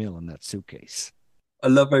 There's $2 million in that suitcase. I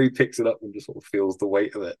love how he picks it up and just sort of feels the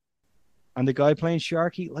weight of it. And the guy playing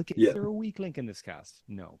Sharky, like, is there a weak link in this cast?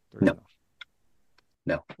 No, there's not.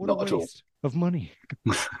 No, what not at all. Of money.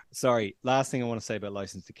 Sorry, last thing I want to say about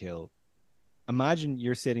License to Kill. Imagine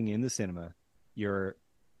you're sitting in the cinema. You're,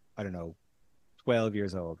 I don't know, 12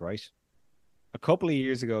 years old, right? A couple of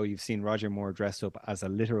years ago, you've seen Roger Moore dressed up as a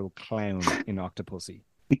literal clown in Octopussy.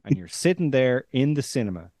 And you're sitting there in the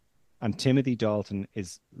cinema, and Timothy Dalton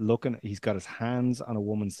is looking, he's got his hands on a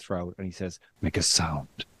woman's throat, and he says, "Make a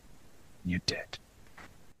sound. You're dead."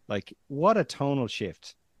 Like, what a tonal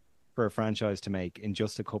shift for a franchise to make in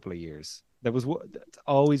just a couple of years. That's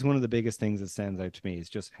always one of the biggest things that stands out to me, is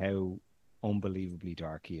just how unbelievably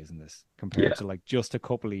dark he is in this compared to like just a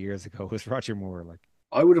couple of years ago with Roger Moore. Like,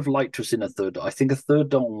 I would have liked to have seen a third. I think a third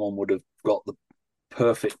Dalton one would have got the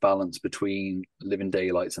perfect balance between Living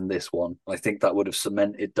Daylights and this one. I think that would have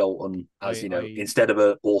cemented Dalton as instead of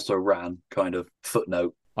a also ran kind of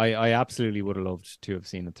footnote. I absolutely would have loved to have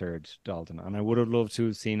seen a third Dalton, and I would have loved to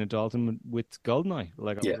have seen a Dalton with Goldeneye.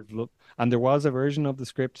 Like, I would have loved, and there was a version of the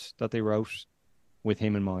script that they wrote with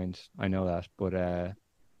him in mind. I know that, but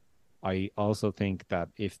I also think that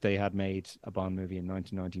if they had made a Bond movie in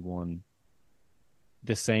 1991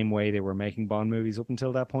 the same way they were making Bond movies up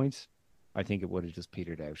until that point, I think it would have just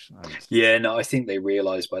petered out. I think they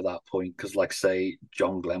realised by that point, because like say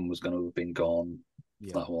John Glenn was going to have been gone,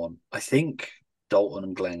 that one. I think Dalton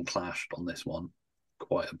and Glenn clashed on this one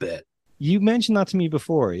quite a bit. You mentioned that to me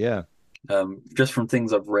before, yeah. Just from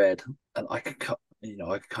things I've read, and I could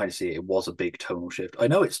kind of see it was a big tonal shift. I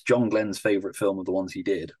know it's John Glenn's favorite film of the ones he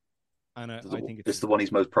did. And I think it's the one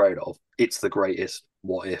he's most proud of. It's the greatest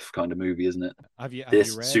what if kind of movie, isn't it? Have you read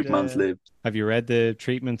Superman's lived? Have you read the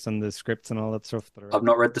treatments and the scripts and all that stuff? I've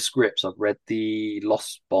not read the scripts. I've read the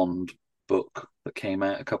Lost Bond book that came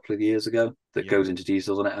out a couple of years ago that goes into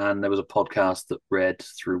details on it, and there was a podcast that read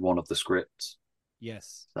through one of the scripts.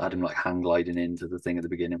 Yes, that had him like hang gliding into the thing at the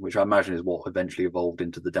beginning, which I imagine is what eventually evolved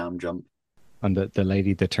into the damn jump. And the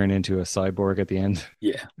lady that turned into a cyborg at the end.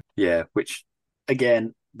 Yeah. Which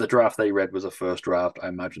again, the draft they read was a first draft. I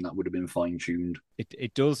imagine that would have been fine tuned.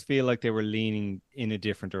 It does feel like they were leaning in a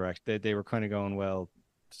different direction. They were kind of going, well,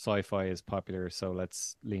 sci-fi is popular, so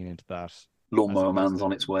let's lean into that. Lawnmower Man's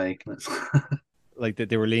on its way. Like that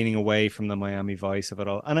they were leaning away from the Miami Vice of it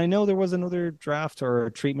all. And I know there was another draft or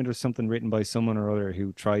a treatment or something written by someone or other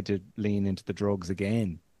who tried to lean into the drugs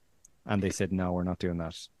again. And they said, no, we're not doing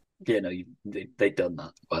that. Yeah, no, they'd done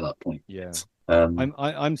that by that point. Yeah.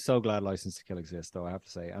 I'm so glad License to Kill exists, though, I have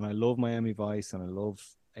to say. And I love Miami Vice and I love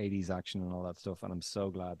 80s action and all that stuff. And I'm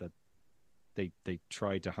so glad that they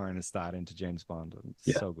tried to harness that into James Bond. And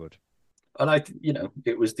it's so good. And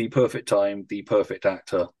it was the perfect time, the perfect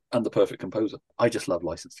actor, and the perfect composer. I just love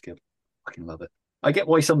License to Kill. I fucking love it. I get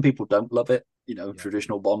why some people don't love it,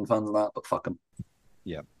 traditional Bond fans and that, but fuck them.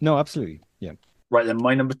 Yeah. No, absolutely. Yeah. Right then,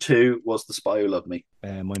 my number 2 was The Spy Who Loved Me.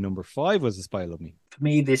 My number 5 was The Spy Who Loved Me. For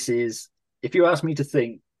me, this is, if you ask me to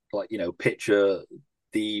think, picture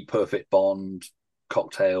the perfect Bond,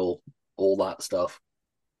 cocktail, all that stuff,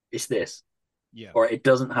 it's this. Yeah. Or it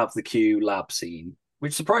doesn't have the Q lab scene,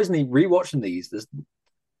 which surprisingly, rewatching these,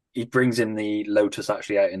 he brings in the Lotus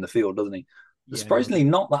actually out in the field, doesn't he? There's surprisingly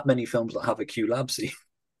not that many films that have a Q lab scene.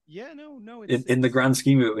 Yeah, no. In the grand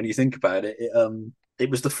scheme of it, when you think about it, it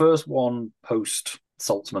was the first one post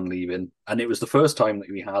Saltzman leaving, and it was the first time that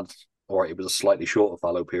we had, or it was a slightly shorter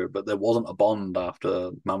fallow period, but there wasn't a Bond after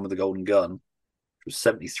Man with the Golden Gun. It was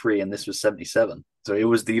 73, and this was 77. So it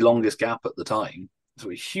was the longest gap at the time. So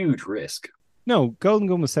a huge risk. No, Golden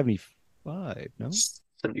Gun was 75, no?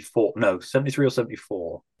 74, no, 73 or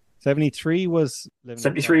 74. 73 was Live and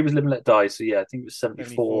 73 was Live and Let Die, so yeah, I think it was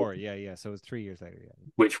 74. Yeah, so it was 3 years later, yeah.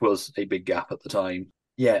 Which was a big gap at the time.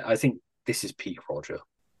 Yeah, I think this is peak Roger.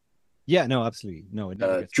 Yeah, no, absolutely. No,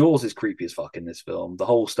 Jaws is creepy as fuck in this film. The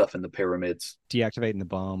whole stuff in the pyramids. Deactivating the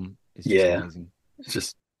bomb is just amazing. It's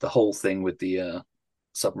just the whole thing with the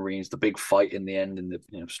submarines, the big fight in the end in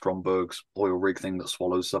the Stromberg's oil rig thing that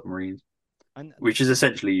swallows submarines. Which is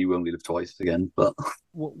essentially You Only Live Twice again. But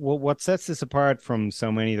what sets this apart from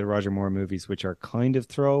so many of the Roger Moore movies, which are kind of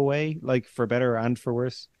throwaway, like for better and for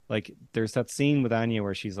worse, like there's that scene with Anya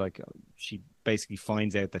where she's like, she basically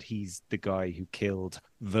finds out that he's the guy who killed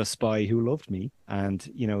the spy who loved me. And,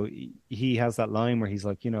 he has that line where he's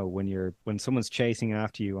like, when someone's chasing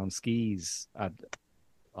after you on skis at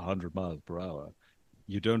 100 miles per hour,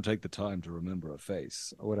 you don't take the time to remember a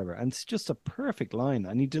face or whatever. And it's just a perfect line.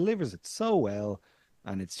 And he delivers it so well.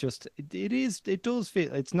 And it's just, it does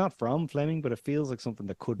feel, it's not from Fleming, but it feels like something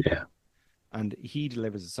that could be. And he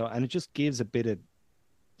delivers it so, and it just gives a bit of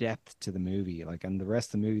depth to the movie. Like, and the rest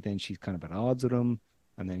of the movie, then she's kind of at odds with him.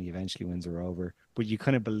 And then he eventually wins her over. But you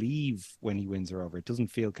kind of believe when he wins her over. It doesn't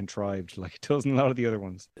feel contrived like it does in a lot of the other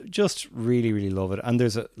ones. Just really, really love it. And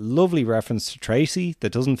there's a lovely reference to Tracy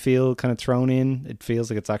that doesn't feel kind of thrown in. It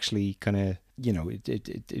feels like it's actually kind of,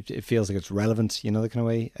 it feels like it's relevant, the kind of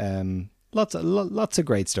way. Lots of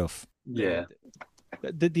great stuff. Yeah.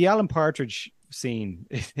 The Alan Partridge scene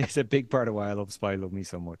is a big part of why I love Spy Love Me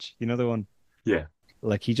so much. You know the one? Yeah.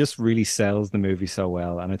 Like, he just really sells the movie so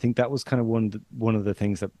well. And I think that was kind of one of the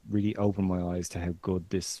things that really opened my eyes to how good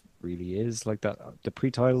this really is. Like, that the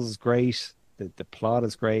pre-titles is great. The plot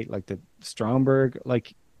is great. Like, the Stromberg,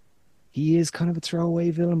 like, he is kind of a throwaway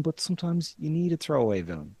villain, but sometimes you need a throwaway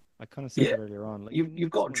villain. I kind of said it earlier on. Like, you've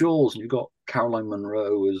got Jaws and you've got Caroline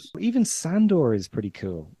Munro as... Even Sandor is pretty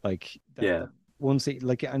cool. Like, once he,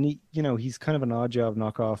 like, and he, he's kind of an odd job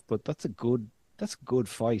knockoff, but that's a good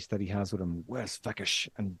fight that he has with him. Where's Fekish?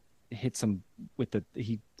 And hits him with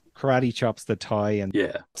he karate chops the tie, and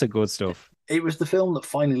it's a good stuff. It was the film that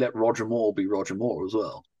finally let Roger Moore be Roger Moore as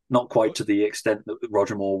well. Not quite to the extent that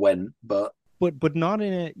Roger Moore went, but not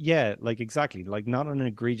in a exactly, like, not in an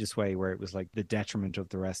egregious way where it was like the detriment of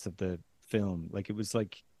the rest of the film. Like, it was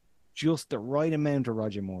like just the right amount of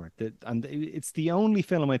Roger Moore. And it's the only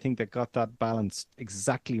film I think that got that balance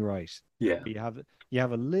exactly right. Yeah. You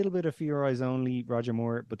have a little bit of For Your Eyes Only Roger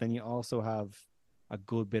Moore, but then you also have a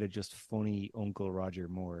good bit of just funny Uncle Roger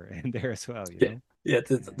Moore in there as well, you Yeah. know? Yeah,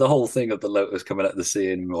 the whole thing of the Lotus coming out of the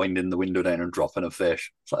sea and winding the window down and dropping a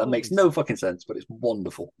fish. So that makes Holy no fucking sense, but it's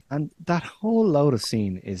wonderful. And that whole Lotus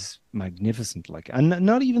scene is magnificent. Like, and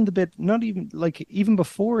not even the bit, not even like even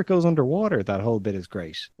before it goes underwater, that whole bit is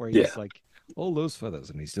great. Where Yeah. he's like, all those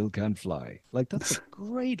feathers and he still can't fly. Like, that's a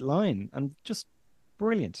great line and just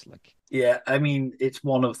brilliant. Like, Yeah, I mean, it's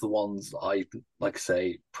one of the ones I like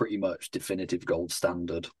say pretty much definitive gold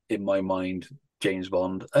standard in my mind. James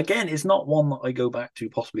Bond. Again, it's not one that I go back to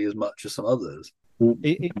possibly as much as some others.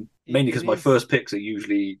 it, Mainly because it my is. first picks are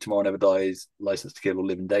usually Tomorrow Never Dies, License to Kill, or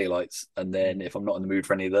Living Daylights. And then if I'm not in the mood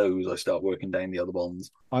for any of those, I start working down the other ones.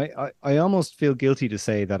 I almost feel guilty to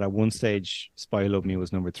say that at one stage, Spy Who Loved Me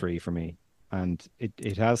was number 3 for me. And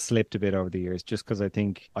it has slipped a bit over the years just because I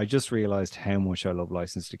think I just realized how much I love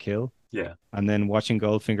License to Kill. Yeah. And then watching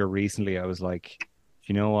Goldfinger recently, I was like,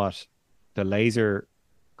 you know what? The laser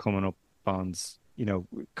coming up Bond's,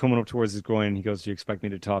 coming up towards his groin. He goes, "Do you expect me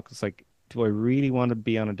to talk?" It's like, do I really want to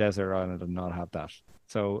be on a desert island and not have that?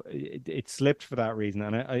 So it slipped for that reason.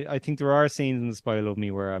 And I think there are scenes in The Spy Who Loved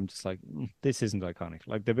Me where I'm just like, this isn't iconic.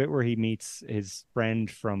 Like the bit where he meets his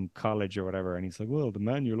friend from college or whatever, and he's like, well, the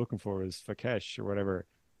man you're looking for is Fakesh or whatever.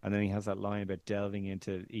 And then he has that line about delving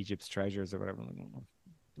into Egypt's treasures or whatever. I'm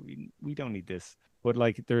like, we don't need this. But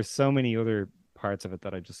like, there's so many other parts of it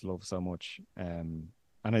that I just love so much.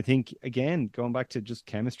 And I think, again, going back to just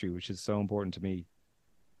chemistry, which is so important to me,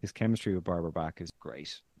 his chemistry with Barbara Bach is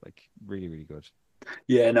great. Like, really, really good.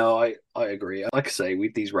 Yeah, no, I agree. Like I say,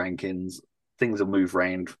 with these rankings, things will move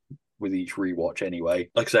around with each rewatch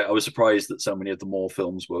anyway. Like I say, I was surprised that so many of the more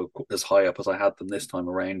films were as high up as I had them this time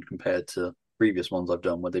around compared to previous ones I've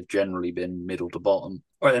done where they've generally been middle to bottom.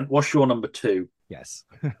 All right, then what's your number 2? Yes.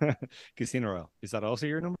 Casino Royale. Is that also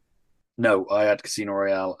your number? No, I had Casino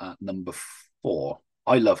Royale at number 4.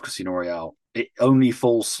 I love Casino Royale. It only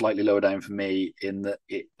falls slightly lower down for me in that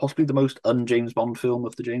it possibly the most un-James Bond film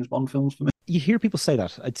of the James Bond films for me. You hear people say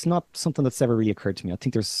that. It's not something that's ever really occurred to me. I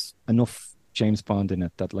think there's enough James Bond in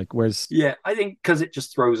it that, like, whereas... Yeah, I think because it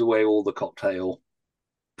just throws away all the cocktail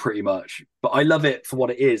pretty much. But I love it for what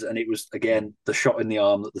it is. And it was, again, the shot in the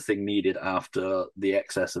arm that the thing needed after the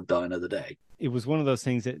excess of Die Another Day. It was one of those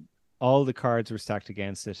things that all the cards were stacked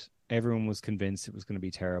against it. Everyone was convinced it was going to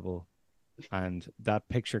be terrible. And that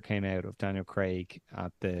picture came out of Daniel Craig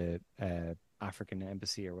at the African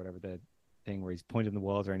embassy or whatever, the thing where he's pointing the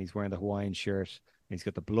water and he's wearing the Hawaiian shirt and he's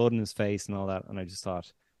got the blood in his face and all that. And I just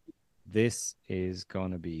thought, this is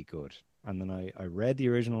going to be good. And then I read the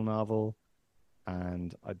original novel,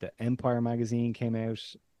 and the Empire magazine came out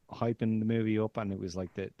hyping the movie up, and it was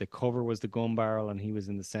like the cover was the gun barrel and he was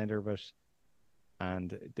in the center of it.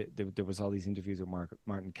 And there was all these interviews with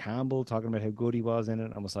Martin Campbell talking about how good he was in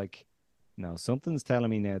it. I was like, no, something's telling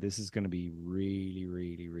me now this is going to be really,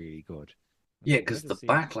 really, really good. Yeah, because the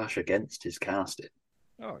backlash against his casting.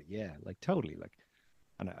 Oh, yeah, like totally. Like,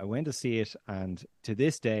 and I went to see it, and to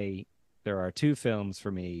this day, there are 2 films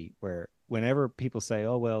for me where whenever people say,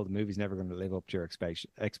 oh, well, the movie's never going to live up to your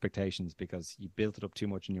expectations because you built it up too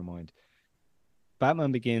much in your mind,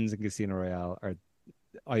 Batman Begins and Casino Royale are...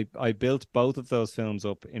 I built both of those films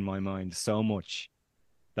up in my mind so much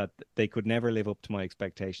that they could never live up to my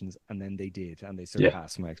expectations, and then they did, and they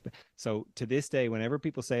surpassed my expectations. So to this day, whenever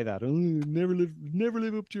people say that, oh, never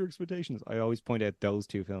live up to your expectations, I always point out those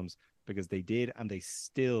 2 films because they did, and they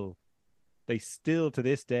still to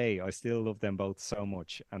this day, I still love them both so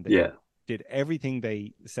much, and they did everything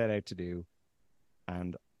they set out to do.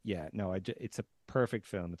 And yeah, no, it's a perfect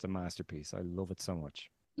film. It's a masterpiece. I love it so much.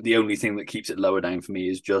 The only thing that keeps it lower down for me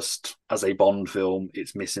is just as a Bond film,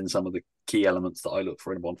 it's missing some of the key elements that I look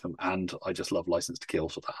for in a Bond film, and I just love License to Kill,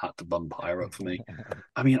 so that had to bump higher up for me.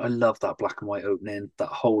 I mean, I love that black and white opening, that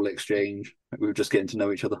whole exchange. We were just getting to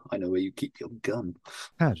know each other. I know where you keep your gun.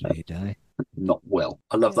 How did he die? Not well.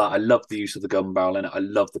 I love that. I love the use of the gun barrel in it. I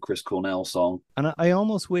love the Chris Cornell song. And I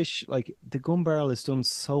almost wish, like, the gun barrel is done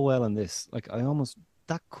so well in this. Like,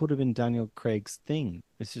 that could have been Daniel Craig's thing.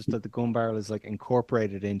 It's just that the gun barrel is like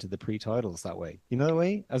incorporated into the pre-titles that way. You know the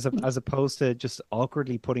way? As opposed to just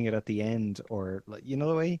awkwardly putting it at the end, or like, you know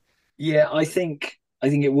the way? Yeah, I think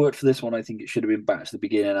it worked for this one. I think it should have been back to the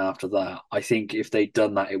beginning after that. I think if they'd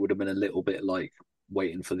done that, it would have been a little bit like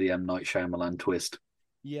waiting for the M. Night Shyamalan twist.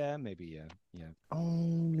 Yeah, maybe, yeah.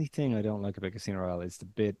 Only thing I don't like about Casino Royale is the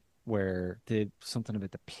bit where something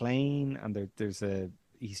about the plane, and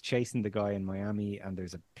he's chasing the guy in Miami, and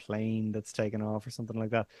there's a plane that's taken off or something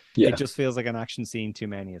like that. Yeah. It just feels like an action scene too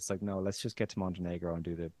many. It's like, no, let's just get to Montenegro and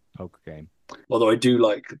do the poker game. Although I do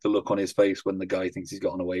like the look on his face when the guy thinks he's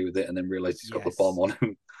gotten away with it and then realizes he's got the bomb on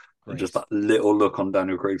him. And just that little look on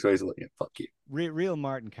Daniel Craig's face, like, yeah, fuck you. Real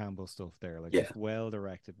Martin Campbell stuff there, like just well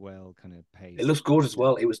directed, well kind of paced. It looks gorgeous as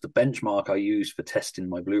well. It was the benchmark I used for testing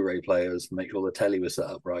my Blu-ray players to make sure the telly was set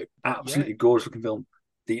up right. Absolutely gorgeous looking film.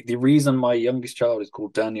 The reason my youngest child is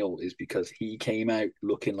called Daniel is because he came out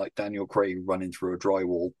looking like Daniel Craig running through a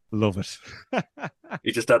drywall. Love it.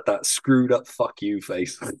 He just had that screwed up fuck you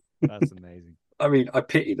face. That's amazing. I mean, I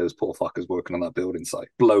pity those poor fuckers working on that building site,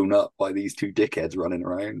 blown up by these two dickheads running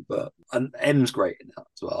around. And M's great in that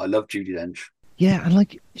as well. I love Judi Dench. Yeah, and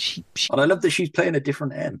like she and I love that she's playing a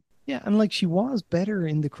different M. Yeah, and like she was better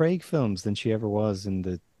in the Craig films than she ever was in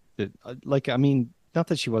the like. I mean, not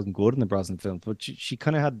that she wasn't good in the Brosnan films, but she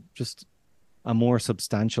kind of had just a more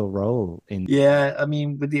substantial role in. Yeah, I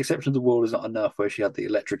mean, with the exception of The World Is Not Enough, where she had the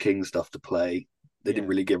Electra King stuff to play. They didn't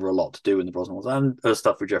really give her a lot to do in the Brosnan ones. And her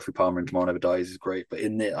stuff with Jeffrey Palmer in Tomorrow Never Dies is great. But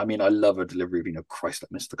I mean, I love her delivery of, Christ, I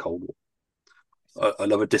missed the Cold War. I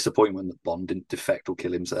love her disappointment that Bond didn't defect or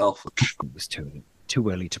kill himself. It was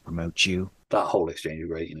too early to promote you. That whole exchange was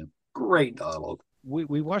great, Great dialogue.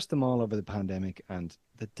 We watched them all over the pandemic, and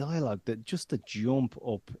the dialogue, just the jump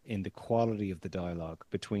up in the quality of the dialogue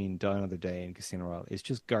between Die Another Day and Casino Royale is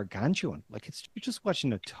just gargantuan. Like you're just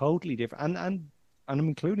watching a totally different, and I'm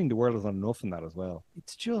including The World Is Not Enough in that as well.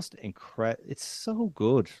 It's just incredible. It's so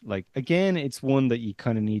good. Like, again, it's one that you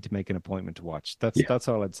kind of need to make an appointment to watch. That's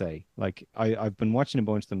all I'd say. Like, I've been watching a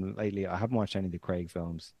bunch of them lately. I haven't watched any of the Craig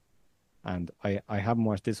films, and I haven't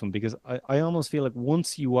watched this one because I almost feel like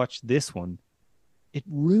once you watch this one, it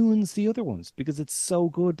ruins the other ones because it's so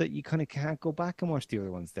good that you kind of can't go back and watch the other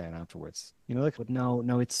ones then afterwards. But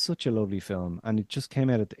no, it's such a lovely film, and it just came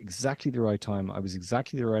out at exactly the right time. I was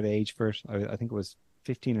exactly the right age for it. I think it was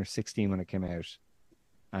 15 or 16 when it came out,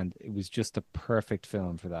 and it was just a perfect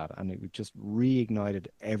film for that, and it just reignited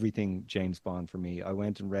everything James Bond for me. I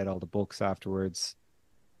went and read all the books afterwards.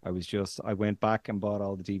 I went back and bought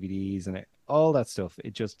all the DVDs and all that stuff.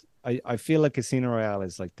 I feel like Casino Royale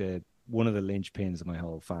is like one of the linchpins of my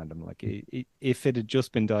whole fandom. Like, if it had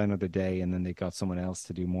just been Die Another Day and then they got someone else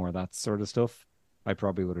to do more of that sort of stuff, I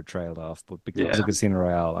probably would have trailed off. But because of Casino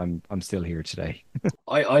Royale, I'm still here today.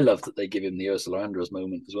 I love that they give him the Ursula Andress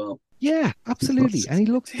moment as well. Yeah, absolutely. And he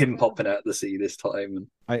looks him popping out of the sea this time.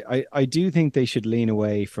 I do think they should lean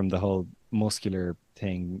away from the whole muscular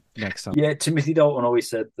thing next time. Yeah, Timothy Dalton always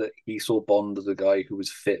said that he saw Bond as a guy who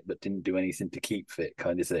was fit but didn't do anything to keep fit,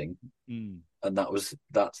 kind of thing. And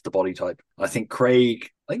that's the body type. I think Craig,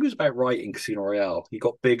 he was about right in Casino Royale. He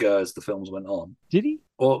got bigger as the films went on. Did he?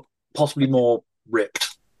 Or possibly more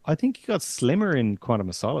ripped. I think he got slimmer in Quantum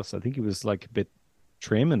of Solace. I think he was like a bit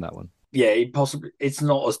trim in that one. Yeah, it's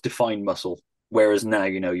not as defined muscle. Whereas now,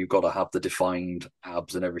 you've got to have the defined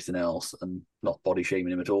abs and everything else, and not body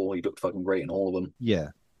shaming him at all. He looked fucking great in all of them. Yeah.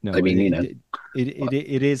 No, I mean,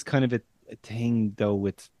 it is kind of a thing though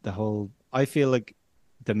with the whole. I feel like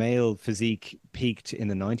the male physique peaked in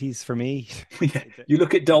the 90s for me. Yeah. You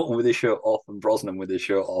look at Dalton with his shirt off and Brosnan with his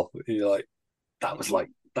shirt off, and you're like, that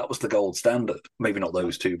was the gold standard. Maybe not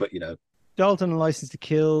those two, but Dalton in License to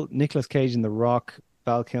Kill, Nicolas Cage in The Rock,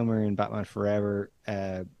 Val Kilmer in Batman Forever,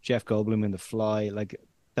 Jeff Goldblum in The Fly. Like,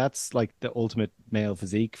 that's like the ultimate male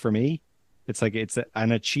physique for me. It's like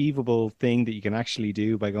an achievable thing that you can actually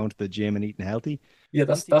do by going to the gym and eating healthy. Yeah,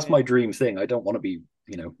 that's my dream thing. I don't want to be,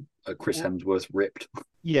 a Chris Hemsworth ripped.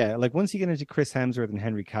 Yeah, like once you get into Chris Hemsworth and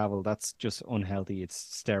Henry Cavill, that's just unhealthy.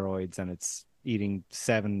 It's steroids and it's eating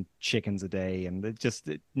 7 chickens a day, and it's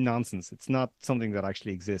nonsense. It's not something that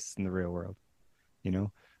actually exists in the real world,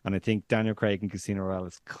 And I think Daniel Craig and Casino Royale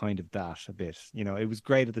is kind of that a bit. It was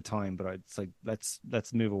great at the time, but it's like let's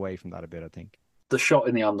move away from that a bit, I think. The shot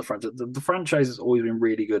in the arm, the franchise has always been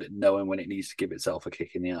really good at knowing when it needs to give itself a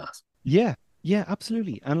kick in the ass. Yeah,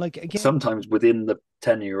 absolutely. And like, again, sometimes within the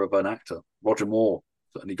tenure of an actor, Roger Moore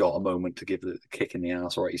certainly got a moment to give the kick in the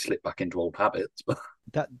ass, or he slipped back into old habits. But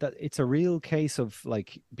that it's a real case of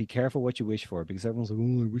like, be careful what you wish for, because everyone's like,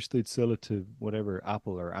 oh, I wish they'd sell it to whatever,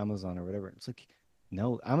 Apple or Amazon or whatever. It's like,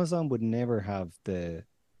 no, Amazon would never have the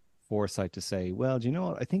foresight to say, well, do you know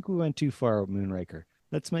what? I think we went too far with Moonraker.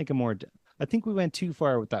 Let's make a more. I think we went too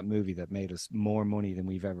far with that movie that made us more money than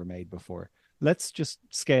we've ever made before. Let's just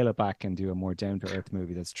scale it back and do a more down-to-earth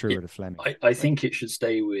movie that's truer to Fleming. I think it should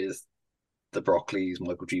stay with the Broccoli's,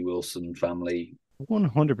 Michael G. Wilson family.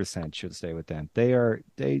 100% should stay with them. And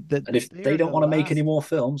if they don't want to make any more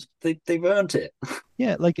films, they've earned it.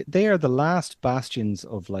 Yeah, like they are the last bastions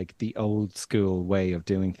of like the old school way of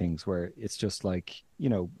doing things, where it's just like,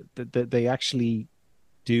 they actually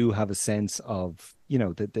do have a sense of,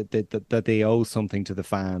 that they owe something to the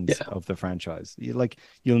fans of the franchise.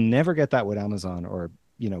 You'll never get that with Amazon or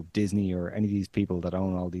Disney or any of these people that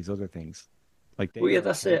own all these other things. Like, well, yeah,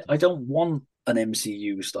 that's it. I don't want an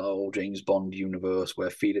MCU style James Bond universe where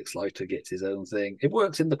Felix Leiter gets his own thing. It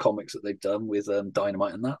works in the comics that they've done with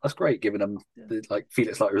Dynamite and that. That's great, giving them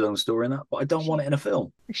Felix Leiter's own story in that. But I don't want it in a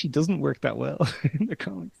film. Actually doesn't work that well in the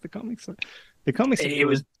comics. The comics.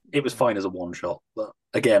 It was fine as a one shot, but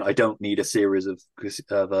again, I don't need a series of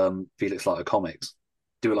Felix Leiter comics.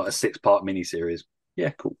 Do it like a 6-part miniseries.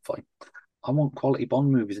 Yeah, cool, fine. I want quality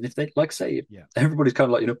Bond movies, and if they everybody's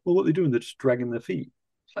kind of like, well, what are they doing? They're just dragging their feet.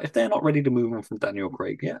 Like, if they're not ready to move on from Daniel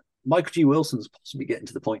Craig, yeah, Michael G. Wilson's possibly getting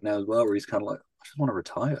to the point now as well where he's kind of like, I just want to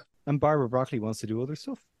retire. And Barbara Broccoli wants to do other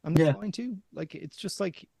stuff, and that's fine too. Like, it's just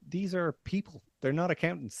like, these are people; they're not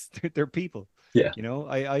accountants; they're people. Yeah,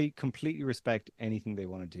 I completely respect anything they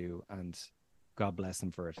want to do, and God bless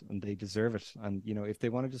them for it, and they deserve it. And if they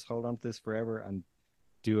want to just hold on to this forever and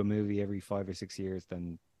do a movie every 5 or 6 years,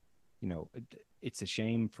 then it's a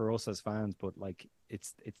shame for us as fans, but like,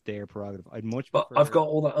 it's their prerogative. But I've got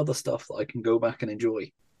all that other stuff that I can go back and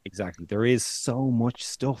enjoy. Exactly. There is so much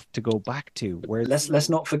stuff to go back to. Where let's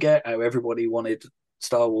not forget how everybody wanted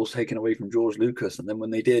Star Wars taken away from George Lucas, and then when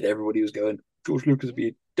they did, everybody was going, George Lucas would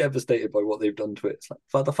be devastated by what they've done to it. It's like,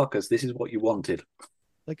 motherfuckers, this is what you wanted.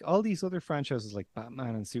 Like, all these other franchises like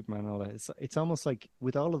Batman and Superman and all that, it's almost like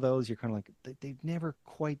with all of those, you're kind of like, they've never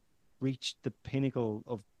quite reached the pinnacle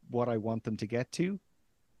of what I want them to get to.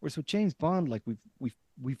 Whereas with James Bond, like,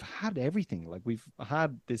 we've had everything. Like, we've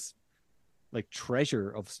had this like treasure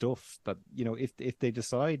of stuff that, if they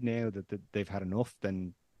decide now that they've had enough,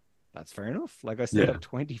 then that's fair enough. Like, I still have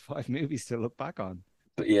 25 movies to look back on.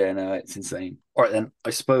 But yeah, no, it's insane. All right, then, I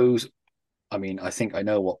suppose, I think I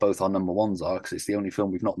know what both our number ones are because it's the only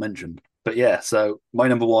film we've not mentioned. But yeah, so my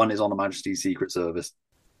number one is On Her Majesty's Secret Service.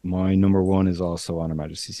 My number one is also On Her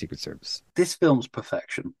Majesty's Secret Service. This film's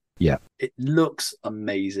perfection. Yeah. It looks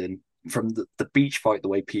amazing. From the beach fight, the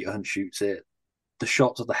way Peter Hunt shoots it, the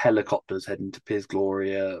shots of the helicopters heading to Piz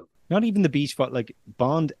Gloria. Not even the beach fight, like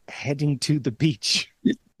Bond heading to the beach.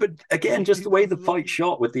 But again, just the way the fight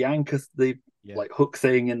shot with the anchor, like hook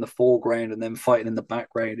thing in the foreground and then fighting in the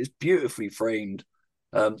background is beautifully framed.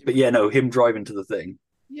 But yeah, no, him driving to the thing.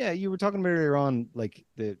 Yeah, you were talking earlier on, like,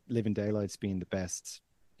 the Living Daylights being the best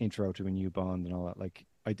intro to a new Bond and all that. Like,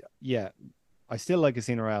 I still like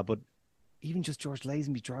Casino Royale, but even just George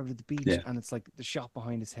Lazenby driving to the beach, and it's like the shot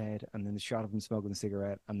behind his head and then the shot of him smoking a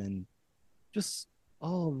cigarette, and then just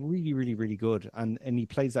really, really, really good. And he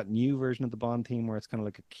plays that new version of the Bond theme where it's kind of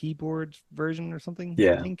like a keyboard version or something.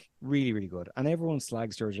 Yeah. I think really, really good. And everyone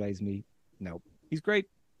slags George Lazenby. No, he's great.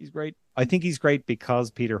 He's great. I think he's great because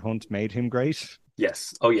Peter Hunt made him great.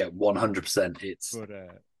 Yes. Oh yeah, 100%. It's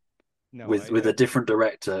with a different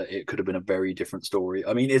director, it could have been a very different story.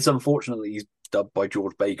 I mean, it's unfortunate that he's dubbed by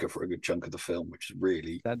George Baker for a good chunk of the film, which is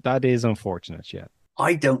really that is unfortunate. Yeah.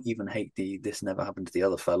 I don't even hate the "this never happened to the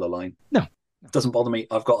other fella" line. No. It doesn't bother me.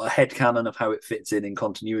 I've got a headcanon of how it fits in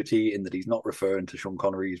continuity, in that he's not referring to Sean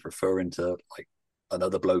Connery, he's referring to like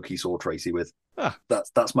another bloke he saw Tracy with.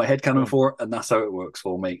 That's my headcanon for it, and that's how it works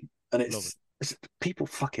for me. And it's people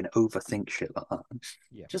fucking overthink shit like that.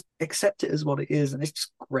 Yeah. Just accept it as what it is, and it's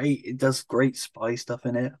just great. It does great spy stuff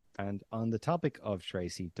in it. And on the topic of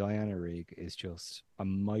Tracy, Diana Rigg is just a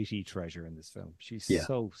mighty treasure in this film. She's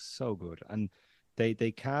so good. And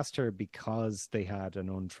they cast her because they had an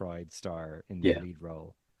untried star in the lead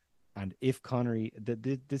role. And if Connery,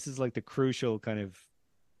 this is like the crucial kind of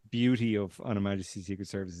beauty of On Her Majesty's Secret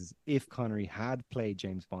Services. If Connery had played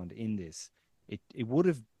James Bond in this, it would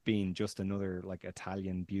have been just another like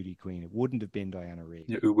Italian beauty queen. It wouldn't have been Diana Rigg.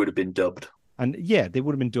 It would have been dubbed. And yeah, they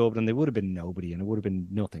would have been dubbed, and they would have been nobody, and it would have been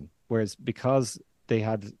nothing. Whereas because they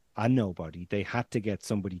had a nobody, they had to get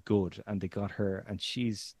somebody good, and they got her, and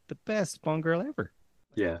she's the best Bond girl ever.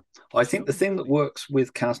 Yeah. I think the thing that works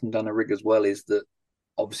with casting Diana Rigg as well is that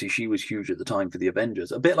obviously she was huge at the time for the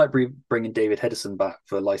Avengers. A bit like bringing David Hedison back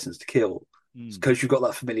for License to Kill. Because you've got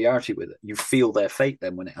that familiarity with it. You feel their fate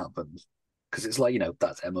then when it happens. Because it's like,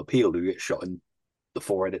 that's Emma Peel who gets shot in the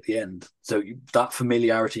forehead at the end. So that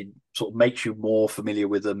familiarity sort of makes you more familiar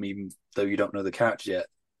with them, even though you don't know the character yet.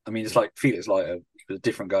 I mean, it's like Felix Leiter. He was a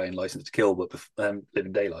different guy in License to Kill, but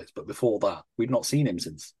Living Daylights. But before that, we'd not seen him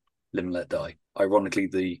since Live and Let Die. Ironically,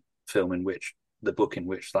 the book in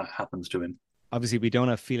which that happens to him. Obviously, we don't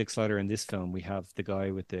have Felix Leiter in this film. We have the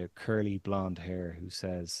guy with the curly blonde hair who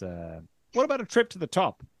says, what about a trip to the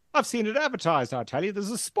top? I've seen it advertised, I tell you.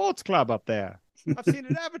 There's a sports club up there. I've seen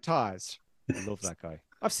it advertised. I love that guy.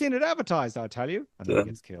 I've seen it advertised, I tell you. And then he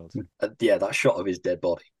gets killed. That shot of his dead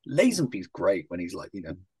body. Lazenby's great when he's like,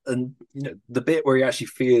 and the bit where he actually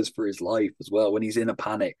fears for his life as well, when he's in a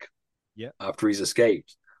panic Yeah. after he's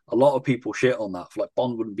escaped. A lot of people shit on that. For like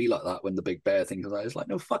Bond wouldn't be like that when the big bear thing comes out. It's like,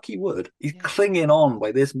 no, fuck, he would. He's Yeah. clinging on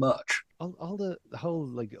by this much. All the whole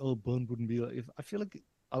like, oh, Bond wouldn't be like. If I feel like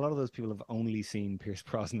a lot of those people have only seen Pierce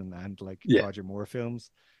Brosnan and like Yeah, Roger Moore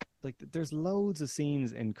films. Like, there's loads of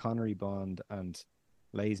scenes in Connery Bond and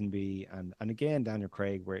Lazenby and again Daniel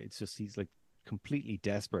Craig where it's just he's like completely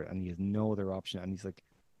desperate and he has no other option and he's like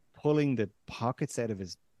pulling the pockets out of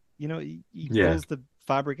his, he yeah, pulls the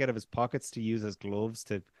fabric out of his pockets to use as gloves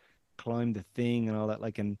to climb the thing and all that,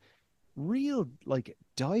 like, and real like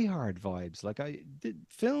Die Hard vibes. Like,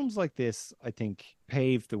 films like this, I think,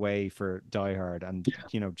 paved the way for Die Hard, and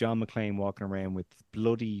yeah, John McClane walking around with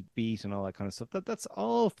bloody beat and all that kind of stuff. That's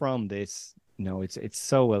all from this. No, it's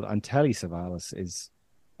so well. And Telly Savalas is,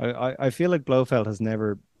 I feel like Blofeld has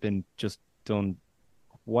never been just done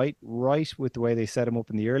quite right with the way they set him up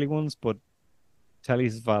in the early ones, but Telly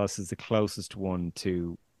Savalas is the closest one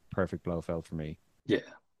to perfect Blofeld for me. yeah.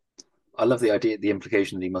 I love the idea, the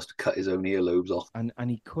implication that he must have cut his own earlobes off. And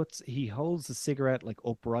he holds the cigarette like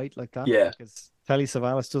upright like that Yeah, because Telly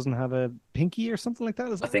Savalas doesn't have a pinky or something like that.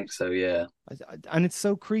 Is I that think right? so. Yeah, And it's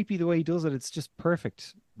so creepy the way he does it. It's just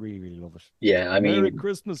perfect. Really, really love it. yeah. I Merry mean,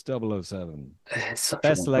 Christmas, 007. it's such a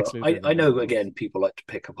Best Lex wonderful. Luthor I thing ever know was. again people like to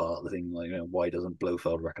pick apart the thing like, why doesn't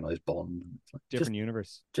Blofeld recognize Bond? It's like, Different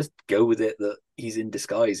universe. just go with it that he's in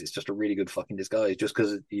disguise. It's just a really good fucking disguise. Just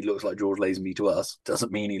because he looks like George Lazenby to us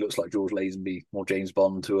doesn't mean he looks like George Lazenby or James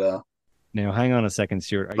Bond to Now, hang on a second,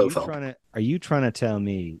 Stuart. Blofeld. Are you trying to tell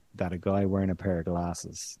me that a guy wearing a pair of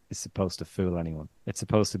glasses is supposed to fool anyone? It's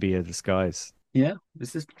supposed to be a disguise. Yeah,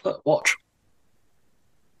 is this watch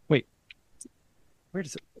Wait, where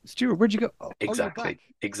does it, Stuart? Where'd you go? Oh, you're back.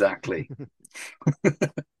 exactly.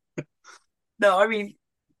 No, I mean,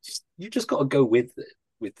 you just got to go with it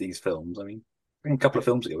with these films. I mean, a couple of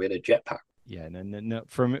films ago we had a jetpack. Yeah, no.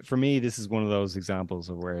 For me, this is one of those examples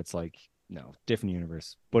of where it's like, no, different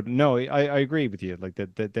universe. But no, I agree with you. Like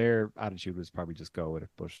that their attitude was probably just go with it.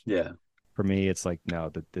 But Yeah, for me, it's like, no,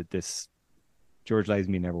 that this George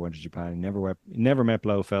Lazenby never went to Japan. He never met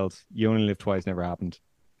Blofeld. You only live twice. Never happened.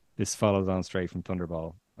 This follows on straight from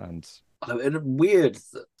Thunderball, and and weird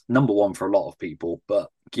number one for a lot of people, but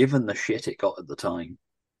given the shit it got at the time,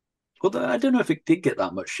 well, I don't know if it did get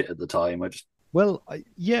that much shit at the time. well,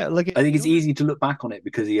 yeah, like I think it's easy to look back on it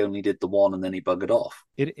because he only did the one and then he buggered off.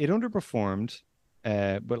 it underperformed,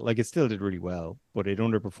 but like it still did really well, but it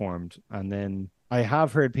underperformed. And then I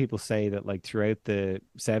have heard people say that like throughout the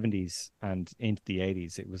 70s and into the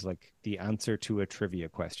 80s, it was like the answer to a trivia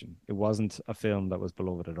question. It wasn't a film that was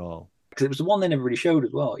beloved at all. Because it was the one they never really showed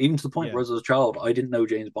as well. Even to the point Yeah. where, as a child, I didn't know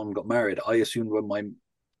James Bond got married. I assumed when my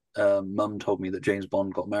mum told me that James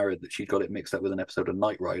Bond got married that she'd got it mixed up with an episode of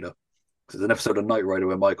Knight Rider. Because there's an episode of Knight Rider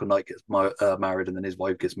where Michael Knight gets married and then his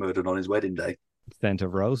wife gets murdered on his wedding day. Scent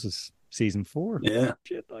of Roses, season 4. Yeah.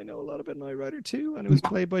 Shit, I know a lot about Knight Rider too, and it was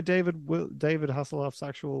played by David Hasselhoff's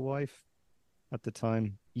actual wife at the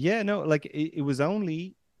time. Yeah, no, like it was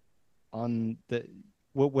only on the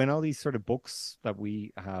when all these sort of books that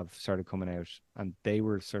we have started coming out, and they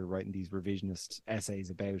were sort of writing these revisionist essays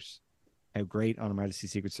about how great On Her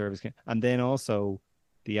Majesty's Secret Service came, and then also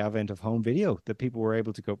the advent of home video, that people were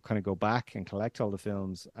able to go back and collect all the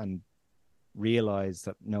films and realize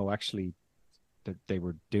that no, actually, that they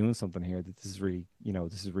were doing something here. That this is really,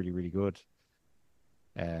 this is really, really good.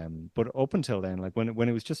 But up until then, like when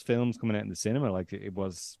it was just films coming out in the cinema, like it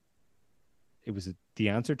was the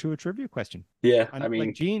answer to a trivia question. Yeah, And I mean,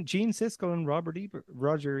 like Gene Siskel and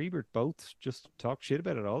Roger Ebert both just talk shit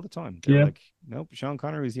about it all the time. They're yeah. like, nope, Sean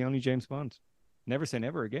Connery is the only James Bond. Never Say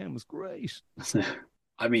Never Again was great.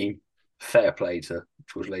 I mean, fair play to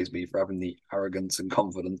George Lazenby for having the arrogance and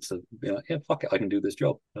confidence of being like, yeah, fuck it, I can do this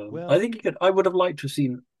job. Well, I think he could. I would have liked to have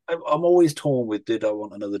seen. I'm always torn with did I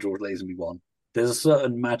want another George Lazenby one? There's a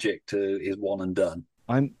certain magic to his one and done.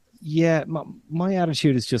 Yeah, my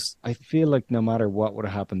attitude is just, I feel like no matter what would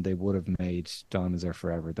have happened, they would have made Diamonds Are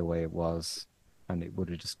Forever the way it was, and it would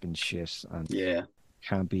have just been shit and Yeah,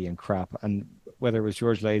 campy and crap. And whether it was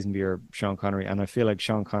George Lazenby or Sean Connery, and I feel like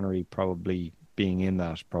Sean Connery probably being in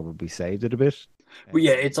that probably saved it a bit. but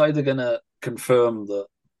yeah, it's either gonna confirm that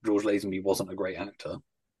George Lazenby wasn't a great actor,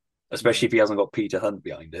 especially if he hasn't got Peter Hunt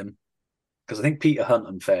behind him, because I think Peter Hunt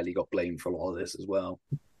unfairly got blamed for a lot of this as well.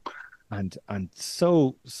 And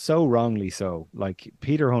so wrongly so. Like,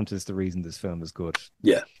 Peter Hunt is the reason this film is good.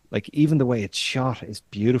 Yeah, Like even the way it's shot is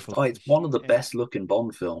beautiful. oh, it's one of the best looking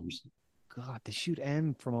Bond films. God, they shoot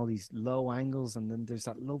M from all these low angles, and then there's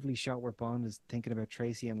that lovely shot where Bond is thinking about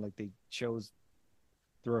Tracy, and like they shows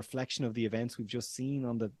the reflection of the events we've just seen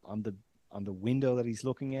on the window that he's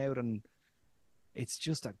looking out, and it's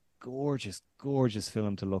just a gorgeous, gorgeous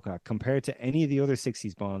film to look at. Compared to any of the other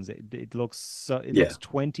 60s Bonds, it looks it Yeah. looks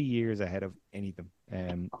 20 years ahead of any of them.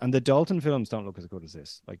 And the Dalton films don't look as good as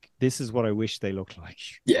this. Like, this is what I wish they looked like.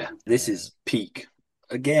 Yeah, this is peak.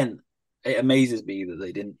 Again, it amazes me that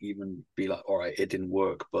they didn't even be like, all right, it didn't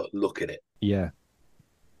work, but look at it. Yeah,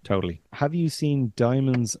 totally. Have you seen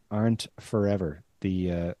Diamonds Aren't Forever?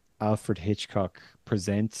 The Alfred Hitchcock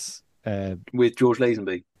presents with George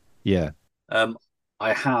Lazenby. Yeah.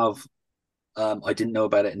 I have. I didn't know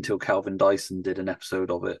about it until Calvin Dyson did an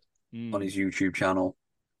episode of it on his YouTube channel,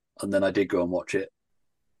 and then I did go and watch it.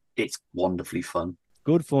 It's wonderfully fun.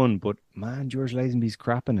 Good fun, but man, George Lazenby's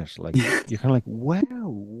crap in it. Like, you're kind of like,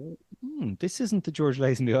 wow, this isn't the George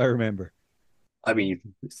Lazenby I remember. I mean,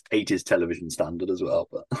 it's 80s television standard as well,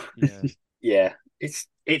 but yeah, yeah,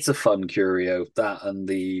 it's a fun curio. That and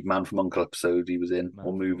the Man from U.N.C.L.E. episode he was in,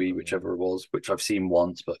 or movie, whichever it was, which I've seen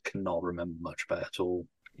once but cannot remember much about at all.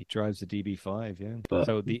 He drives the DB5, yeah. But,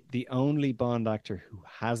 so the only Bond actor who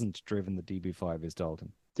hasn't driven the DB5 is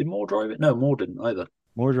Dalton. Did Moore drive it? No, Moore didn't either.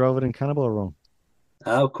 Moore drove it in Cannibal Run.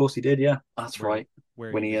 Oh, of course he did. Yeah, that's right.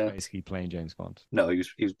 Where when he was basically playing James Bond. No, he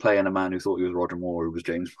was playing a man who thought he was Roger Moore, who was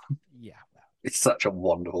James Bond. Yeah. It's such a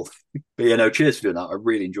wonderful thing. But yeah, no, cheers for doing that. I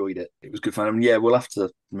really enjoyed it. It was good fun. And yeah, we'll have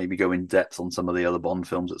to maybe go in depth on some of the other Bond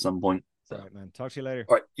films at some point. So. All right, man. Talk to you later.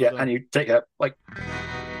 All right, yeah, and you take care. Bye.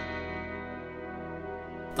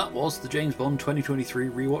 That was the James Bond 2023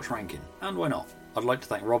 rewatch ranking. And why not? I'd like to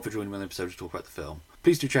thank Rob for joining me on the episode to talk about the film.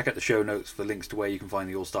 Please do check out the show notes for links to where you can find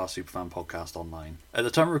the All-Star Superfan podcast online. At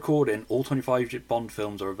the time of recording, all 25 Bond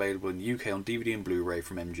films are available in the UK on DVD and Blu-ray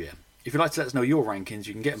from MGM. If you'd like to let us know your rankings,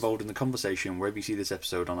 you can get involved in the conversation wherever you see this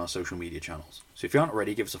episode on our social media channels. So if you aren't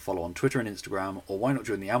already, give us a follow on Twitter and Instagram, or why not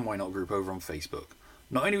join the And Why Not group over on Facebook.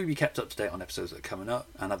 Not only will we be kept up to date on episodes that are coming up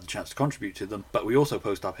and have the chance to contribute to them, but we also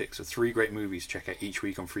post our picks of 3 great movies to check out each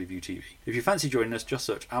week on Freeview TV. If you fancy joining us, just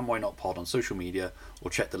search And Why Not Pod on social media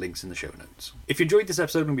or check the links in the show notes. If you enjoyed this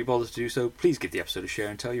episode and be bothered to do so, please give the episode a share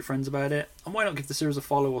and tell your friends about it. And why not give the series a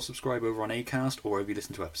follow or subscribe over on Acast or wherever you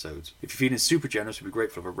listen to episodes. If you're feeling super generous, we'd be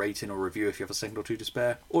grateful for a rating or review if you have a second or two to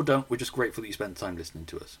spare. Or don't, we're just grateful that you spent the time listening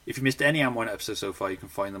to us. If you missed any And Why Not episodes so far, you can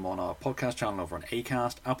find them on our podcast channel over on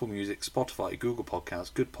Acast, Apple Music, Spotify, Google Podcasts,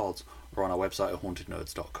 Good Pods, or on our website at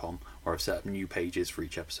hauntednerds.com, where I've set up new pages for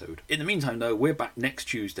each episode. In the meantime though, we're back next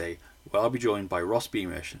Tuesday, where I'll be joined by Ross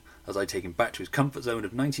Beamish as I take him back to his comfort zone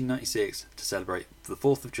of 1996 to celebrate the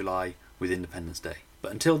 4th of July with Independence Day.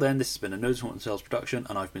 But until then, this has been a Nerds Haunted Tales production,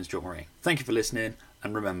 and I've been Stuart Moraine. Thank you for listening,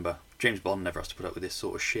 and remember, James Bond never has to put up with this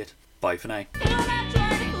sort of shit. Bye for now.